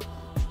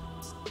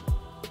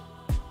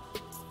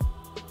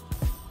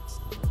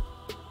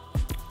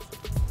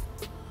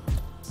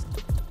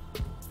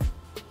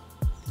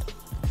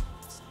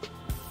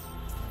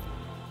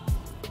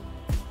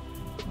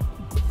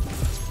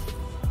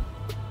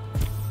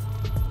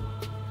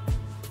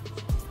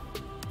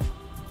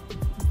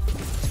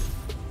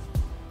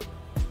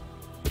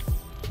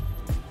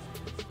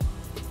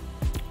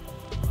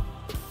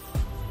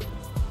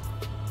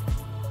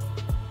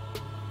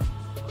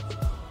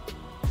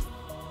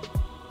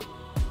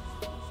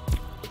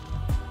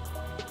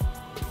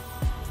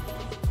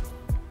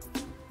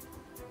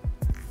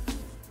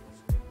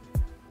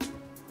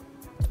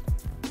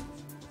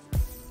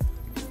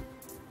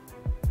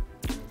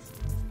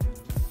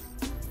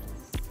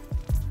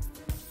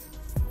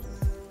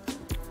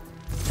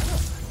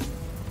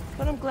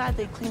 But I'm glad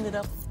they cleaned it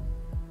up.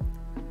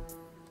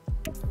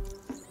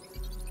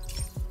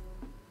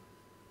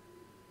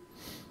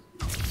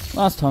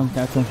 Last time,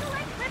 Captain.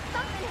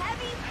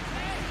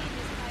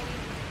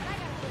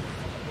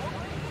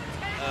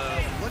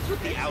 What's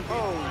with the out?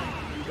 Oh,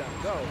 you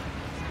gotta go.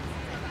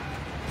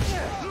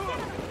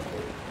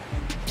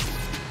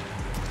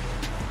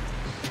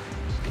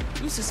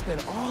 We used to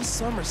spend all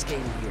summer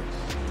skating here.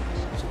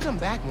 Should come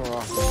back more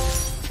often.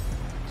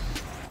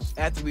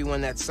 After we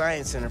won that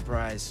science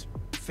enterprise,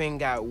 Finn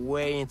got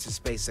way into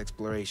space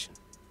exploration.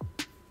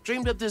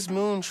 Dreamed up this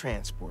moon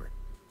transport.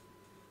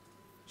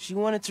 She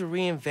wanted to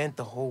reinvent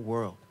the whole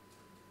world.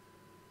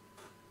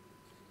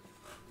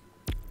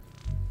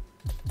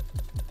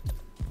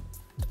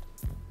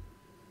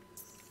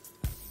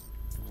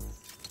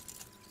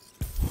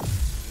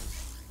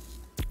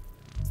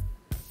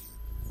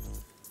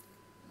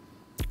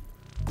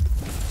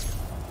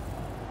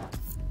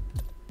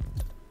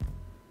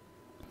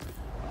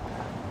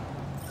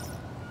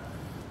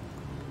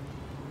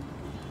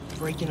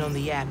 Breaking on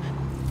the app.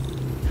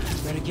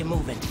 Better get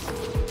moving.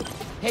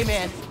 Hey,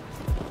 man.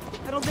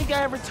 I don't think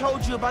I ever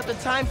told you about the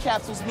time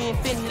capsules me and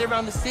Finn hid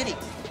around the city.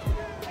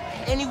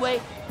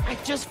 Anyway, I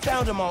just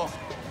found them all.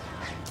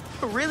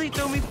 Really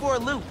threw me for a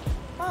loop.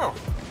 Oh.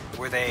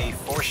 Were they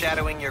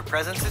foreshadowing your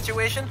present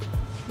situation?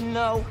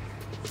 No.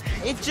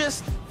 It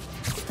just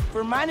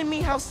reminded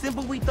me how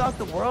simple we thought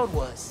the world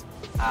was.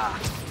 I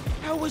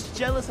was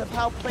jealous of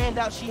how planned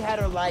out she had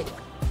her life.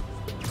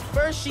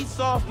 First, she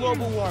solved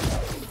global warming.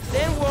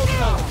 Then world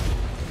hunger.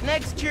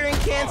 Next, curing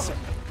cancer.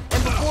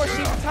 And before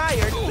she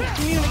retired,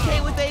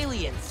 communicate with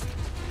aliens.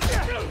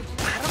 I don't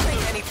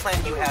think any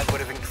plan you had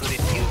would have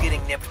included you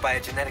getting nipped by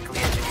a genetically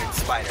engineered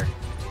spider.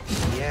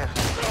 Yeah.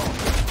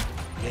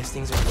 Guess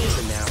things are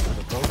easy now for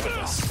the both of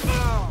us.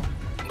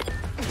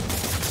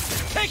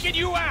 Taking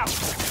you out!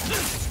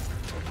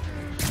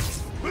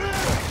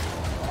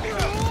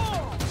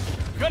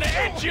 Gonna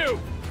end you!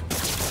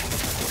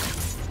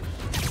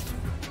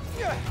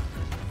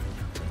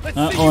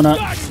 Oh no.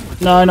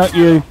 No, not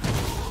you.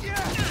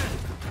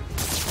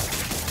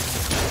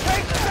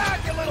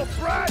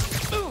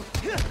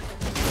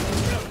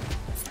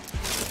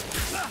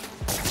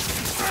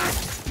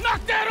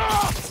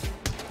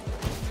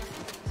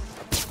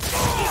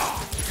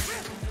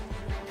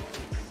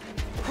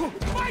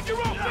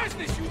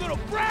 business, you little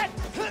brat!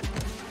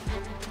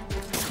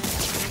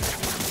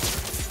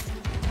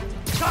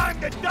 Time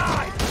to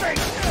die, fake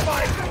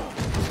spider!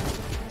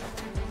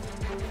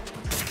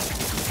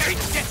 Hey,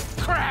 get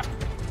crap!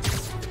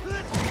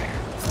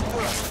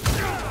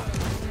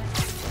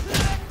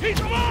 He's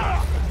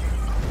alive!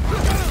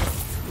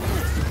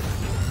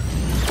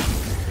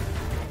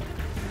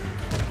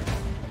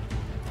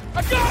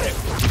 I got it!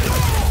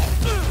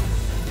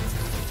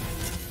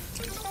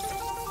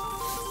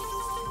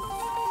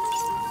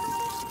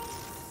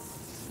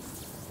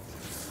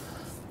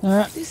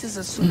 This is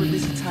a super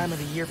busy time of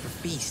the year for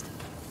Feast.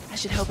 I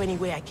should help any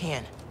way I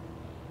can.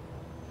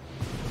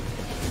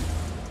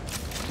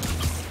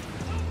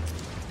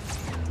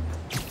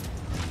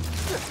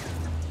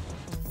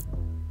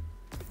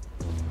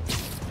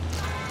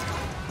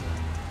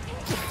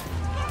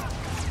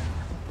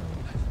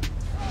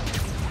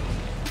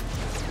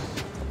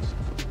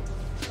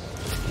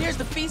 Here's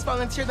the Feast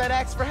volunteer that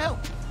asked for help.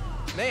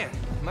 Man,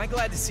 am I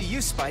glad to see you,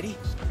 Spidey.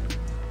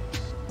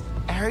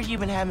 I heard you've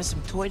been having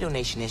some toy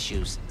donation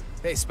issues.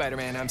 Hey,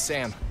 Spider-Man, I'm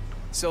Sam.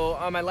 So,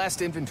 on my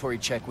last inventory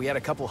check, we had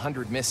a couple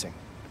hundred missing.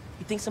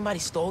 You think somebody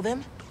stole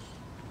them?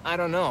 I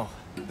don't know,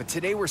 but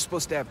today we're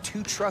supposed to have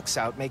 2 trucks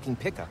out making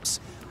pickups,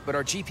 but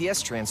our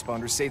GPS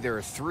transponders say there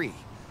are 3.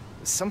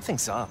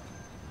 Something's up.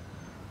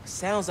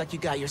 Sounds like you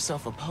got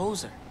yourself a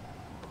poser.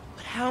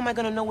 But how am I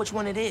gonna know which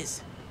one it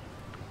is?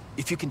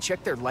 If you can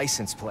check their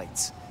license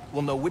plates,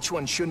 we'll know which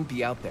one shouldn't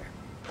be out there.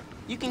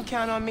 You can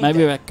count on me.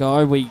 Maybe that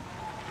guy we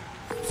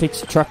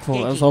fixed the truck for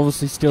Yankee, was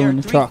obviously stealing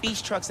the truck. There are 3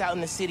 Feast trucks out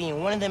in the city,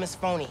 and one of them is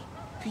phony.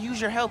 Could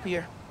use your help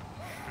here.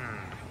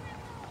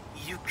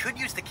 You could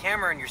use the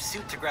camera in your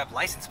suit to grab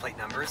license plate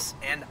numbers,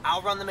 and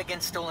I'll run them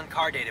against stolen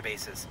car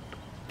databases.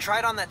 Try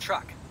it on that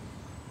truck.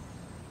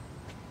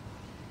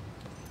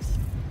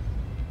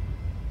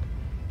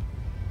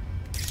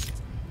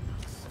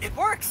 It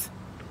works!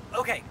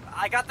 Okay,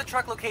 I got the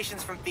truck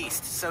locations from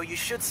Feast, so you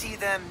should see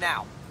them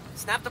now.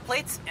 Snap the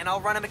plates, and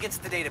I'll run them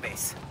against the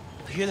database.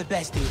 You're the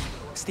best, dude.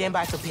 Stand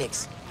by for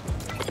pics.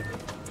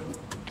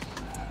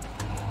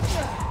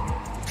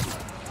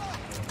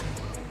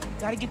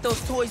 Gotta get those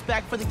toys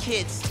back for the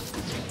kids.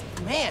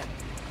 Man,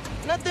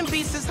 nothing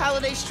beats this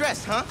holiday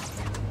stress, huh?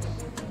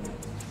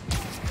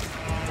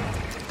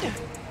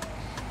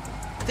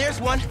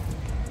 There's one.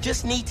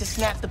 Just need to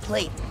snap the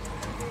plate.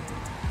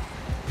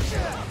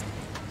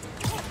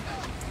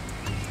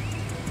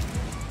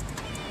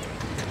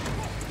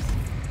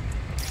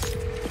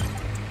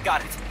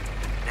 Got it.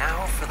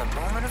 Now for the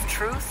moment of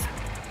truth.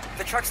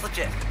 The truck's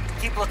legit.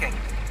 Keep looking.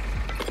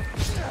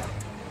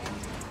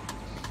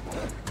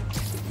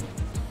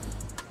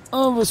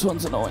 Oh, this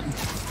one's annoying.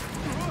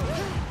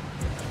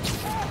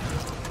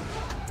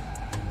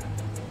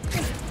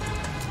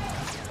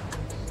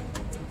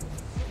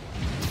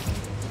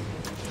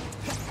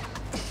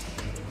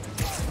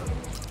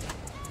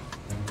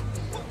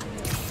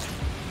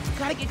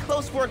 Gotta get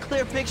close for a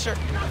clear picture.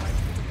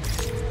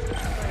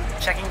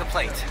 Checking the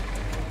plate.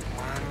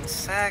 1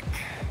 sec.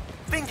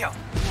 Bingo!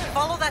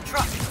 Follow that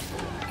truck!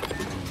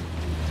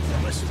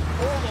 Listen,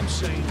 all I'm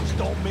saying is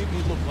don't make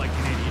me look like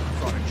an idiot in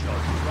front of Joe,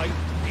 right?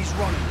 He's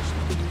running this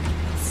thing.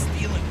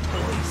 Stealing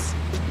toys.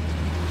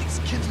 These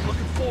kids are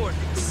looking forward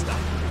to this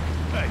stuff.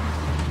 Hey,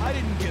 I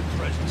didn't get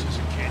presents as a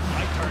kid.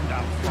 I turned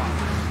out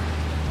fine.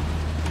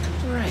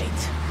 Right.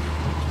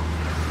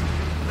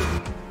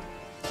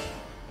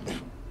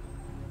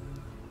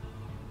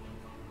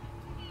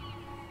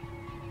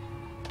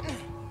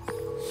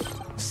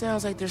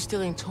 Sounds like they're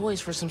stealing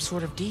toys for some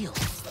sort of deal.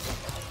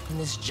 And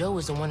this Joe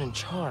is the one in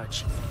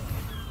charge.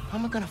 How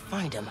am I gonna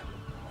find him?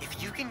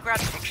 If you can grab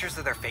pictures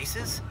of their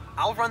faces,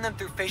 I'll run them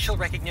through facial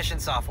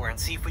recognition software and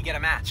see if we get a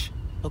match.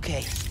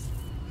 Okay.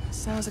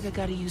 Sounds like I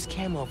gotta use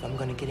camo if I'm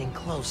gonna get in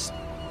close.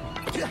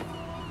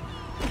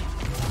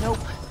 Nope.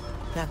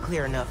 Not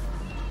clear enough.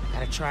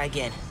 Gotta try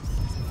again.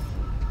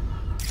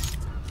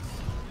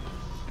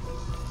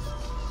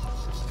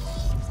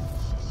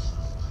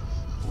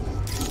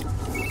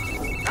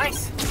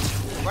 Nice!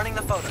 Running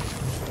the photo.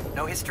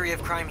 No history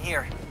of crime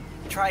here.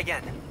 Try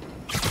again.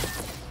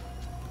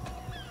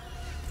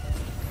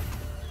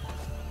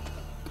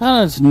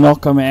 Can't just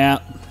knock him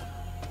out.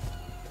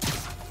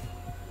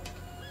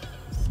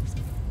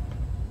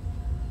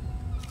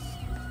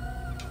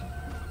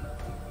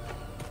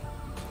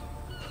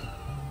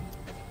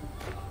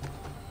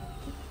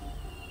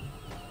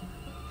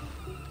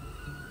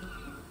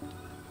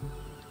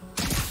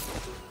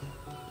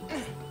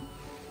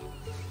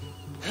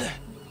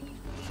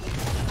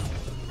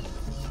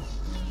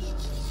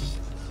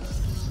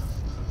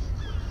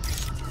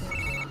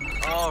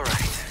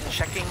 Alright,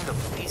 checking the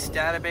police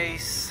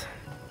database.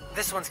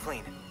 This one's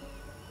clean.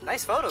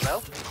 Nice photo,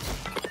 though.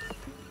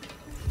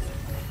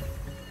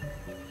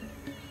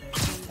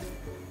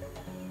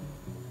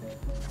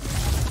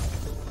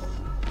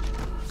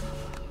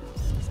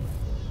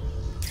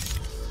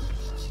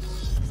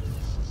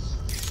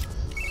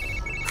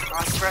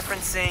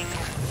 Cross-referencing.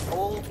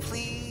 Hold,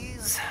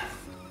 please.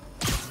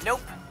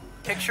 Nope.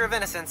 Picture of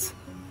innocence.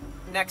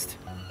 Next.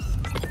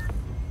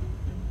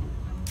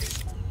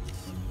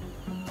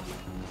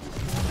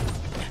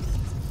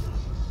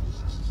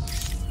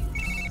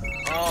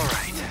 All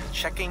right,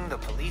 checking the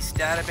police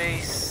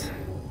database.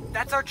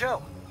 That's our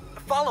Joe.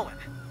 Follow him.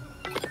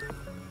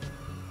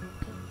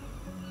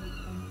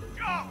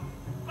 Joe!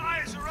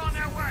 Fires are on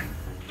their way!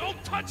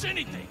 Don't touch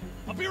anything!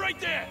 I'll be right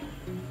there!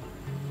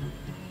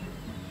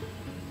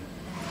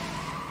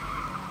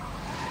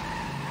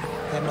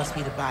 That must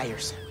be the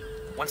buyers.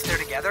 Once they're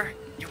together,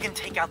 you can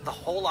take out the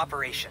whole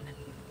operation.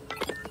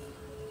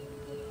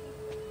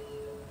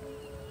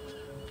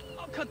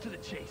 I'll cut to the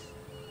chase.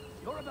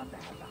 You're about to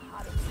have the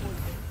hottest toys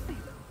of the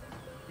season.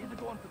 These are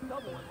going for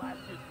double what last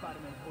year's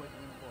Spider-Man toys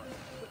were for.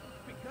 But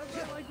because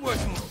I like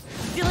working with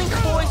Stealing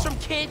toys from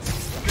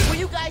kids? Were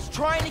you guys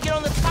trying to get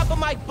on the top of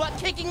my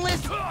butt-kicking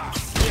list?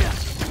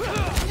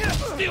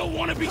 Still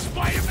wanna be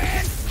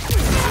Spider-Man?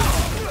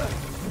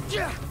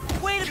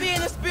 Way to be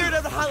in the spirit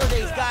of the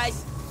holidays,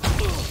 guys.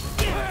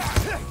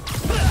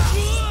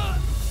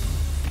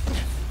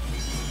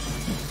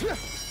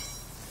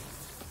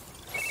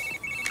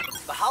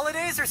 The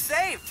holidays are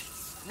saved.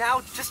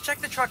 Now, just check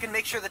the truck and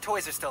make sure the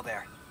toys are still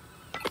there.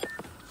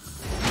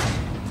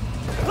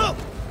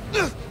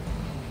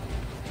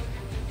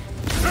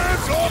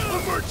 Hands off the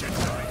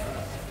merchandise!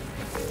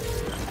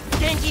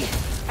 Genki,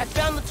 I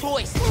found the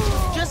toys.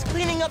 Just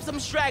cleaning up some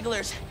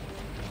stragglers.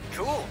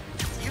 Cool.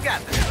 You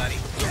got this, buddy.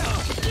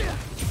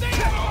 Stay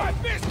out of my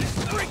business,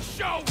 freak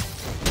show!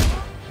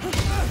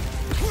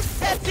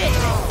 That's it!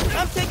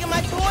 I'm taking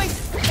my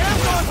toys, and I'm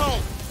going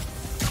home!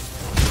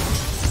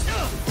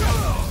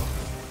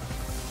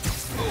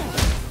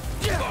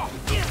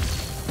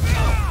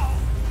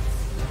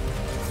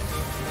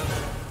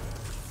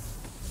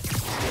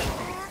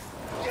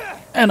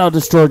 And I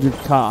destroyed your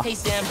car. Hey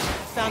Sam,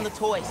 found the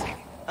toys.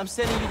 I'm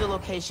sending you the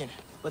location,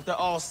 but they're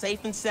all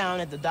safe and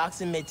sound at the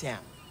docks in Midtown.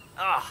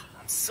 Ah,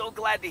 I'm so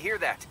glad to hear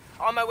that.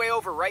 On my way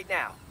over right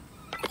now.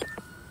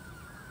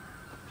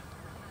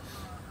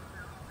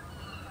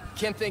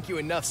 Can't thank you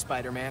enough,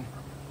 Spider-Man.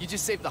 You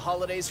just saved the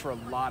holidays for a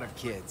lot of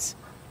kids.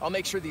 I'll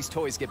make sure these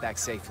toys get back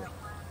safely.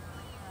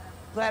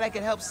 Glad I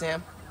could help,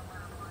 Sam.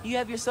 You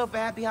have yourself a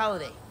happy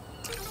holiday.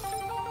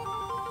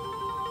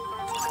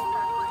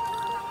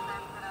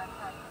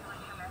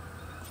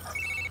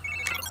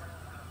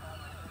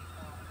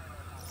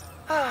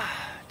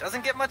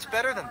 Doesn't get much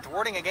better than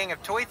thwarting a gang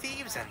of toy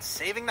thieves and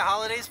saving the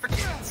holidays for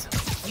kids.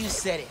 You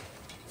said it.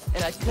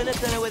 And I couldn't have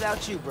done it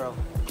without you, bro.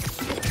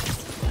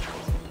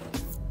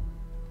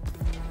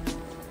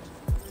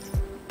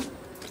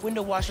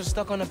 Window washer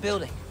stuck on a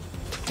building.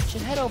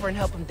 Should head over and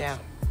help him down.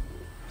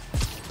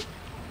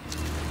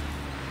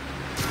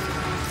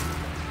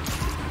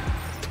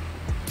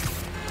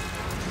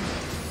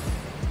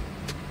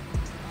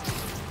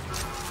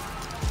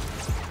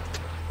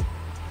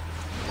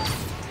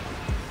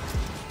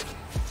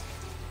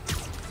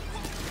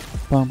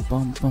 Bum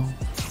bum bum.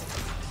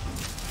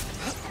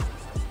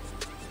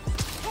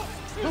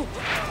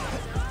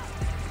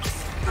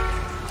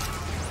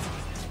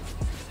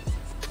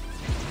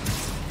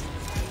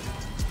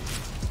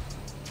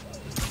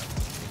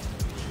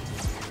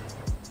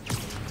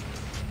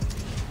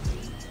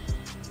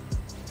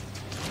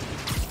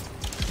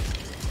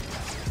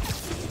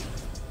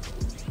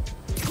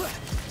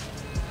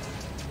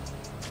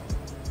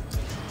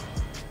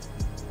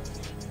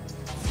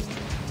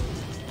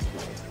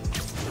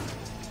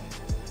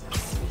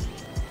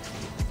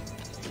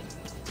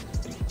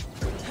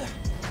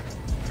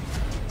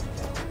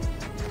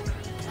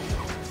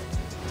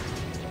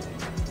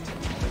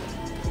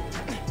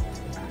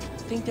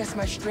 I think that's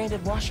my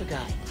stranded washer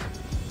guy.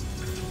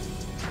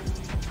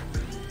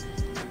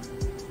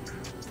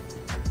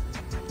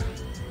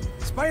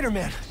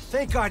 Spider-Man,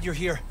 thank God you're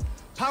here.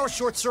 Power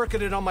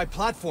short-circuited on my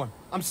platform.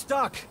 I'm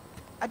stuck.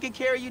 I can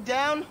carry you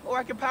down, or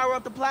I can power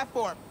up the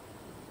platform.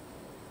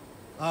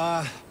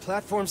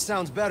 Platform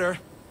sounds better.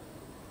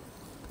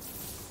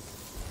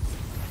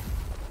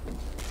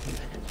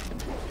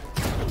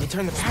 You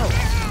turn the power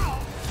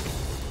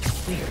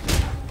off. Weird.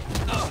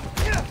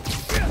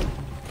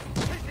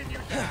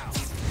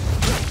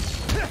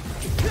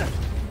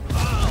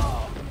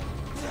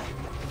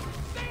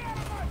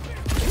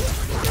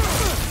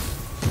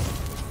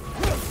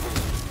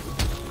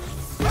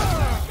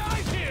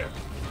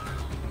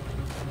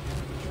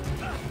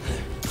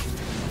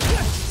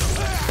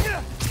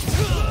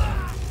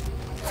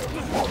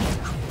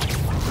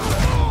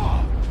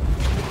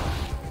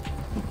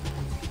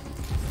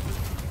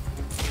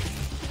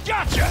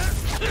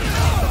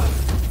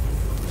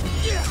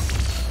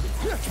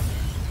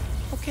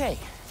 Okay,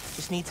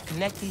 just need to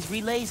connect these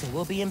relays and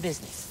we'll be in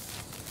business.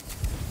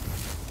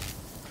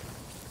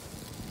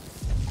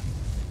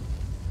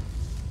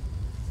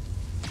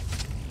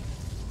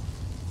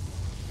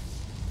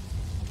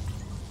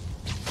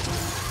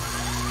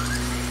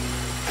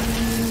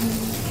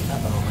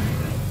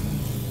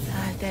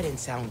 That didn't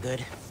sound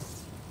good.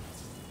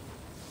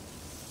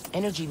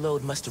 Energy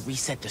load must have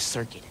reset the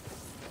circuit.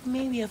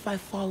 Maybe if I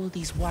follow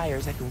these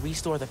wires, I can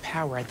restore the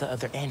power at the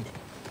other end.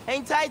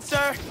 Hang tight,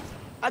 sir.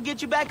 I'll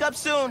get you back up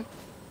soon.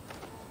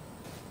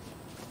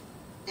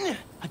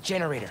 A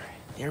generator.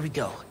 There we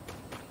go.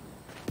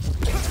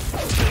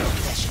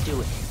 That should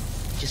do it.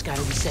 Just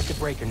gotta reset the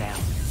breaker now.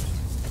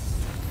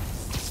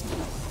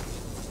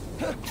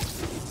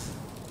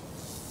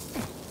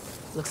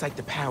 Looks like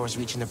the power's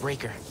reaching the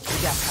breaker.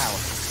 We got power.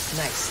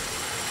 Nice.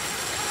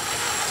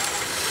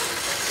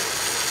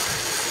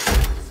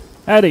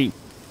 Eddie.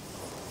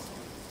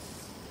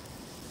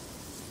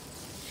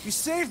 You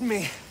saved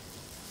me.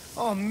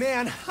 Oh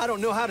man, I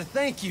don't know how to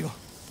thank you.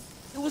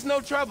 It was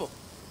no trouble.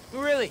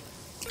 Really.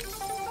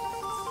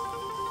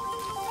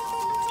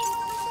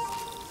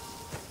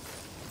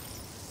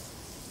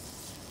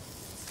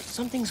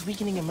 Something's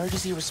weakening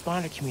emergency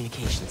responder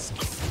communications.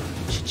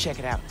 Should check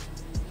it out.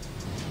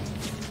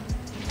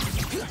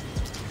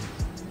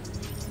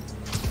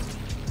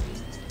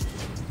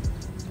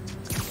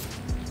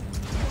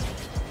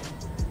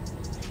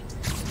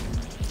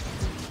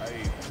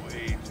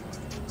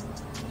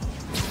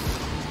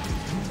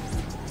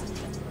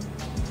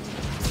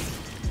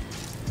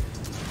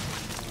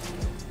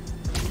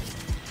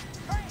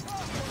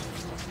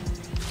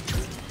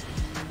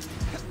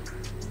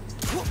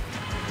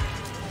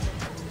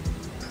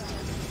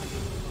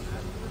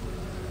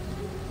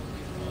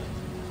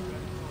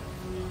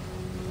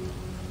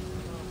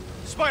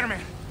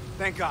 Spider-Man!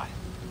 Thank God.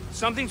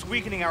 Something's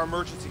weakening our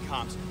emergency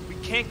comms. We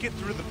can't get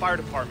through to the fire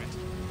department.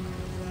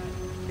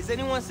 Is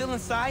anyone still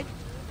inside?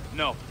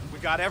 No, we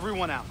got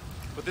everyone out.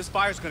 But this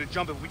fire's gonna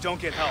jump if we don't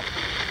get help.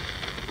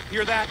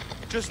 Hear that?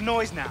 Just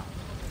noise now.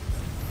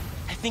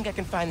 I think I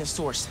can find the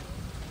source.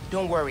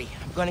 Don't worry,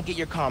 I'm gonna get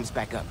your comms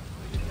back up.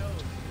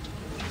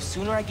 The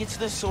sooner I get to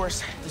the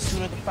source, the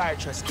sooner the fire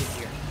trucks get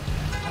here.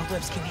 Our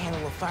webs can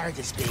handle a fire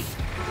this big.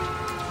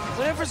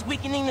 Whatever's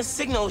weakening the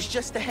signal is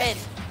just ahead.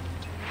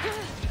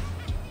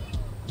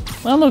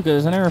 Well, look,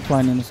 there's an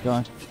airplane in the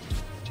sky.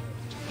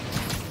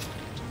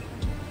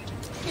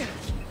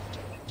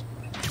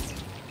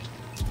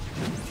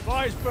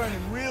 Fire's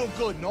burning real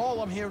good, and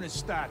all I'm hearing is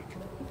static.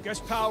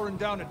 Guess powering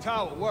down the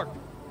tower worked.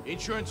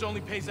 Insurance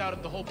only pays out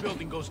if the whole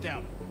building goes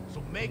down.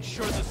 So make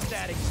sure the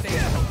static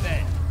stays until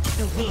then.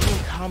 They're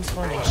weakening comms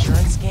for an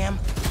insurance scam?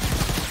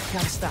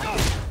 Gotta stop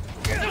it.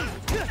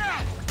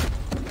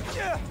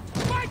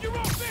 Mind your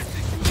own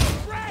business, you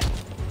little rat!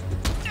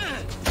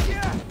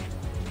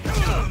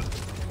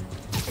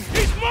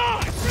 He's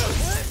mine!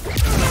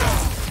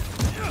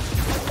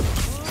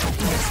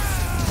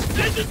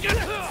 This is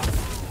gonna...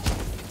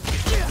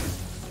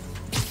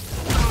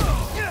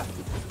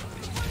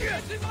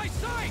 It's in my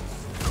sights!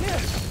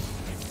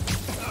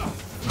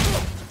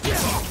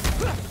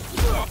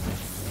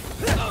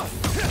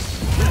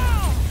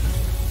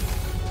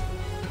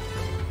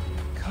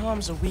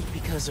 Comms are weak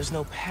because there's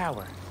no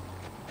power.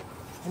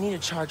 I need to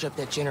charge up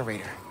that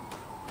generator.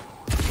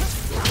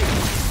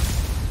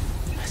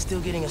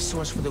 Still getting a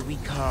source for the weak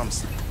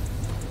comms.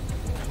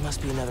 There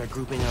must be another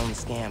group in on the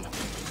scam.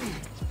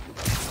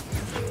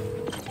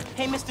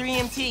 Hey, Mr.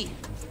 EMT.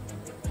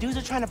 Dudes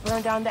are trying to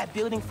burn down that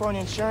building for an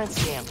insurance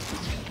scam.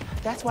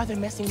 That's why they're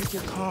messing with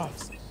your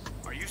comms.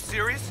 Are you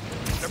serious?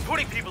 They're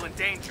putting people in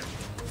danger.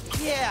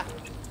 Yeah.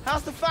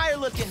 How's the fire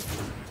looking?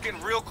 It's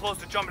getting real close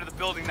to jumping to the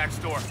building next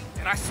door,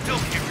 and I still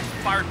can't reach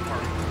the fire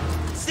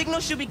department. Signal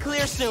should be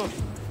clear soon.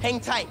 Hang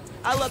tight.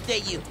 I'll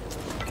update you.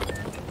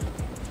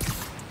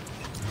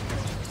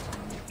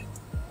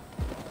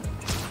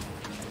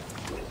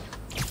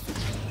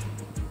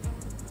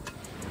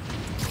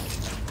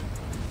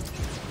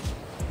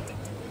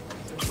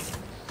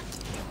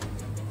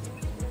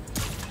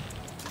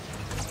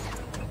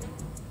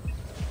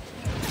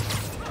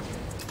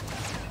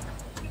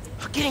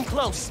 Getting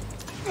close.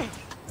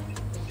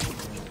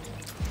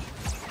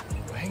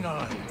 Hang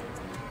on.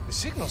 The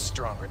signal's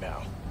stronger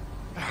now.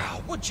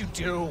 What'd you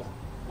do?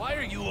 Why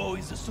are you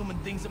always assuming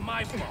things are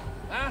my fault,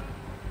 huh?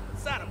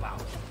 What's that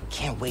about?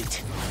 Can't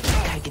wait.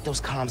 Gotta get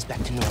those comms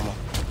back to normal.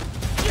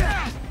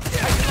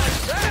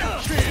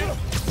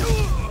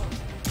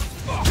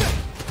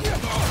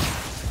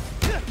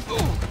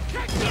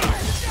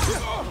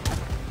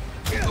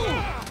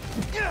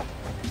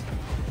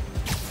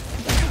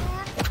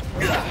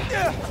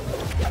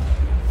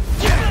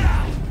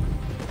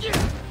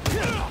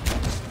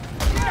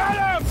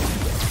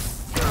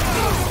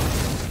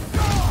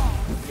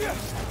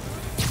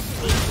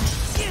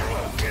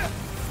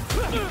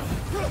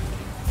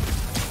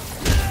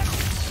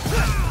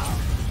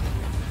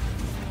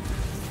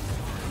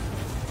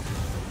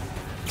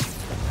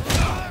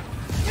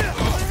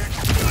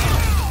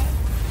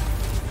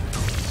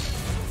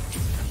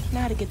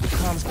 Now to get the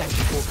comms back to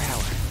full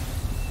power.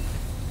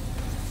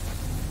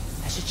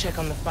 I should check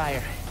on the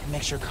fire and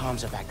make sure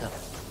comms are back up.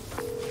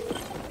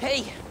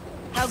 Hey,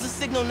 how's the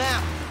signal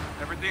now?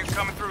 Everything's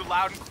coming through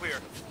loud and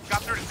clear.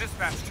 Got through to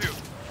dispatch, too.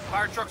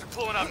 Fire trucks are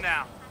pulling up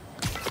now.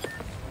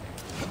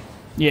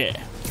 Yeah.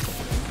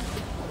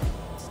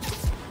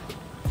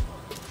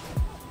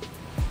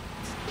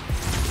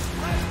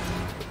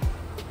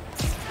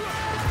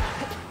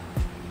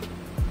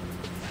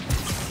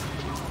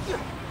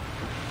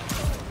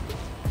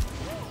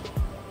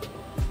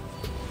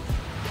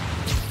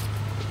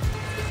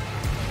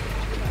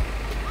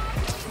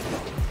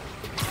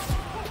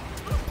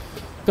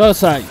 Gotta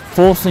say,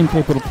 forcing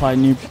people to play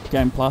New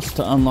Game Plus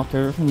to unlock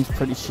everything is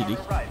pretty shitty.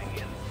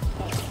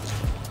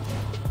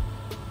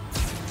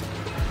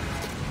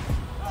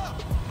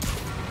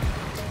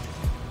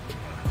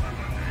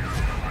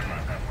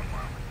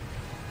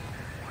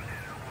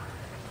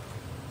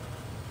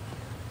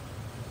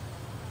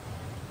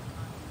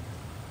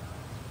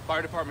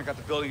 Fire department got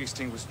the building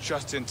extinguished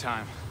just in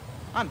time.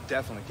 I'm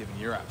definitely giving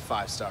your app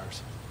 5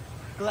 stars.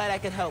 Glad I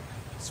could help.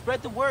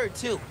 Spread the word,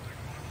 too.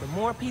 The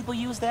more people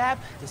use the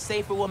app, the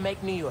safer we'll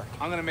make New York.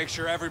 I'm gonna make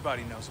sure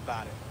everybody knows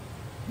about it.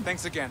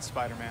 Thanks again,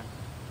 Spider-Man.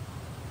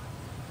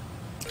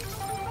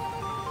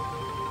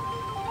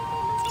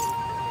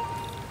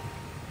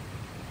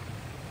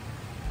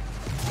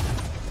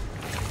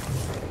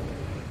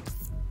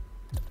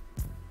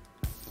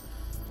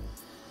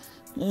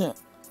 Yeah.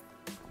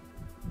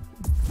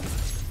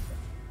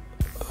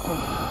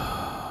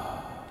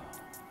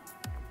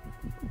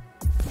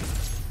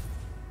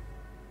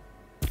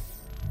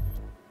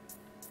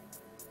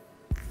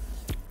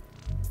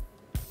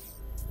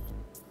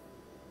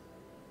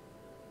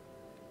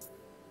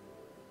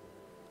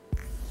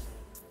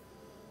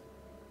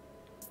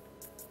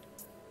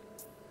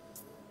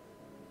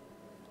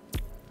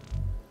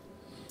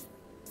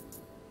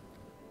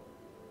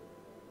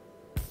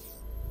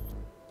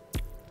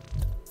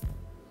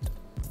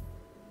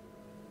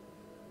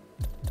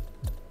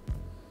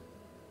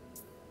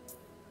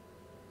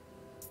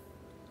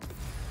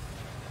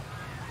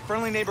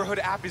 Friendly neighborhood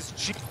app is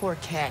Poor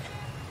cat.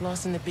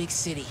 Lost in the big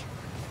city.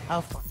 How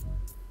far?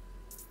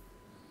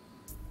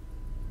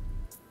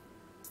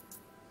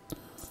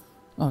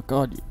 Oh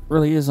god, it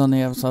really is on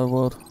the other side of the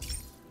world.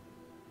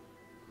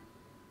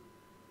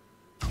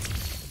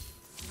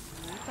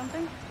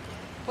 Something?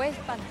 Yo,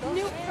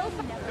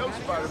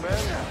 Spider-Man.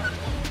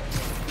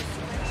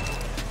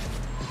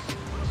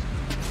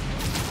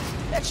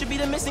 That should be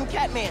the missing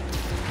Catman.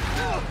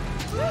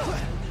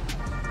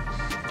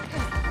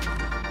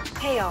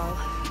 Hey, all.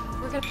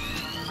 We're gonna...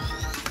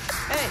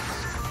 Hey,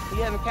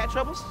 you having cat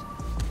troubles?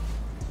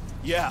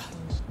 Yeah.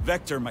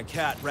 Vector, my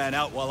cat, ran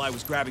out while I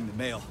was grabbing the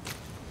mail.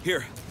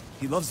 Here,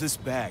 he loves this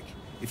bag.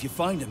 If you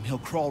find him, he'll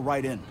crawl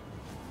right in.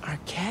 Are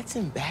cats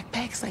in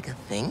backpacks like a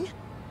thing?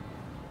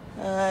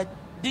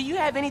 Do you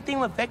have anything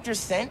with Vector's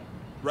scent?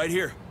 Right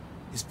here.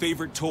 His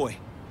favorite toy.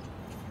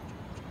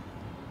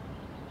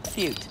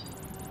 Cute.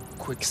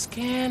 Quick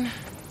scan.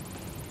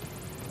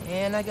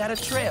 And I got a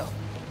trail.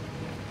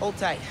 Hold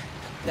tight.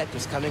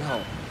 Vector's coming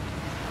home.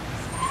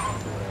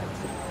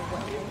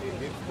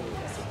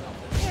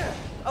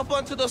 Up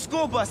onto those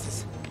school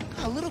buses.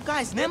 Our little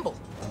guy's nimble.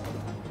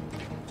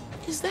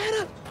 Is that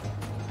a...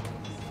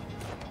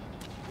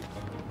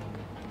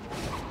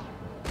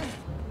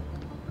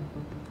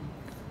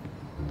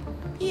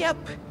 Yep.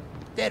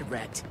 Dead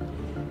rat.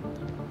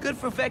 Good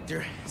for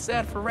Vector,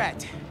 sad for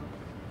Rat.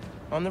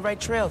 On the right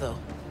trail, though.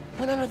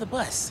 Went under the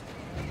bus.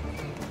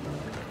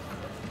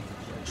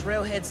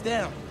 Trail heads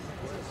down.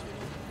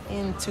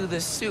 Into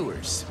the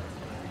sewers.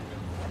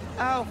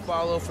 I'll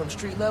follow from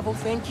street level,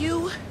 thank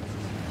you.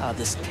 Oh,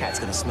 this cat's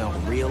gonna smell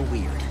real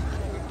weird.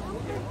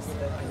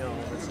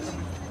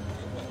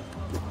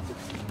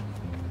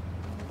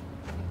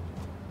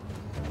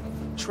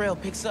 Trail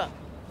picks up.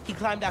 He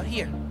climbed out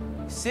here.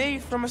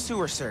 Saved from a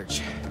sewer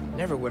search.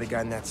 Never would have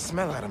gotten that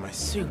smell out of my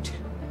suit.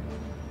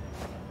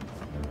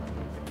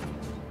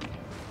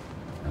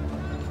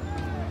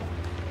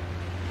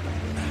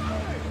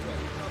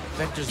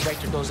 Vector's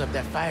vector goes up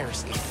that fire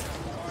escape.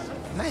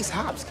 Nice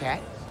hops,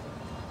 cat.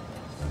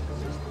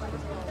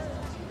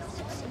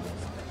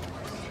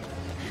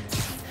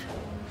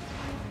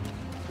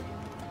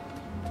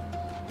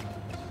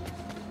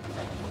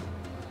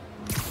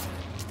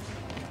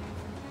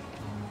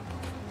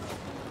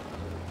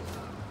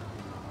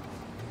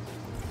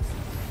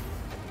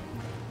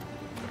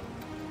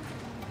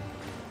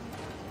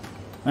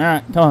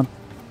 Alright, come on.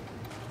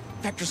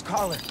 Vector's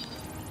calling.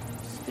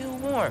 Still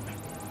warm.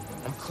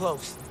 I'm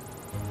close.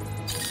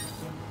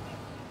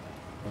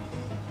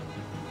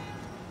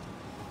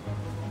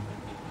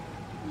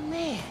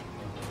 Man,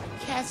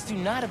 cats do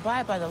not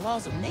abide by the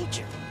laws of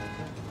nature.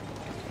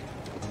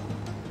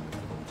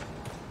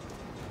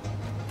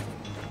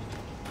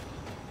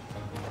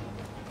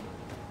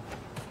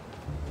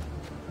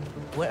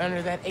 We're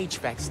under that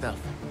HVAC stuff.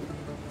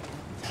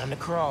 Time to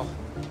crawl.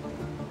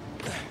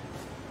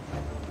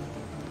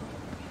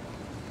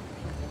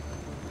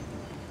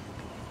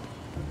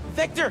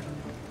 Vector!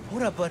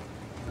 Hold up, bud.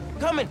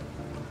 Coming!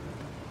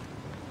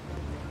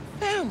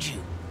 Found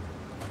you.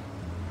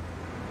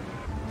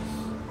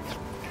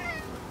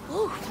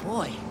 Oh,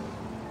 boy.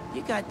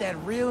 You got that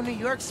real New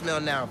York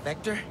smell now,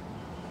 Vector.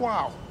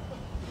 Wow.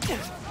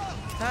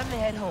 Time to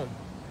head home.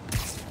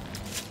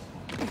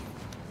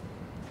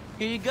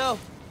 Here you go.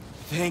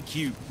 Thank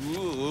you.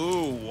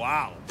 Ooh,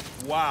 wow.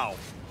 Wow.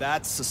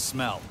 That's a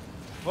smell.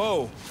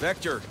 Oh,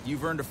 Vector,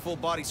 you've earned a full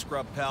body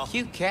scrub, pal.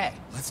 Cute cat.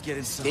 Let's get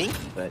inside.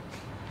 Stinky, but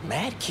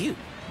mad cute.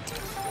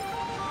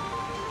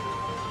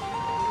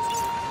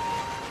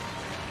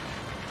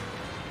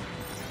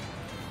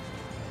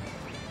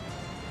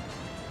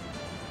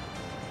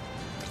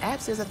 Ab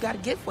says I've got a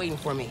gift waiting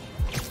for me.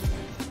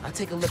 I'll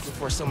take a look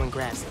before someone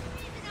grabs it.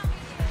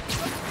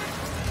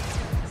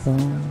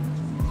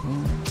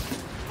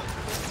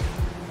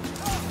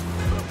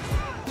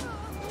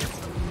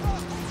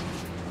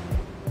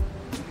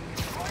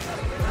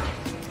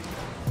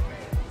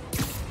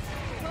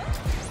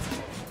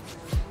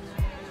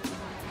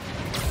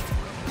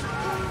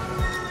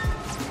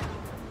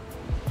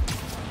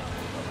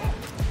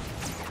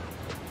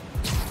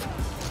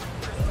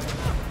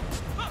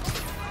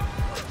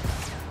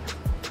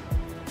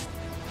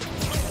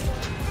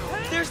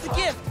 There's the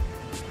gift!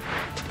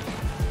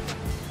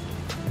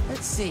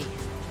 Let's see.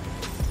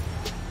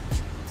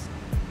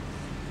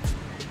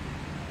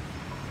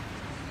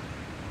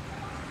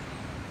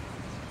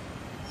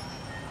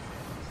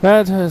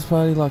 Bad has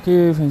party like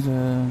you, things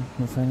are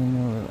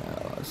defending over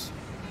the allies.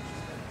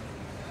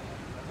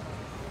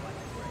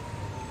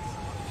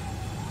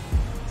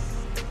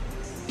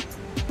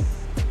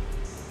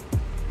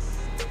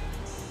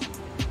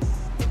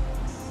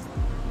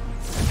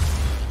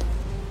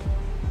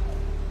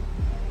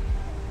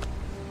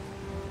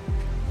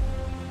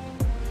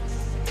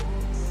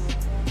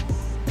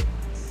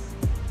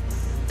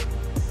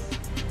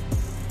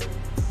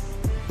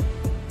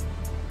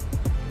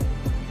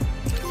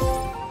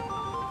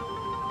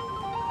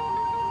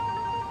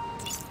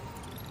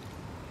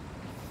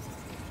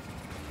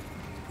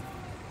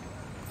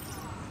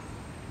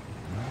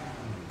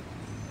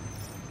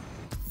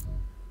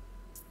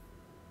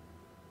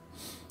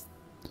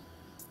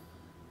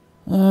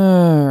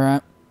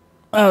 Alright.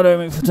 That'll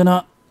do it for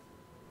tonight.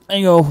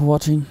 Thank you all for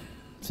watching.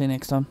 See you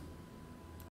next time.